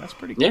 That's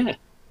pretty cool. Yeah.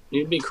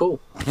 It'd be cool.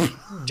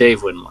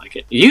 Dave wouldn't like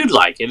it. You'd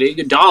like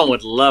it. Don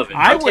would love it.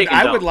 I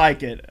would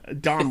like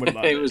it. Don would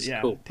love it. It was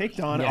cool. Take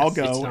Don. Yes, I'll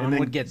go. Don and then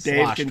would get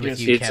Dave can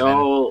just... you, it's Kevin.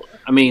 All...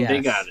 I mean, they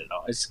got it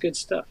all. It's good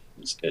stuff.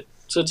 It's good.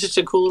 So it's just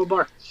a cool little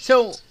bar.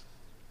 So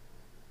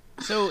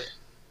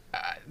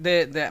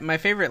my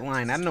favorite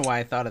line, I don't know why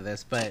I thought of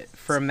this, but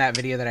from that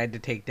video that I had to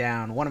take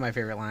down, one of my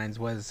favorite lines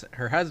was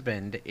her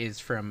husband is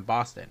from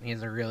Boston. He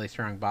has a really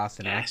strong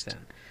Boston accent.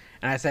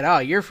 And I said, "Oh,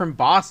 you're from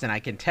Boston, I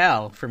can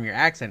tell from your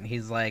accent."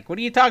 He's like, "What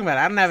are you talking about?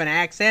 I don't have an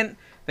accent.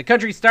 The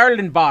country started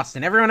in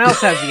Boston. Everyone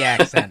else has the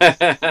accent."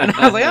 And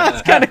I was like, "Oh,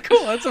 that's kind of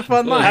cool. That's a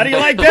fun line." How do you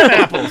like them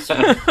apples?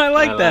 I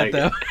like that,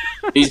 though.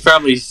 He's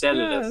probably said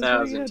it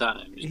 1,000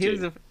 times. He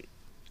was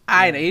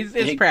I know,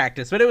 it's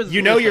practice, but it was...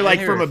 you're like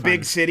from a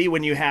big city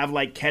when you have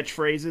like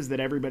catchphrases that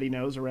everybody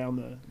knows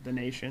around the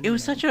nation. It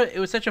was such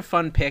a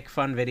fun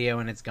video,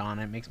 and it's gone.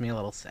 It makes me a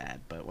little sad,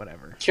 but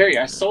whatever. Kerry,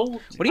 I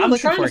sold... What are you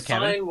looking for, Kevin? I'm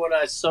trying to find what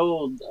I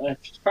sold.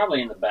 It's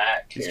probably in the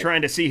back. He's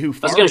trying to see who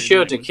farted. I was going to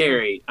show it to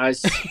Kerry.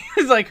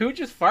 He's like, who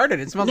just farted?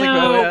 It smells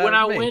like... when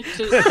I went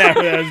to...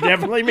 that was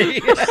definitely me.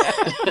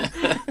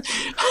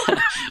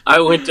 I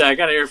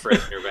got an air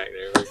freshener back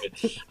there.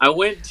 I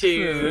went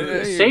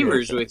to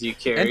Savers with you,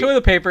 Kerry. And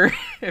toilet paper,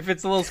 if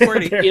it's a little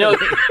squirty. You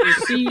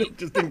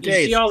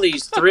see all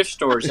these thrift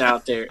stores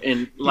out there,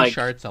 and like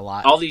sharts a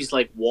lot. All these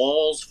like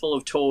walls full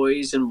of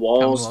toys and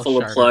walls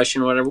full of plush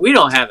and whatever. We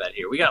don't have that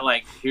here. We got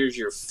like, here's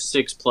your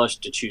 6 plush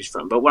to choose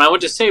from. But when I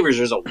went to Savers,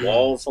 there's a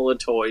wall full of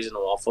toys and a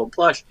wall full of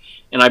plush,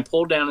 and I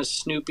pulled down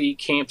a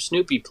Camp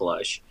Snoopy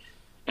plush,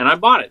 and I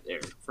bought it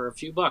there for a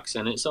few bucks,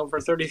 and it sold for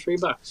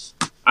 $33.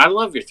 I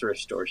love your thrift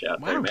stores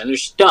out there, man.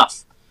 There's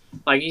stuff.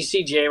 Like, you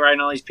see Jay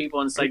writing all these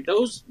people, and it's like,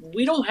 those,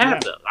 we don't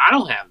have those. I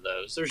don't have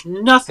those. There's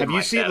nothing. Have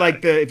you seen,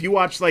 if you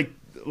watch, like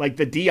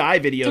the DI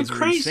videos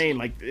are insane.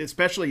 Like,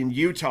 especially in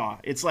Utah.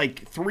 It's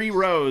like 3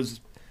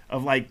 rows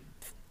of, like,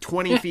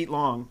 20 feet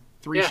long,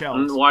 3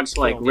 shelves. And watch,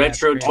 like,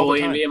 retro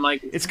toy and be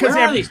like, it's because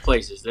where are these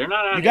places? They're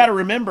not out You got to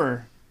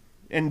remember,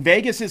 and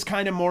Vegas is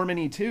kind of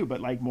Mormon-y, too,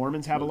 but, like,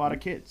 Mormons have a lot of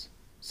kids.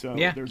 So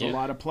there's a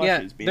lot of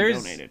plushes being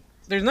donated.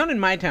 There's none in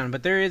my town,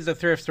 but there is a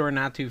thrift store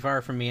not too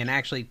far from me, and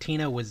actually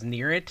Tina was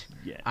near it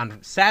on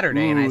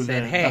Saturday, and I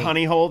said, "Hey, the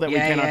honey hole that we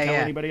cannot tell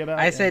anybody about."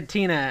 I said,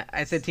 Tina,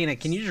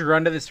 can you just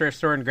run to the thrift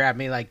store and grab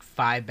me like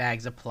 5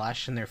 bags of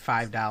plush, and they're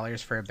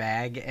 $5 for a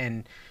bag?"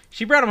 And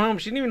she brought them home.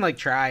 She didn't even like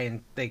try,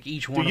 and like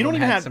each one. You don't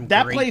even have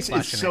that place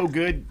is so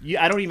good.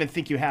 I don't even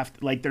think you have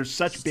to, like. There's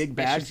such big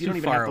bags. You don't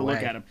even have to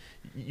look at them.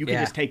 You can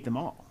just take them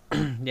all.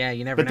 Yeah,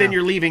 you never. But then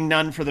you're leaving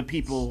none for the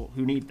people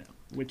who need them.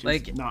 Which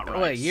is not right.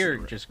 Well, you're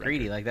just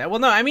greedy like that. Well,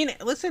 no, I mean,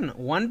 listen,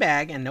 1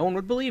 bag, and no one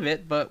would believe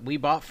it, but we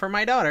bought for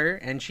my daughter,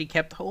 and she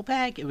kept the whole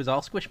bag. It was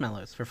all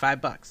Squishmallows for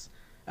 $5.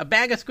 A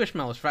bag of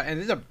Squishmallows, and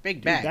this is a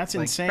big bag. That's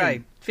insane.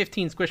 Probably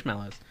 15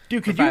 Squishmallows.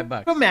 Dude, could you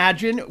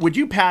imagine? Would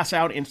you pass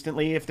out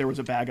instantly if there was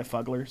a bag of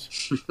Fugglers?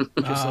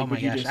 Oh my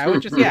gosh! I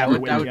would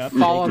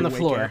fall on the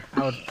floor.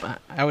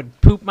 I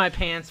would poop my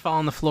pants, fall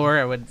on the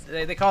floor.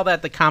 They call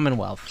that the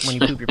Commonwealth when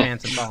you poop your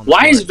pants and fall on the floor.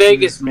 Why is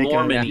Vegas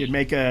Mormon-y? You'd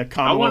make a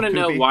Commonwealth. I want to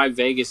know why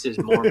Vegas is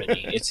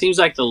Mormon-y. It seems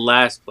like the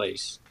last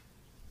place.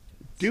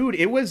 Dude,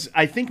 it was.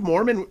 I think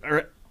Mormon.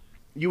 Or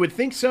you would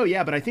think so,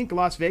 yeah. But I think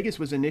Las Vegas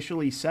was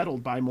initially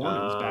settled by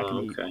Mormons back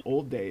in the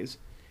old days,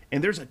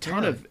 and there's a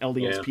ton of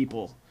LDS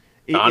people.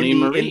 In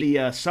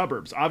the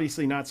suburbs,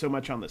 obviously not so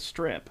much on the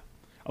Strip.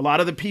 A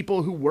lot of the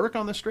people who work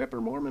on the Strip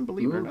are Mormon,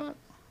 believe it or not,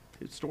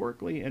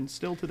 historically and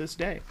still to this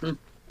day.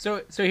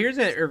 So here's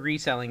a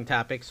reselling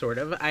topic, sort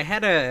of. I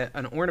had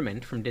an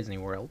ornament from Disney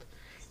World,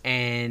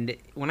 and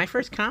when I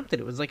first comped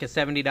it was like a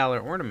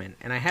 $70 ornament,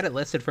 and I had it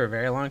listed for a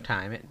very long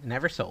time. It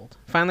never sold.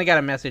 Finally got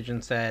a message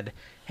and said,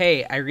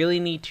 "Hey, I really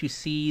need to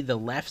see the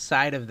left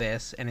side of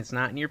this, and it's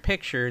not in your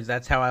pictures.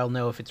 That's how I'll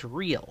know if it's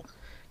real.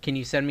 Can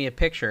you send me a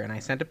picture?" And I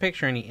sent a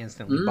picture, and he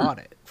instantly bought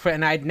it.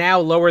 And I'd now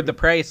lowered the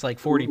price like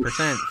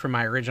 40% from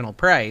my original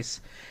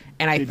price.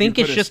 And I think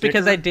it's just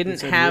because I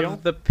didn't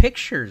have the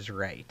pictures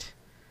right.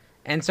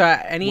 And so,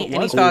 any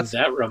thoughts?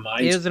 That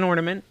reminds me. It was an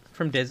ornament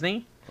from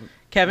Disney.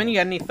 Kevin, you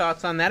got any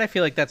thoughts on that? I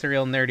feel like that's a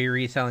real nerdy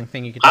reselling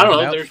thing you could talk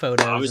about. There's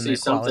photos obviously and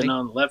something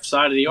on the left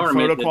side of the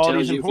ornament that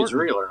tells you if it's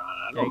real or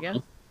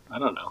not. I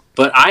don't know.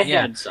 But I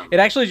had some. It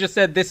actually just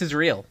said, "This is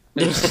real."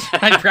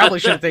 I probably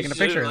should have taken a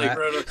picture of that.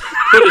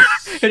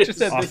 It just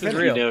said, "This is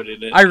real."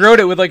 I wrote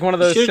it with like one of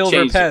those silver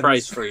pens. The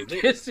price for you.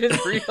 This is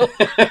real.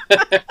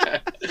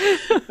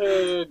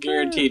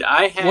 Guaranteed.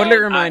 What did it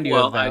remind you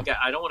of? I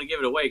don't want to give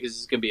it away because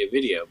it's going to be a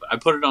video, but I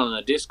put it on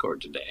the Discord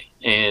today,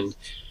 and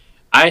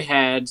I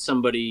had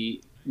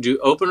somebody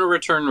open a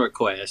return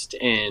request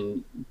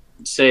and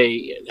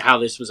say how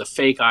this was a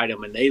fake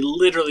item, and they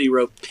literally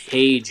wrote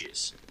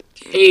pages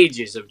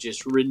of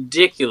just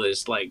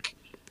ridiculous, like,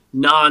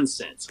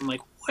 nonsense. I'm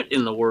like, what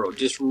in the world?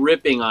 Just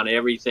ripping on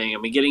everything. I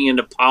mean, getting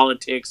into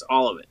politics,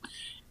 all of it.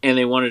 and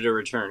they wanted to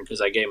return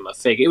because I gave them a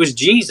fake. It was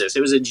Jesus.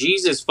 It was a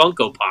Jesus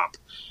Funko Pop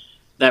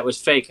that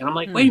was fake. And I'm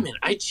like, wait a minute,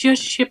 I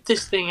just shipped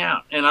this thing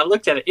out. And I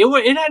looked at it.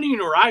 It hadn't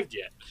even arrived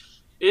yet.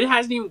 It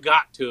hasn't even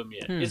got to them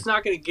yet. It's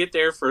not going to get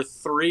there for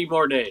 3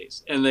 more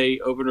days. And they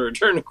opened a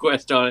return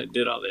request on it and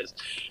did all this.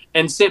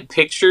 And sent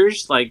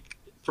pictures, like,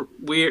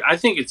 weird. I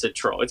think it's a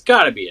troll. It's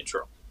got to be a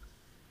troll.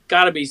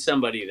 Got to be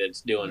somebody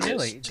that's doing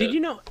this. Did you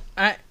know...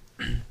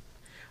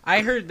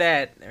 I heard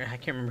that, I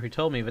can't remember who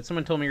told me, but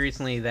someone told me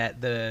recently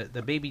that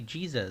the baby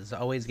Jesus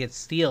always gets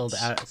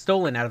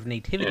stolen out of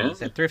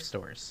nativities at thrift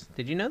stores.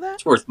 Did you know that?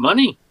 It's worth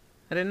money.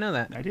 I didn't know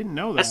that. I didn't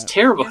know that. That's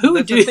terrible. Yeah,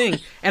 that's the thing.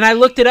 And I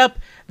looked it up.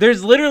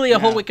 There's literally a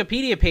whole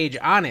Wikipedia page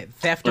on it.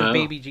 Theft of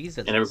baby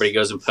Jesus. And everybody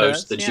goes and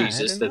posts the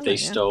Jesus that they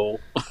stole.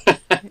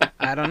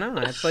 I don't know.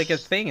 It's like a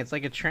thing. It's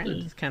like a trend.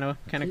 It's kind of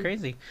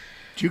crazy.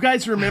 Do you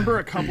guys remember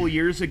a couple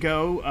years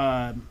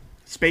ago...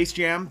 Space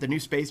Jam, the new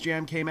Space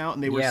Jam came out,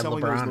 and they were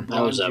selling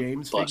those LeBron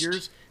James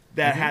figures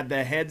that had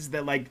the heads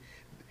that, like,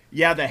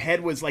 the head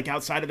was, like,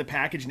 outside of the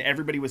package, and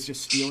everybody was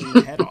just stealing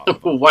the head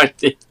off.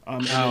 What?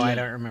 I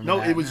don't remember.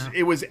 No,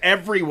 it was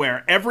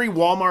everywhere. Every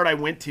Walmart I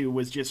went to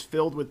was just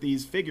filled with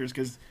these figures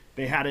because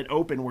they had it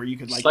open where you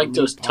could, like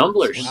those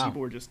tumblers. Wow.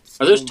 People were just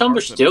Are those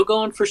tumblers still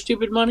going for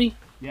stupid money?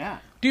 Yeah,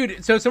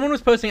 dude. So someone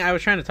was posting. I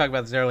was trying to talk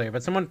about this earlier,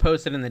 but someone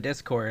posted in the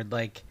Discord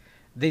like.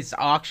 This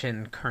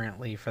auction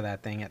currently for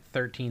that thing at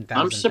 $13,000.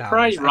 I'm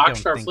surprised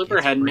Rockstar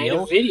Flipper hadn't made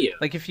a video.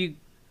 Like if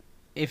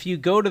you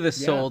go to the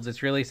solds,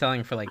 it's really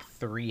selling for like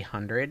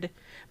 $300.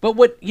 But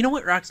what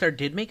Rockstar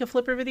did make a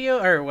Flipper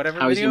video or whatever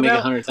video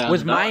about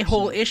was my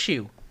whole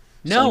issue.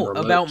 No,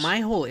 about my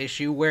whole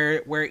issue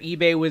where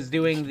eBay was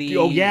doing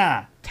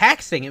the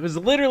taxing. It was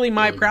literally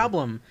my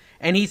problem.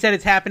 And he said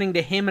it's happening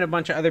to him and a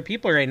bunch of other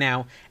people right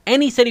now.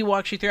 And he said he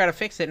walks you through how to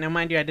fix it. Now,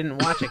 mind you, I didn't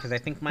watch it because I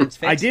think mine's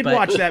fixed. I did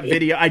watch that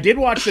video. I did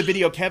watch the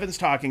video Kevin's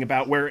talking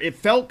about where it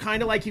felt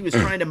kind of like he was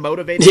trying to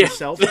motivate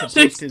himself to post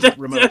his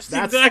remotes.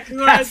 That's exactly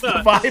what I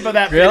thought. The vibe of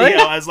that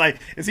video. I was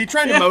like, is he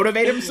trying to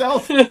motivate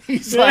himself?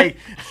 He's like...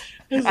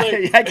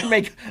 I can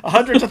make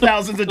hundreds of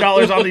thousands of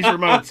dollars on these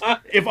remotes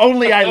if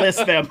only I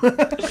list them.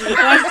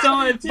 I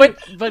saw it too.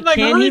 But like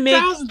can he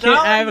make?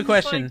 I have a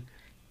question.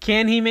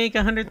 Can he make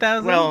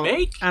 100,000? Well,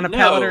 on a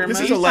pallet or remote?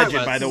 This is alleged,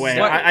 by the way.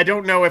 I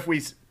don't know if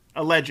we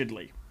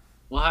allegedly.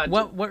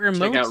 What remotes?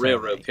 Check out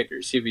Railroad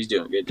Pickers. See if he's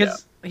doing a good job.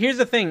 Because here's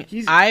the thing.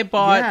 I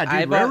bought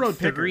Railroad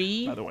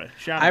three. Picker, by the way,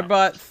 I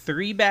bought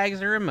 3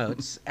 bags of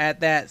remotes at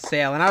that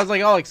sale, and I was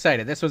like all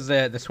excited. This was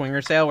the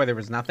swinger sale where there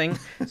was nothing,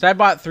 so I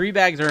bought 3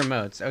 bags of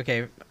remotes.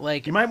 Okay,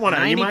 like you might want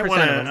to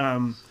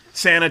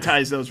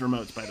sanitize those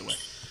remotes, by the way.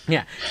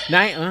 Yeah,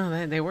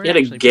 they were. You had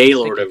a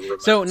gaylord of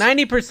remotes. So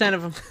 90%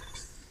 of them.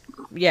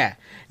 Yeah,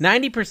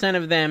 90%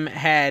 of them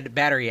had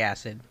battery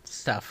acid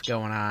stuff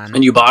going on.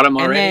 And you bought them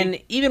already? And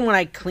then even when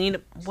I cleaned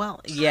up,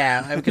 because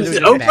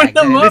it was just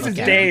this is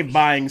Dave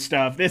buying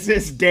stuff. This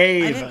is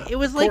Dave. It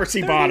was like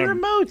 30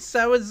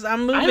 remotes.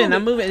 I'm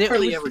moving. It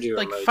was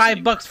like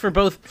 $5 for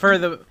both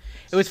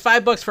it was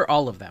 $5 for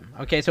all of them.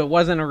 Okay, so it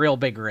wasn't a real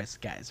big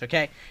risk, guys.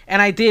 Okay,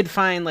 and I did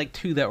find like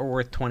 2 that were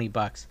worth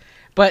 $20,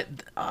 but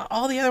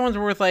all the other ones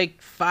were worth like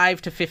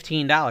 $5 to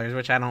 $15,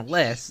 which I don't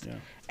list. Yeah.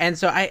 And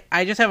so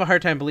I just have a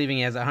hard time believing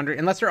he has 100,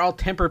 unless they're all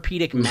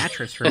Tempur-Pedic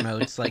mattress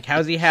remotes. Like, how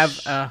does he have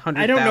 100,000?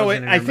 I don't know.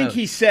 I think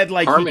he said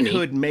like Harmony. He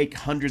could make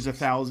hundreds of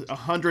thousands,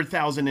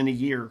 100,000 in a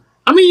year.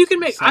 I mean, you can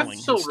make. I've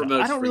sold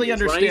remotes. I don't really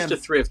understand. When I used to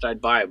thrift, I'd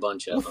buy a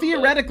bunch of them. Well,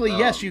 theoretically,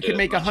 yes, you could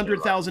make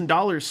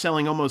 $100,000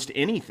 selling almost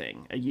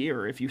anything a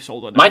year if you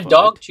sold enough. My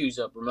dog chews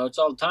up remotes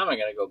all the time. I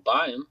got to go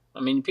buy them.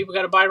 I mean, people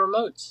got to buy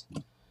remotes,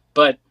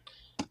 but.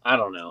 I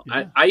don't know.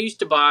 Yeah. I used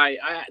to buy.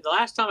 The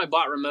last time I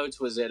bought remotes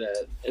was at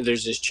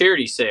there's this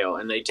charity sale,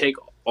 and they take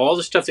all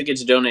the stuff that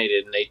gets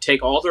donated, and they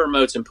take all the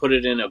remotes and put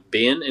it in a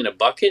bin, in a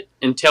bucket,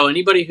 and tell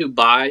anybody who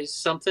buys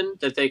something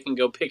that they can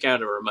go pick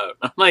out a remote.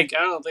 I'm like,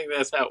 I don't think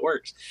that's how it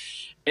works.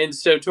 And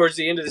so towards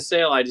the end of the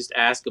sale, I just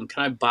ask them,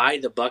 can I buy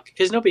the bucket?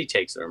 Because nobody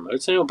takes the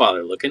remotes. They don't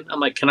bother looking. I'm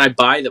like, can I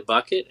buy the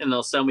bucket? And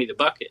they'll sell me the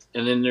bucket.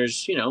 And then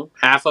there's,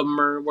 half of them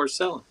are worth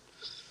selling.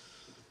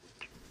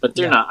 But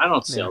they're not. I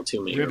don't sell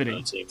too many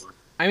remotes anymore.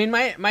 I mean,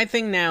 my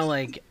thing now,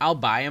 like, I'll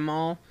buy them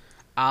all.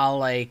 I'll,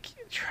 like,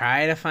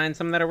 try to find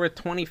some that are worth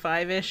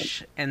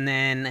 25-ish, and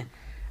then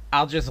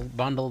I'll just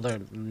bundle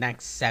the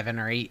next 7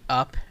 or 8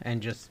 up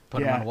and just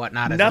put them on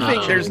whatnot.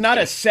 There's not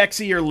a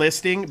sexier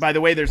listing. By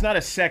the way, there's not a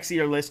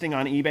sexier listing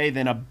on eBay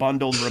than a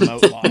bundled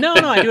remote lot. No,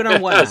 I do it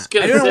on whatnot.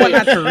 I do it on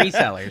whatnot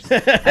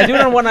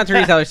to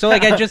resellers. So,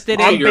 like, I just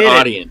did it. Your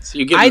audience.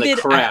 You give them the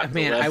crap.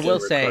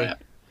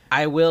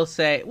 I will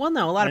say, well,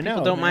 no, a lot of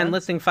people don't mind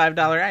listing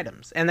 $5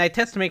 items, and I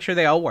test to make sure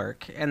they all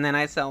work, and then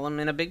I sell them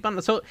in a big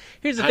bundle. So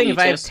here's the thing: if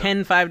I have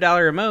 10 $5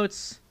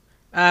 remotes,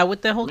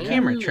 with the whole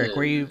camera trick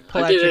where you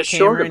pull out your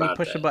camera and you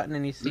push a button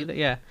and you see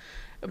that,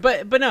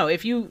 But no,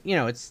 if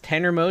it's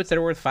 10 remotes that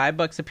are worth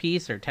 $5 a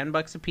piece or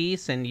 $10 a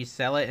piece, and you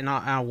sell it in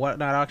a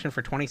whatnot auction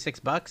for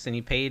 $26, and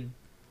you paid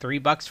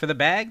 $3 for the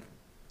bag,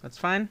 that's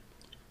fine.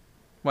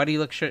 Why do you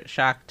look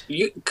shocked?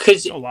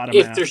 Because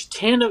if there's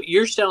 10 of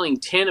you're selling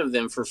 10 of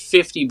them for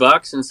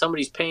 $50 and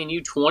somebody's paying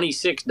you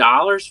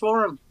 $26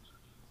 for them.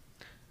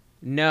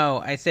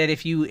 No, I said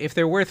if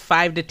they're worth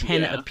 5 to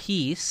 10 a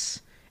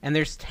piece, and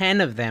there's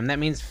 10 of them, that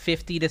means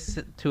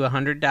 $50 to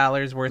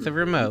 $100 worth of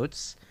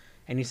remotes,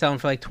 and you sell them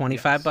for like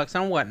 $25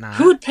 on Whatnot.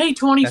 Who would pay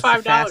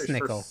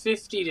 $25 for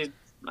 50 to?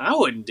 I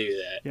wouldn't do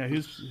that. Yeah,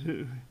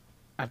 who?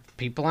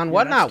 People on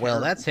Whatnot will.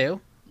 That's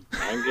who.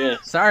 I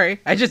guess.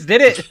 Sorry, I just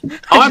did it.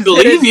 I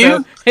believe you.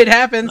 So it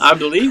happens. I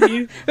believe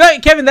you.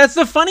 Right, Kevin, that's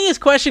the funniest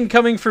question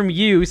coming from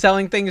you,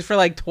 selling things for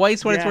like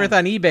twice what it's worth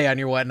on eBay on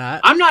your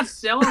Whatnot. I'm not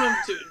selling them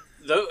to.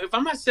 Though, if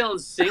I'm not selling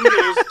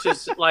singles,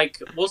 just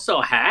like we'll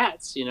sell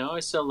hats. I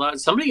sell a lot.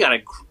 Somebody got a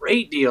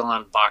great deal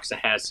on a box of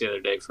hats the other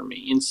day for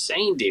me.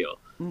 Insane deal.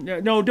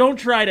 No, don't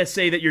try to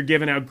say that you're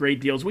giving out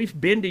great deals. We've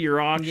been to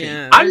your auction.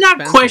 Yeah, I'm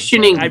not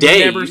questioning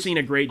Dave. I've never seen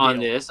a great deal on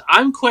this.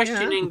 I'm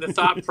questioning the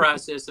thought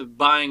process of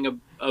buying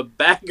a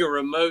bag of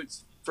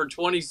remotes for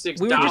 $26.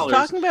 We were just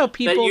talking about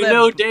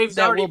people Dave's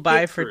that will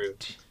buy for.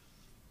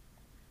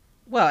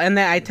 Well, and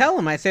I tell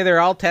them, I say they're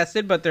all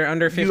tested, but they're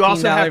under $15 you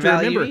also have to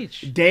value remember,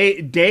 each.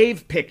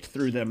 Dave picked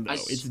through them, though.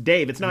 It's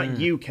Dave. It's not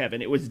you, Kevin.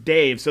 It was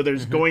Dave. So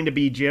there's going to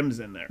be gems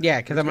in there.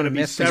 Yeah, because I'm going to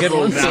miss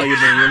several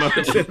valuable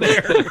remotes in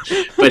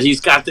there. But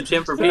he's got the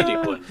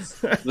Tempur-Pedic ones,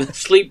 the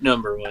Sleep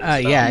Number ones.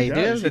 Yeah, he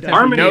does.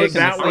 Harmony knows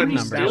that one.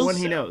 That one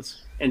he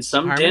knows. And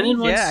some Denon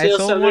ones still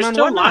sell. There's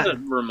still a lot of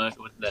remotes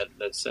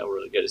that sell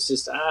really good. It's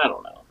just, I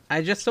don't know.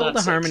 I just sold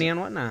the Harmony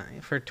and Whatnot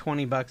for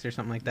 $20 or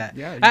something like that.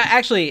 Yeah.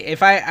 Actually,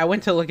 if I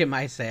went to look at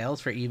my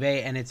sales for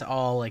eBay, and it's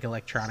all like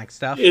electronic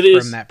stuff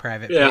from that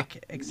private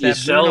pick. Except you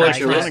sell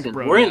electronic.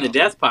 We're in the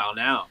death pile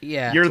now.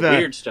 Yeah,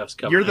 weird stuff's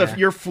coming.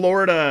 You're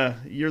Florida.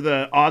 You're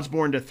the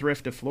Osborne to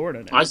thrift to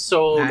Florida now. I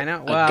sold a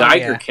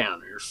Geiger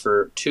counter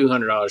for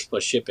 $200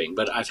 plus shipping,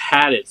 but I've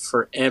had it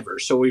forever.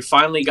 So we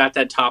finally got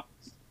that top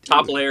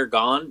layer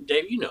gone.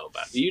 Dave, you know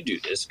about it. You do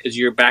this because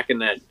you're back in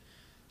that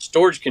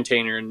storage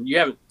container, and you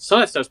haven't. Some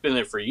of that stuff's been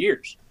there for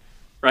years,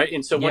 right?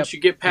 And so once you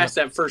get past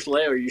that first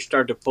layer, you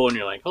start to pull, and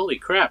you're like, "Holy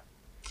crap!"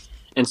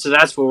 And so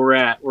that's where we're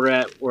at.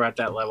 We're at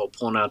that level,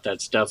 pulling out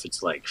that stuff.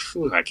 It's like,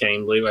 I can't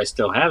even believe I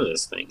still have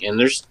this thing. And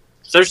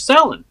they're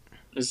selling.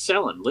 It's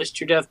selling. List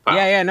your death pile.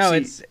 Yeah. No,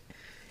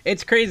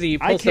 it's crazy. You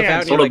pull stuff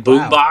out. Sold a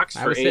boom box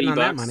for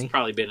 $80. It's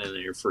probably been in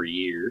there for a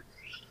year.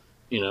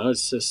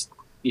 It's just.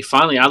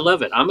 I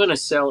love it. I'm going to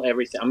sell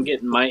everything. I'm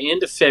getting my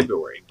end of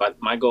February, but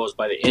my goal is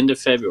by the end of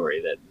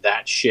February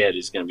that shed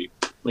is going to be,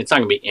 it's not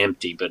going to be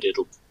empty, but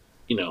it'll,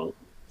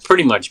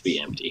 pretty much be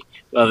empty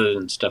other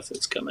than stuff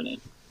that's coming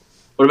in.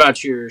 What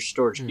about your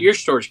storage? Your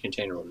storage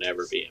container will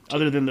never be empty.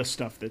 Other than the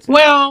stuff that's but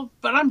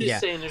I'm just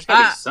saying there's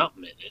got to be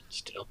something in it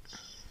still.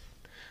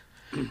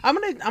 I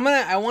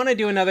want to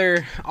do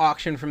another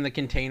auction from the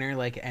container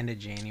like end of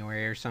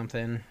January or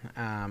something.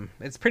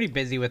 It's pretty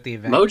busy with the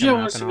event. Mojo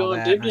wants to go on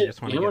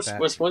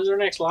Dibdit. When's our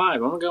next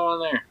live? I'm gonna go on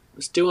there.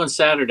 Let's do on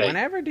Saturday.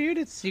 Whenever, dude.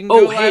 You can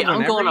go live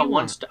I'm going on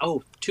one.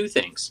 Two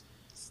things.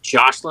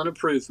 Jocelyn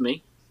approved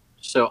me,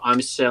 so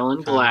I'm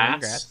selling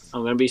glass.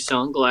 I'm gonna be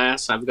selling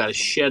glass. I've got a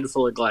shed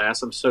full of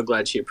glass. I'm so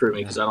glad she approved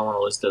me because I don't want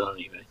to list it on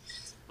eBay.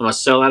 I'm going to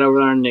sell that over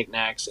there on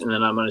Knickknacks, and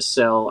then I'm going to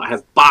sell, I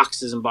have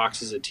boxes and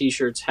boxes of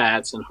T-shirts,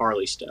 hats, and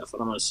Harley stuff,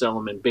 and I'm going to sell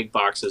them in big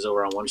boxes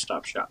over on One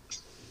Stop Shop.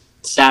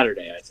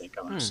 Saturday, I think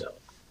I'm going to sell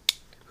it.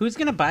 Who's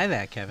going to buy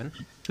that, Kevin?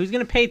 Who's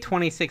going to pay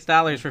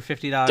 $26 for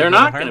 $50? They're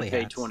not going to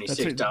pay $26.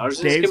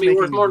 It's going to be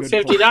worth more than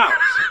 $50.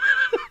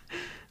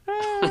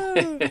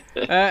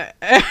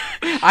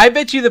 I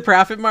bet you the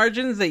profit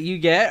margins that you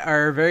get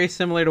are very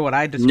similar to what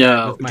I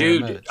described with my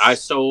remotes. I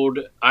sold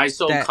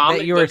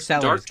comic books,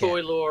 Dark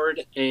Toy get.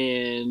 Lord,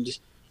 and...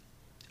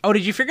 Oh,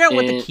 did you figure out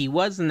what the key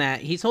was in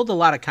that? He sold a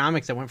lot of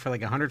comics that went for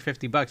like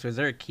 $150. Was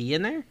there a key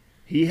in there?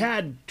 He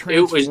had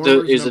Transformers.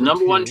 It was the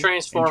number one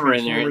Transformer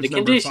in there. The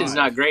condition's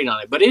not great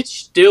on it, but it's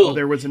still... Oh,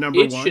 there was a number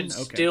one? It should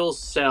still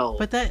sell.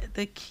 But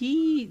the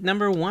key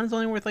number one's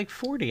only worth like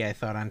 $40, I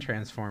thought, on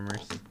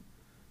Transformers.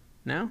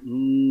 No?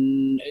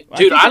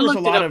 Dude, I looked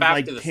it up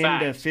after the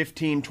fact. $10 to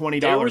 $15,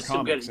 $20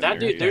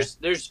 comics.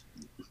 There's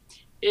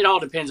it all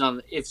depends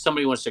on if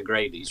somebody wants to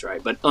grade these,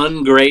 right? But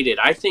ungraded,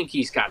 I think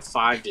he's got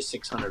 $500 to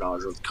 $600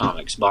 worth of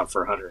comics bought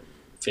for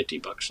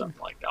 $150,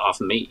 something like that, off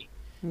me.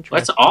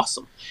 That's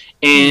awesome.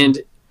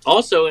 And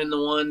also in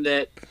the one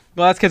that...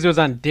 Well, that's because it was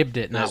on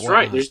Dibdit, not That's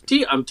right.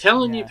 I'm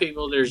telling you,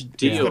 people, there's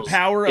deals. The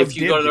power of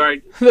Dibdit. Go to the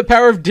right... The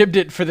power of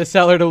Dibdit for the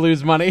seller to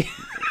lose money.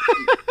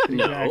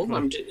 No,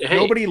 exactly.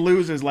 Nobody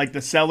loses like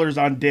the sellers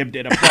on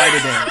Dibdit. Apply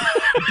today.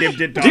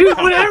 Dibdit.com. Dude,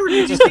 whatever.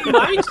 Did you see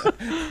Mike?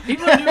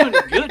 People are doing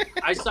good.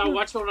 I saw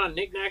watch one on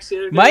Knickknacks the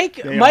other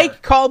day.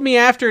 Mike called me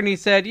after and he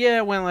said, "Yeah,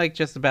 it went like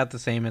just about the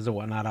same as a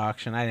Whatnot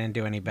auction. I didn't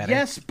do any better."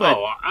 Yes, but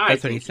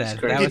that's what he said.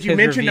 Did you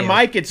mention to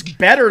Mike it's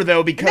better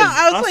though because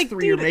us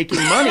three are making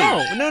money?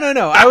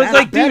 No. I was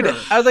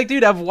like,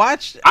 dude, I've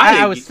watched.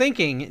 I was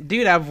thinking,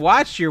 dude, I've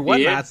watched your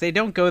Whatnots. They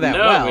don't go that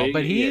well,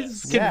 but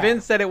he's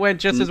convinced that it went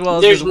just as well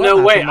as his Whatnots. There's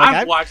no way.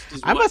 I've watched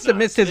his I must have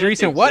missed his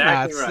recent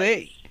Whatnots.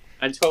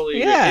 I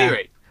totally agree.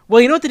 Anyway, Well,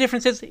 you know what the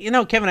difference is?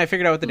 Kevin, I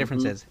figured out what the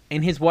difference is.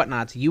 In his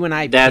whatnots, you and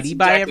I pity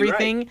buy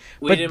everything,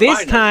 right. But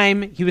this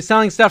time he was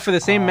selling stuff for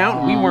the same amount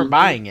and we weren't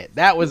buying it.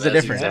 That was the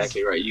difference.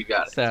 Exactly right. You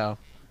got it. So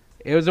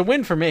it was a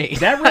win for me.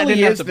 That really I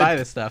didn't have to buy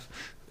this stuff.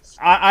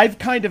 I've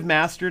kind of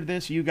mastered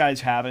this. You guys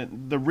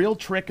haven't. The real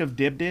trick of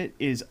Dibbed It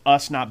is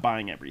us not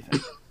buying everything.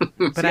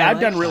 But I've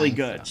done really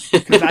good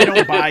because I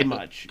don't buy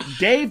much.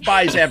 Dave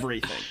buys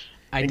everything.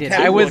 I did.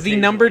 I was the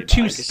number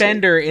 2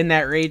 spender in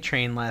that raid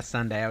train last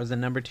Sunday. I was the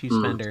number 2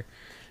 spender.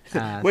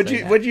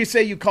 What'd you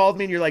say? You called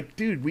me and you're like,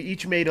 dude, we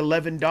each made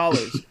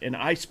 $11 and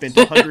I spent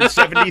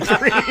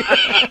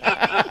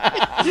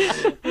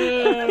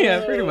 $173.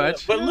 Yeah, pretty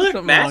much. But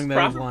look, Matt's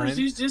profit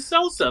pursuits just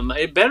sold some.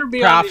 It better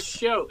be on this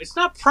show. It's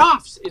not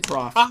profs. It's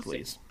profs,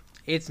 please.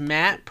 It's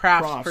Matt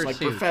Profs Pursuit. Like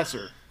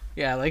professor.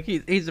 Yeah, like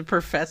he's a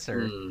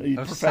professor He's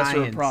of professor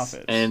science. of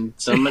profits. And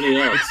somebody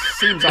else. It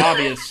seems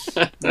obvious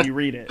when you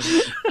read it.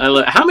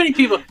 How many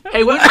people...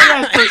 Hey, when's the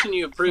last person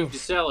you approved to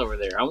sell over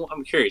there?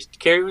 I'm curious.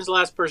 Carrie, when's the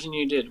last person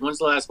you did? When's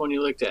the last one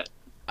you looked at?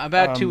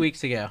 About 2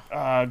 weeks ago.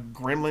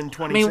 Gremlin 26.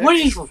 I mean, what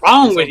is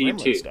wrong with you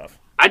two? Stuff.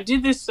 I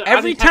did this...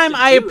 Every time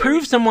I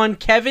approve someone,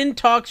 Kevin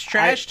talks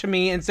trash to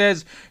me and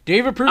says,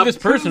 Dave approved this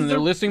person. They're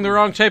listing the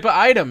wrong type of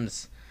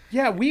items.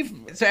 Yeah,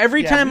 So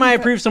every time I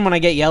approve someone, I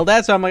get yelled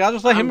at, so I'm like, I'll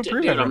just let him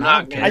approve it. I'm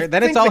not care.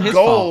 Then it's all his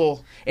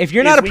fault. If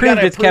you're not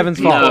approved, it's Kevin's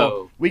fault.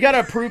 No. We got to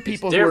approve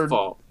people who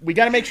are... We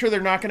got to make sure they're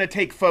not going to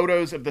take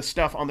photos of the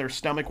stuff on their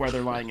stomach while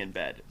they're lying in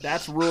bed.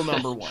 That's rule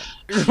number 1.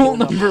 Rule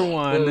number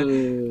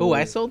 1. Oh,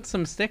 I sold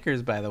some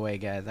stickers, by the way,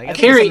 guys.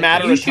 Carrie,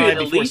 you should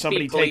at least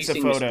be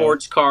policing the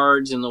sports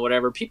cards and the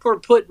whatever. People are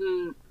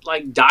putting,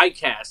 like,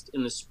 die-cast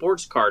in the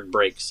sports card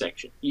break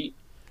section.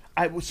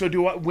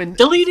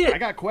 Delete it. I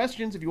got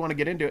questions if you want to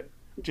get into it.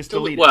 Just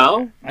delete it.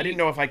 Well, I didn't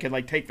know if I could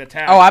take the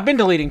tab. Oh, I've been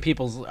deleting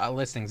people's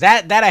listings.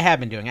 That I have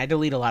been doing. I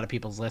delete a lot of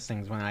people's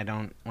listings when I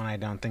don't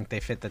think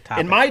they fit the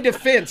topic. In my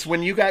defense,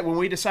 when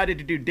we decided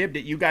to do Dibbed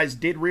It, you guys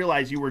did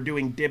realize you were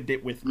doing Dibbed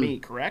It with me,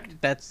 correct?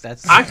 That's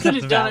I could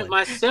have done it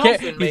myself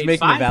and made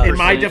 5%. In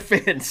my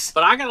defense,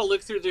 but I got to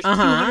look through. There's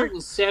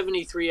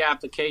 273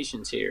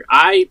 applications here.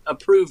 I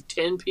approved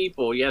 10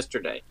 people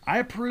yesterday. I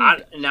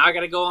approved. Now I got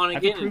to go on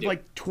again. I've approved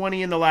like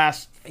 20 in the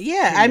last.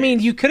 Yeah, I mean,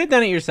 you could have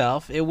done it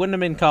yourself. It wouldn't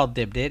have been called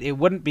Dibbed It. It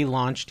wouldn't be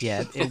launched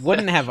yet. It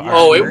wouldn't have.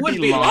 Oh, it wouldn't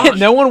be launched.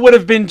 No one would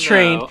have been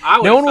trained.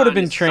 No one would have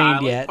been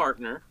trained yet.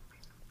 Partner.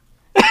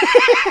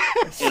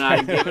 And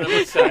I've given him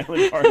a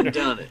silent partner.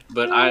 Done it,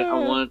 but I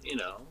want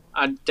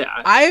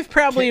I've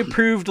probably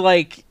approved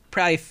like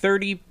probably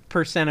 30%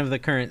 of the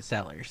current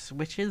sellers,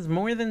 which is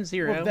more than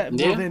 0. Well,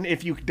 then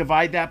if you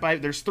divide that by,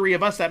 there's 3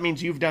 of us. That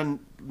means you've done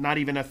not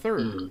even a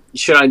third. Mm-hmm.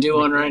 Should I do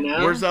one right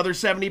now? Where's the other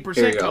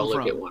 70% come from?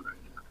 Look at one right now.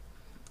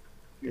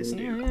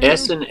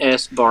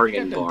 S&S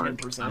Bargain Barn.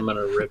 I'm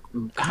gonna rip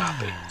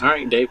copy. All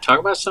right, Dave. Talk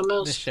about something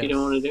else. You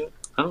don't want to do it.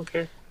 I don't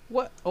care.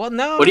 What? Well,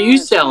 no. What are you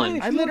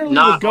selling? I literally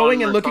was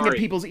going and looking at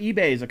people's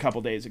eBays a couple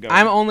days ago.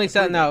 I'm only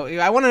selling. No,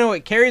 I want to know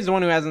what Carrie's the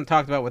one who hasn't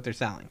talked about what they're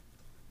selling.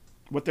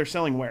 What they're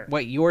selling where?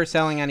 What you're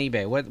selling on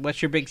eBay.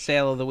 What's your big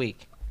sale of the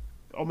week?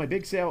 Oh, my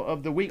big sale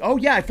of the week. Oh,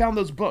 yeah, I found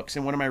those books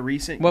in one of my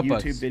recent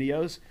YouTube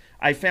videos.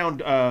 I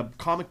found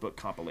comic book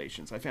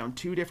compilations. I found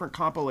 2 different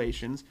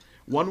compilations.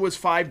 One was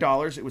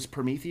 $5. It was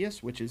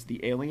Prometheus, which is the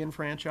Alien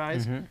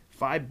franchise.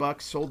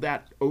 $5. Sold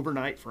that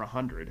overnight for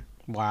 $100.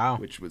 Wow.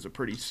 Which was a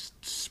pretty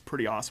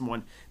awesome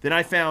one. Then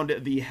I found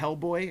the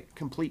Hellboy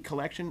Complete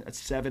Collection, a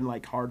 7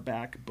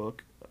 hardback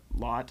book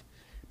lot.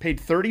 Paid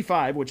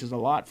 $35, which is a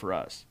lot for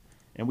us.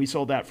 And we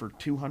sold that for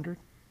 $210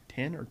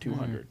 or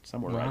 $200,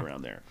 somewhere right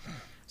around there.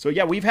 So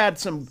yeah, we've had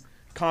some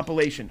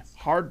compilation,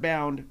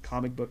 hardbound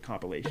comic book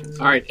compilations.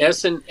 All right,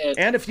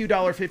 and a few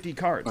 $1.50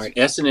 cards. All right,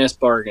 S&S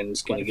Bargain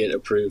is going to get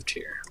approved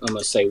here. I'm going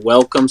to say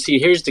welcome. See,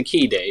 here's the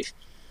key, Dave.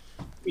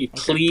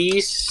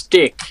 Please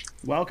stick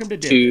welcome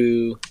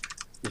to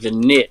the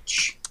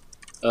niche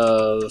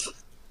of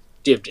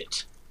Dibbed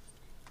It.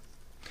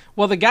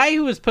 Well, the guy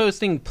who was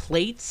posting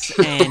plates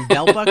and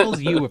belt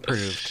buckles, you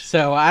approved.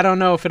 So I don't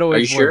know if it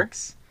always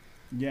works.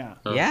 Yeah.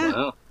 Oh, yeah.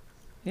 Wow.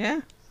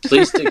 Yeah.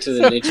 Please stick to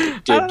the niche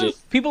of Dibbed It.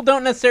 People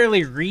don't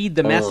necessarily read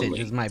the message,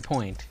 is my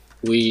point.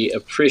 We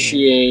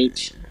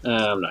appreciate...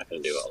 I'm not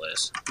going to do all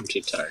this. I'm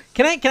too tired.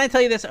 Can I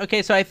tell you this?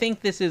 Okay, so I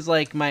think this is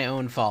my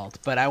own fault,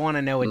 but I want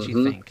to know what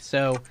you think.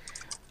 So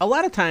a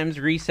lot of times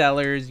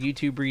resellers,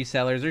 YouTube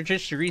resellers, or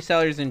just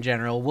resellers in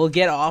general will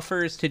get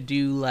offers to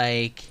do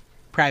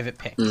private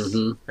picks,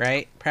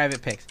 right?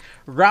 Private picks.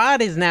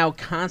 Rod is now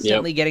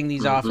constantly getting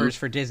these offers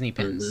for Disney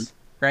pins,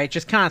 right?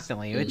 Just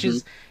constantly, which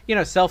is,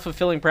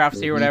 self-fulfilling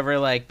prophecy or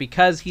whatever,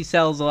 because he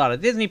sells a lot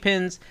of Disney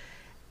pins,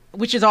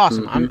 which is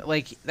awesome. I'm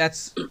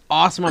that's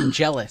awesome. I'm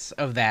jealous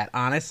of that,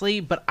 honestly,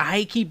 but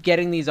I keep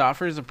getting these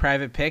offers of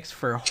private picks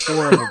for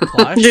horrible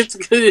plush. It's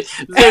good.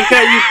 They got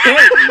you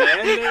picked,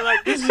 man. They're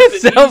like, this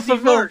is an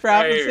self-fulfilling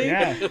prophecy.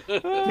 Yeah.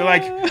 They're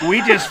like,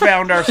 we just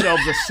found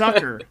ourselves a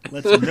sucker.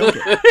 Let's milk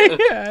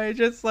it. Yeah, I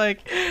just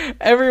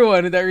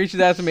everyone that reaches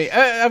out to me.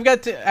 I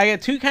got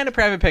 2 kind of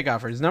private pick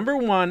offers. Number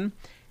 1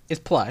 is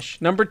plush.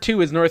 Number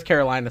 2 is North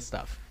Carolina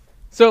stuff.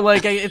 So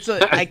like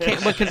I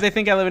can't because they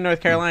think I live in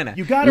North Carolina.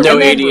 You got to No,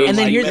 and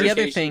then here's the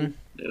other thing.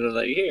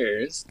 Like, here,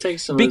 let's take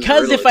some.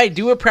 Because if I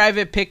do a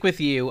private pick with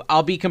you,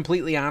 I'll be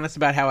completely honest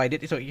about how I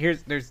did. So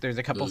there's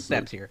a couple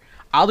steps here.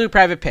 I'll do a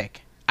private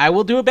pick. I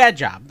will do a bad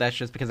job. That's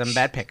just because I'm a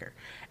bad picker.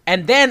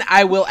 And then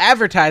I will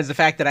advertise the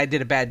fact that I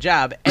did a bad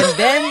job. And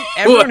then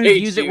everyone who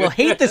views it will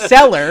hate the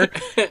seller.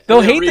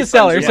 They'll hate the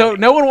seller. Yeah. So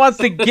no one wants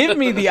to give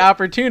me the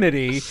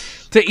opportunity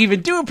to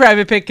even do a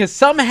private pick because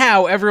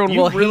somehow everyone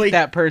will hate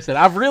that person.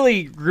 I've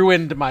really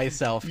ruined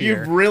myself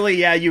here.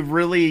 You've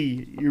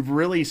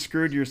really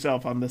screwed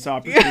yourself on this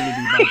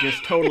opportunity by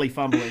just totally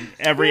fumbling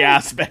every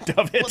aspect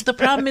of it. Well, the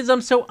problem is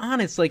I'm so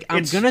honest. Like,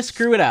 I'm going to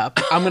screw it up.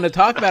 I'm going to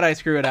talk about I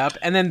screw it up,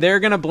 and then they're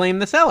going to blame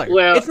the seller.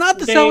 Well, it's not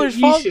the seller's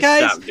fault,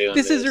 guys.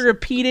 This is a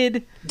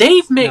repeated...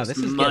 Dave makes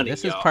money,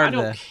 This is part I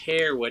of don't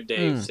care what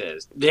Dave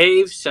says.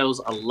 Dave sells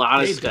a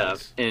lot of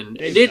stuff, and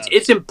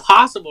it's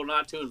impossible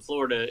not to in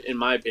Florida, in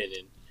my opinion.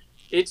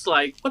 It's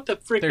like, what the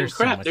freaking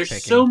crap?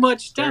 There's so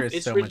much stuff.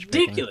 It's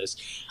ridiculous.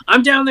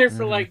 I'm down there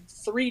for like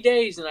 3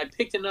 days, and I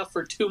picked enough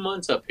for 2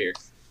 months up here.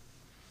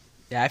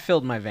 Yeah, I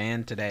filled my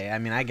van today. I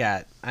mean, I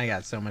got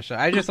so much stuff.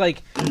 I just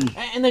like,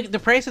 and the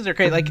prices are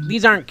crazy. Like,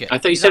 these aren't good. I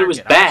thought you said it was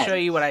bad. I'll show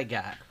you what I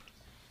got.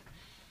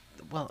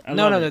 Well,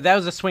 no, that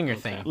was a swinger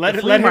thing. Let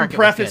him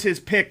preface his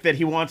pick that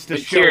he wants to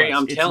show us.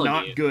 I'm telling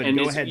not you, good. And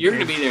Go ahead. You're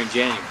going to be there in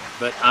January,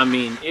 but I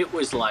mean, it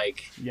was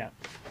like,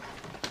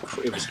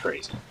 it was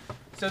crazy.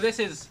 So this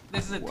is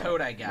a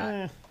tote I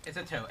got. It's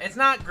a tote. It's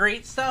not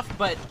great stuff,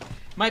 but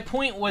my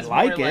point was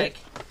more like.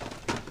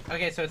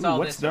 Okay, so it's all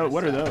this.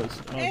 What are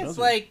those? It's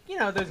like,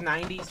 those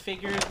 90s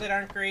figures that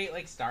aren't great,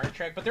 like Star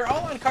Trek, but they're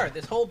all on cart.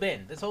 This whole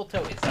bin, this whole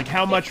tote. It's like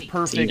how much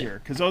per figure?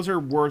 Because those are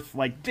worth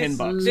like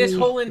 $10. This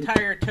whole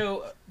entire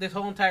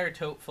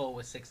tote full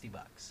was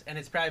 $60, and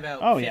it's probably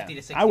about 50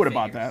 to 60. I would have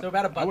bought that. So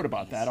about $1. I would have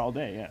bought that all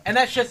day. Yeah. And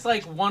that's just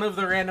like one of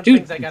the random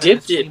things I got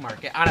at the flea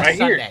market on a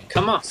Sunday. Here.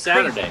 Come on,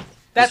 Saturday.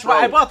 That's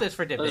why I bought this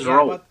for Dip.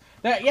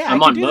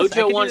 I'm on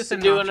Mojo wants to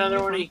do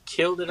another one. He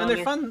killed it on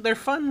there. Fun. They're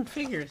fun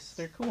figures.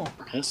 They're cool.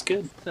 That's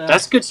good.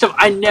 That's good stuff.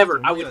 I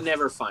would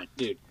never find,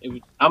 dude.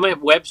 I'm at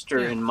Webster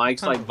and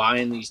Mike's like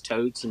buying these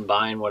totes and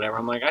buying whatever.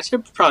 I'm like, I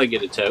should probably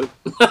get a tote.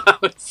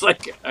 It's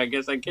like, I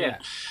guess I can.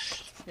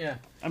 Yeah.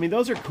 I mean,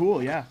 those are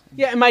cool. Yeah.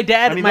 Yeah, and my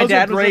dad. those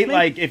are great.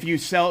 Like if you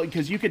sell,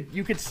 because you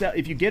could sell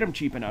if you get them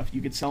cheap enough,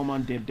 you could sell them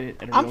on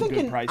Dibdit at a real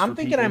good price. I'm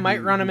thinking I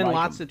might run them in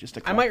lots of.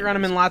 I might run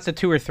them in lots of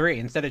 2 or 3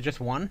 instead of just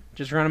one.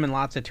 Just run them in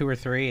lots of 2 or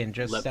 3 and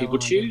just let sell people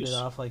them choose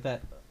off like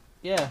that.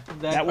 Yeah,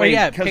 that way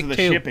because of the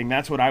shipping.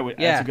 That's what I would.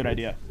 Yeah, that's a good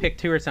idea. Pick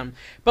 2 or something.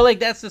 But like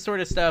that's the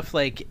sort of stuff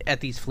like at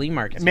these flea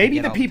markets. Maybe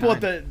the people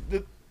at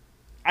the.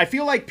 I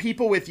feel like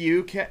people with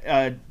you.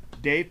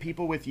 Dave,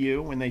 people with you,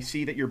 when they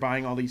see that you're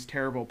buying all these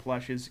terrible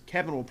plushes,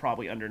 Kevin will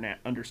probably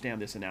understand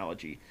this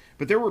analogy.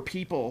 But there were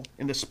people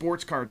in the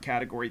sports card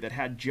category that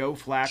had Joe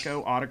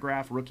Flacco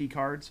autograph rookie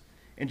cards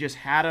and just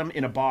had them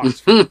in a box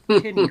for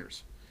 10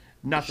 years.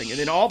 Nothing. And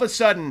then all of a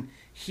sudden,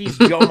 he's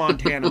Joe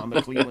Montana on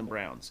the Cleveland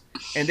Browns.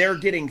 And they're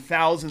getting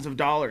thousands of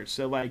dollars.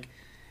 So, like,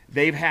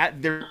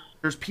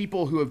 there's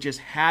people who have just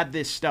had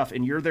this stuff,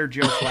 and you're their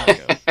Joe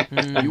Flacco.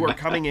 You are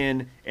coming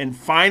in and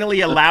finally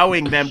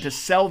allowing them to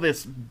sell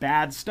this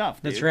bad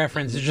stuff. Dude. This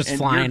reference is just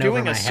flying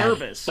over my head. You're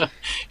doing a service.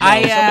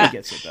 Somebody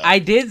gets it, though. I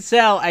did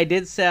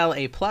sell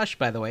a plush,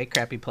 by the way,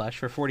 crappy plush,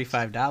 for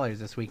 $45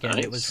 this weekend.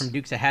 Nice. It was from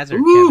Dukes of Hazzard,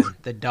 Kevin.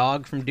 The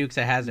dog from Dukes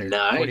of Hazzard.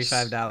 Nice.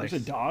 $45. There's a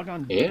dog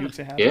on Dukes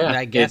of Hazzard? Yeah.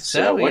 I guess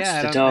so. What's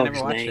I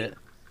never watched it.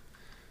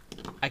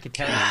 I could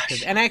tell you.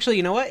 And actually,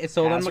 you know what? It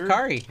sold Hazzard? on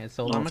Macari.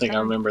 I don't think I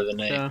remember the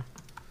name. So.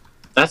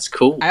 That's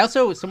cool.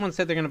 Someone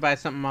said they're going to buy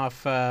something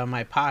off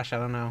my Posh. I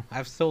don't know.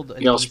 I've sold.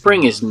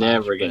 Spring is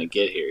never going to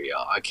get here,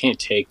 y'all. I can't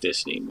take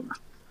this anymore.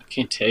 I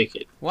can't take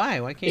it. Why?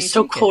 Why can't you? It's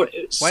so cold.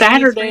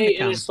 Saturday,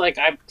 and it's like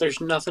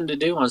there's nothing to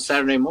do on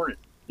Saturday morning.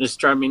 It's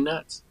driving me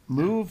nuts.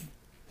 Move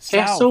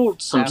south. Hey, I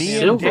sold some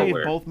silverware.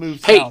 Dave both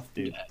moved south,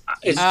 dude.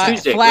 It's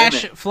Tuesday.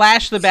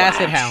 Flash the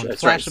Basset Hound.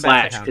 That's right.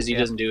 Flash, because he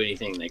doesn't do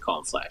anything. They call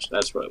him Flash.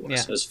 That's what it was.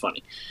 Yeah. That's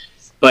funny.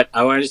 But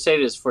I wanted to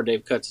say this before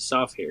Dave cuts us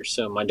off here.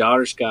 So my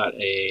daughter's got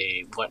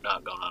a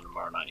whatnot going on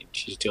tomorrow night.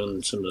 She's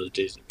doing some of those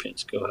Disney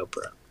pins. Go help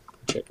her out.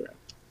 Check her out.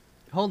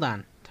 Hold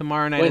on.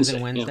 Tomorrow night is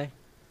it Wednesday?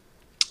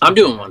 Yeah. I'm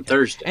doing one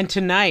Thursday. And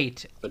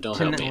tonight. But don't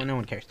help me. Well, no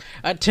one cares.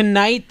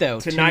 Tonight, though.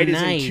 Tonight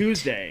is in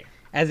Tuesday.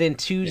 As in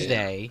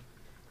Tuesday.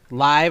 Yeah.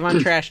 Live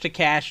on Trash to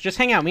Cash. Just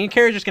hang out. Me and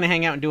Carrie are just going to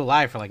hang out and do a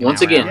live for like an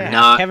Once hour. Again,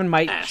 not Kevin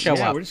might show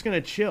up. We're just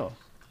going to chill.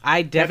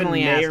 I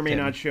definitely Kevin may or may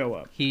not show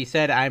up. He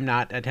said I'm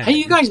not attending. Hey,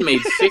 you guys made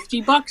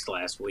 $50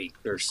 last week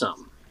or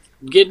something.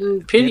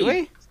 Getting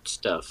pity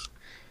stuff.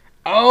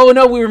 Oh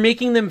no, we were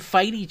making them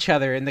fight each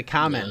other in the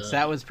comments.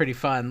 That was pretty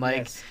fun.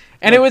 Like,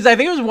 and I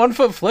think it was 1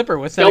 foot flipper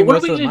was selling most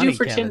of the money. What are we gonna do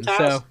for 10,000?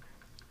 So,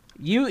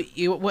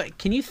 you what?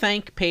 Can you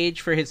thank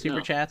Paige for his super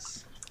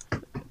chats?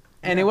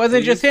 And it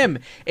wasn't just him.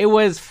 It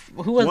was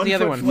who was the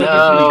other one?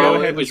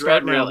 No, it was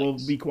Red Relics.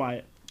 We'll be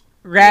quiet.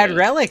 Rad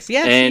Relics,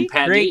 yes. And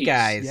Pat great D's.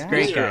 guys. Yeah.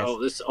 Great guys.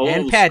 This old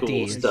and Pat school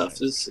D's. stuff.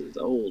 This is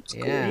old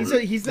school. Yeah.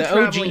 He's the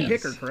traveling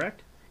picker,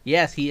 correct?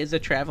 Yes, he is a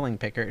traveling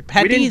picker.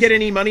 We didn't get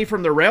any money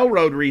from the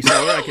railroad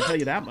reseller, I can tell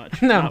you that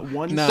much. No. Not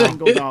one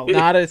single dollar.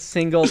 Not a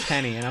single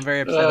penny, and I'm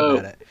very upset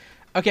about it.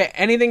 Okay,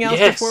 anything else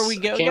before we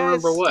go, I can't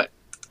remember what,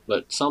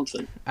 but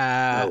something.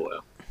 Oh,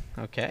 well.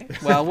 Okay.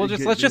 Well,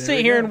 let's just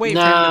sit here and wait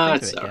for him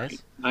to think of it,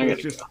 guys. I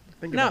gotta go.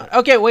 No,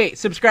 okay, wait.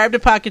 Subscribe to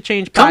Pocket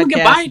Change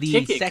Podcast,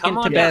 the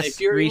second to best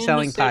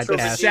reselling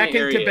podcast.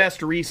 Second to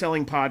best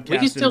reselling podcast. We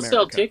can still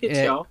sell tickets,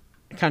 y'all.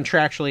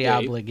 Contractually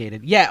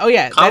obligated. Yeah. Oh,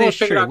 yeah. That is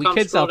true. We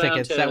could sell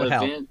tickets. That would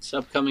help.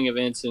 Upcoming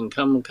events, and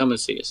come and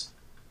see us.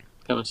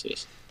 Come and see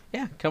us.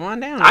 Yeah, come on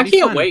down. I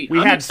can't wait. We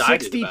had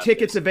 60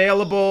 tickets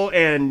available,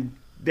 and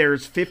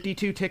there's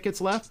 52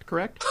 tickets left.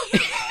 Correct?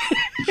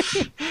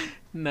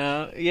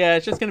 No, yeah,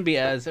 it's just gonna be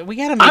us. We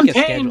gotta make a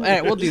schedule. All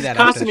right, we'll do that.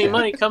 It's costing me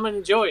money. Come and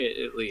enjoy it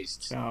at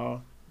least.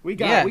 No, we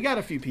got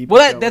a few people.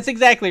 Well, that's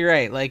exactly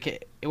right.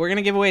 Like, we're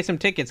gonna give away some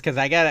tickets because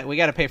we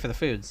gotta pay for the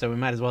food, so we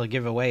might as well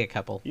give away a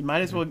couple. You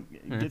might as well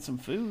get some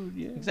food.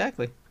 Yeah,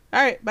 exactly.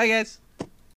 All right, bye guys.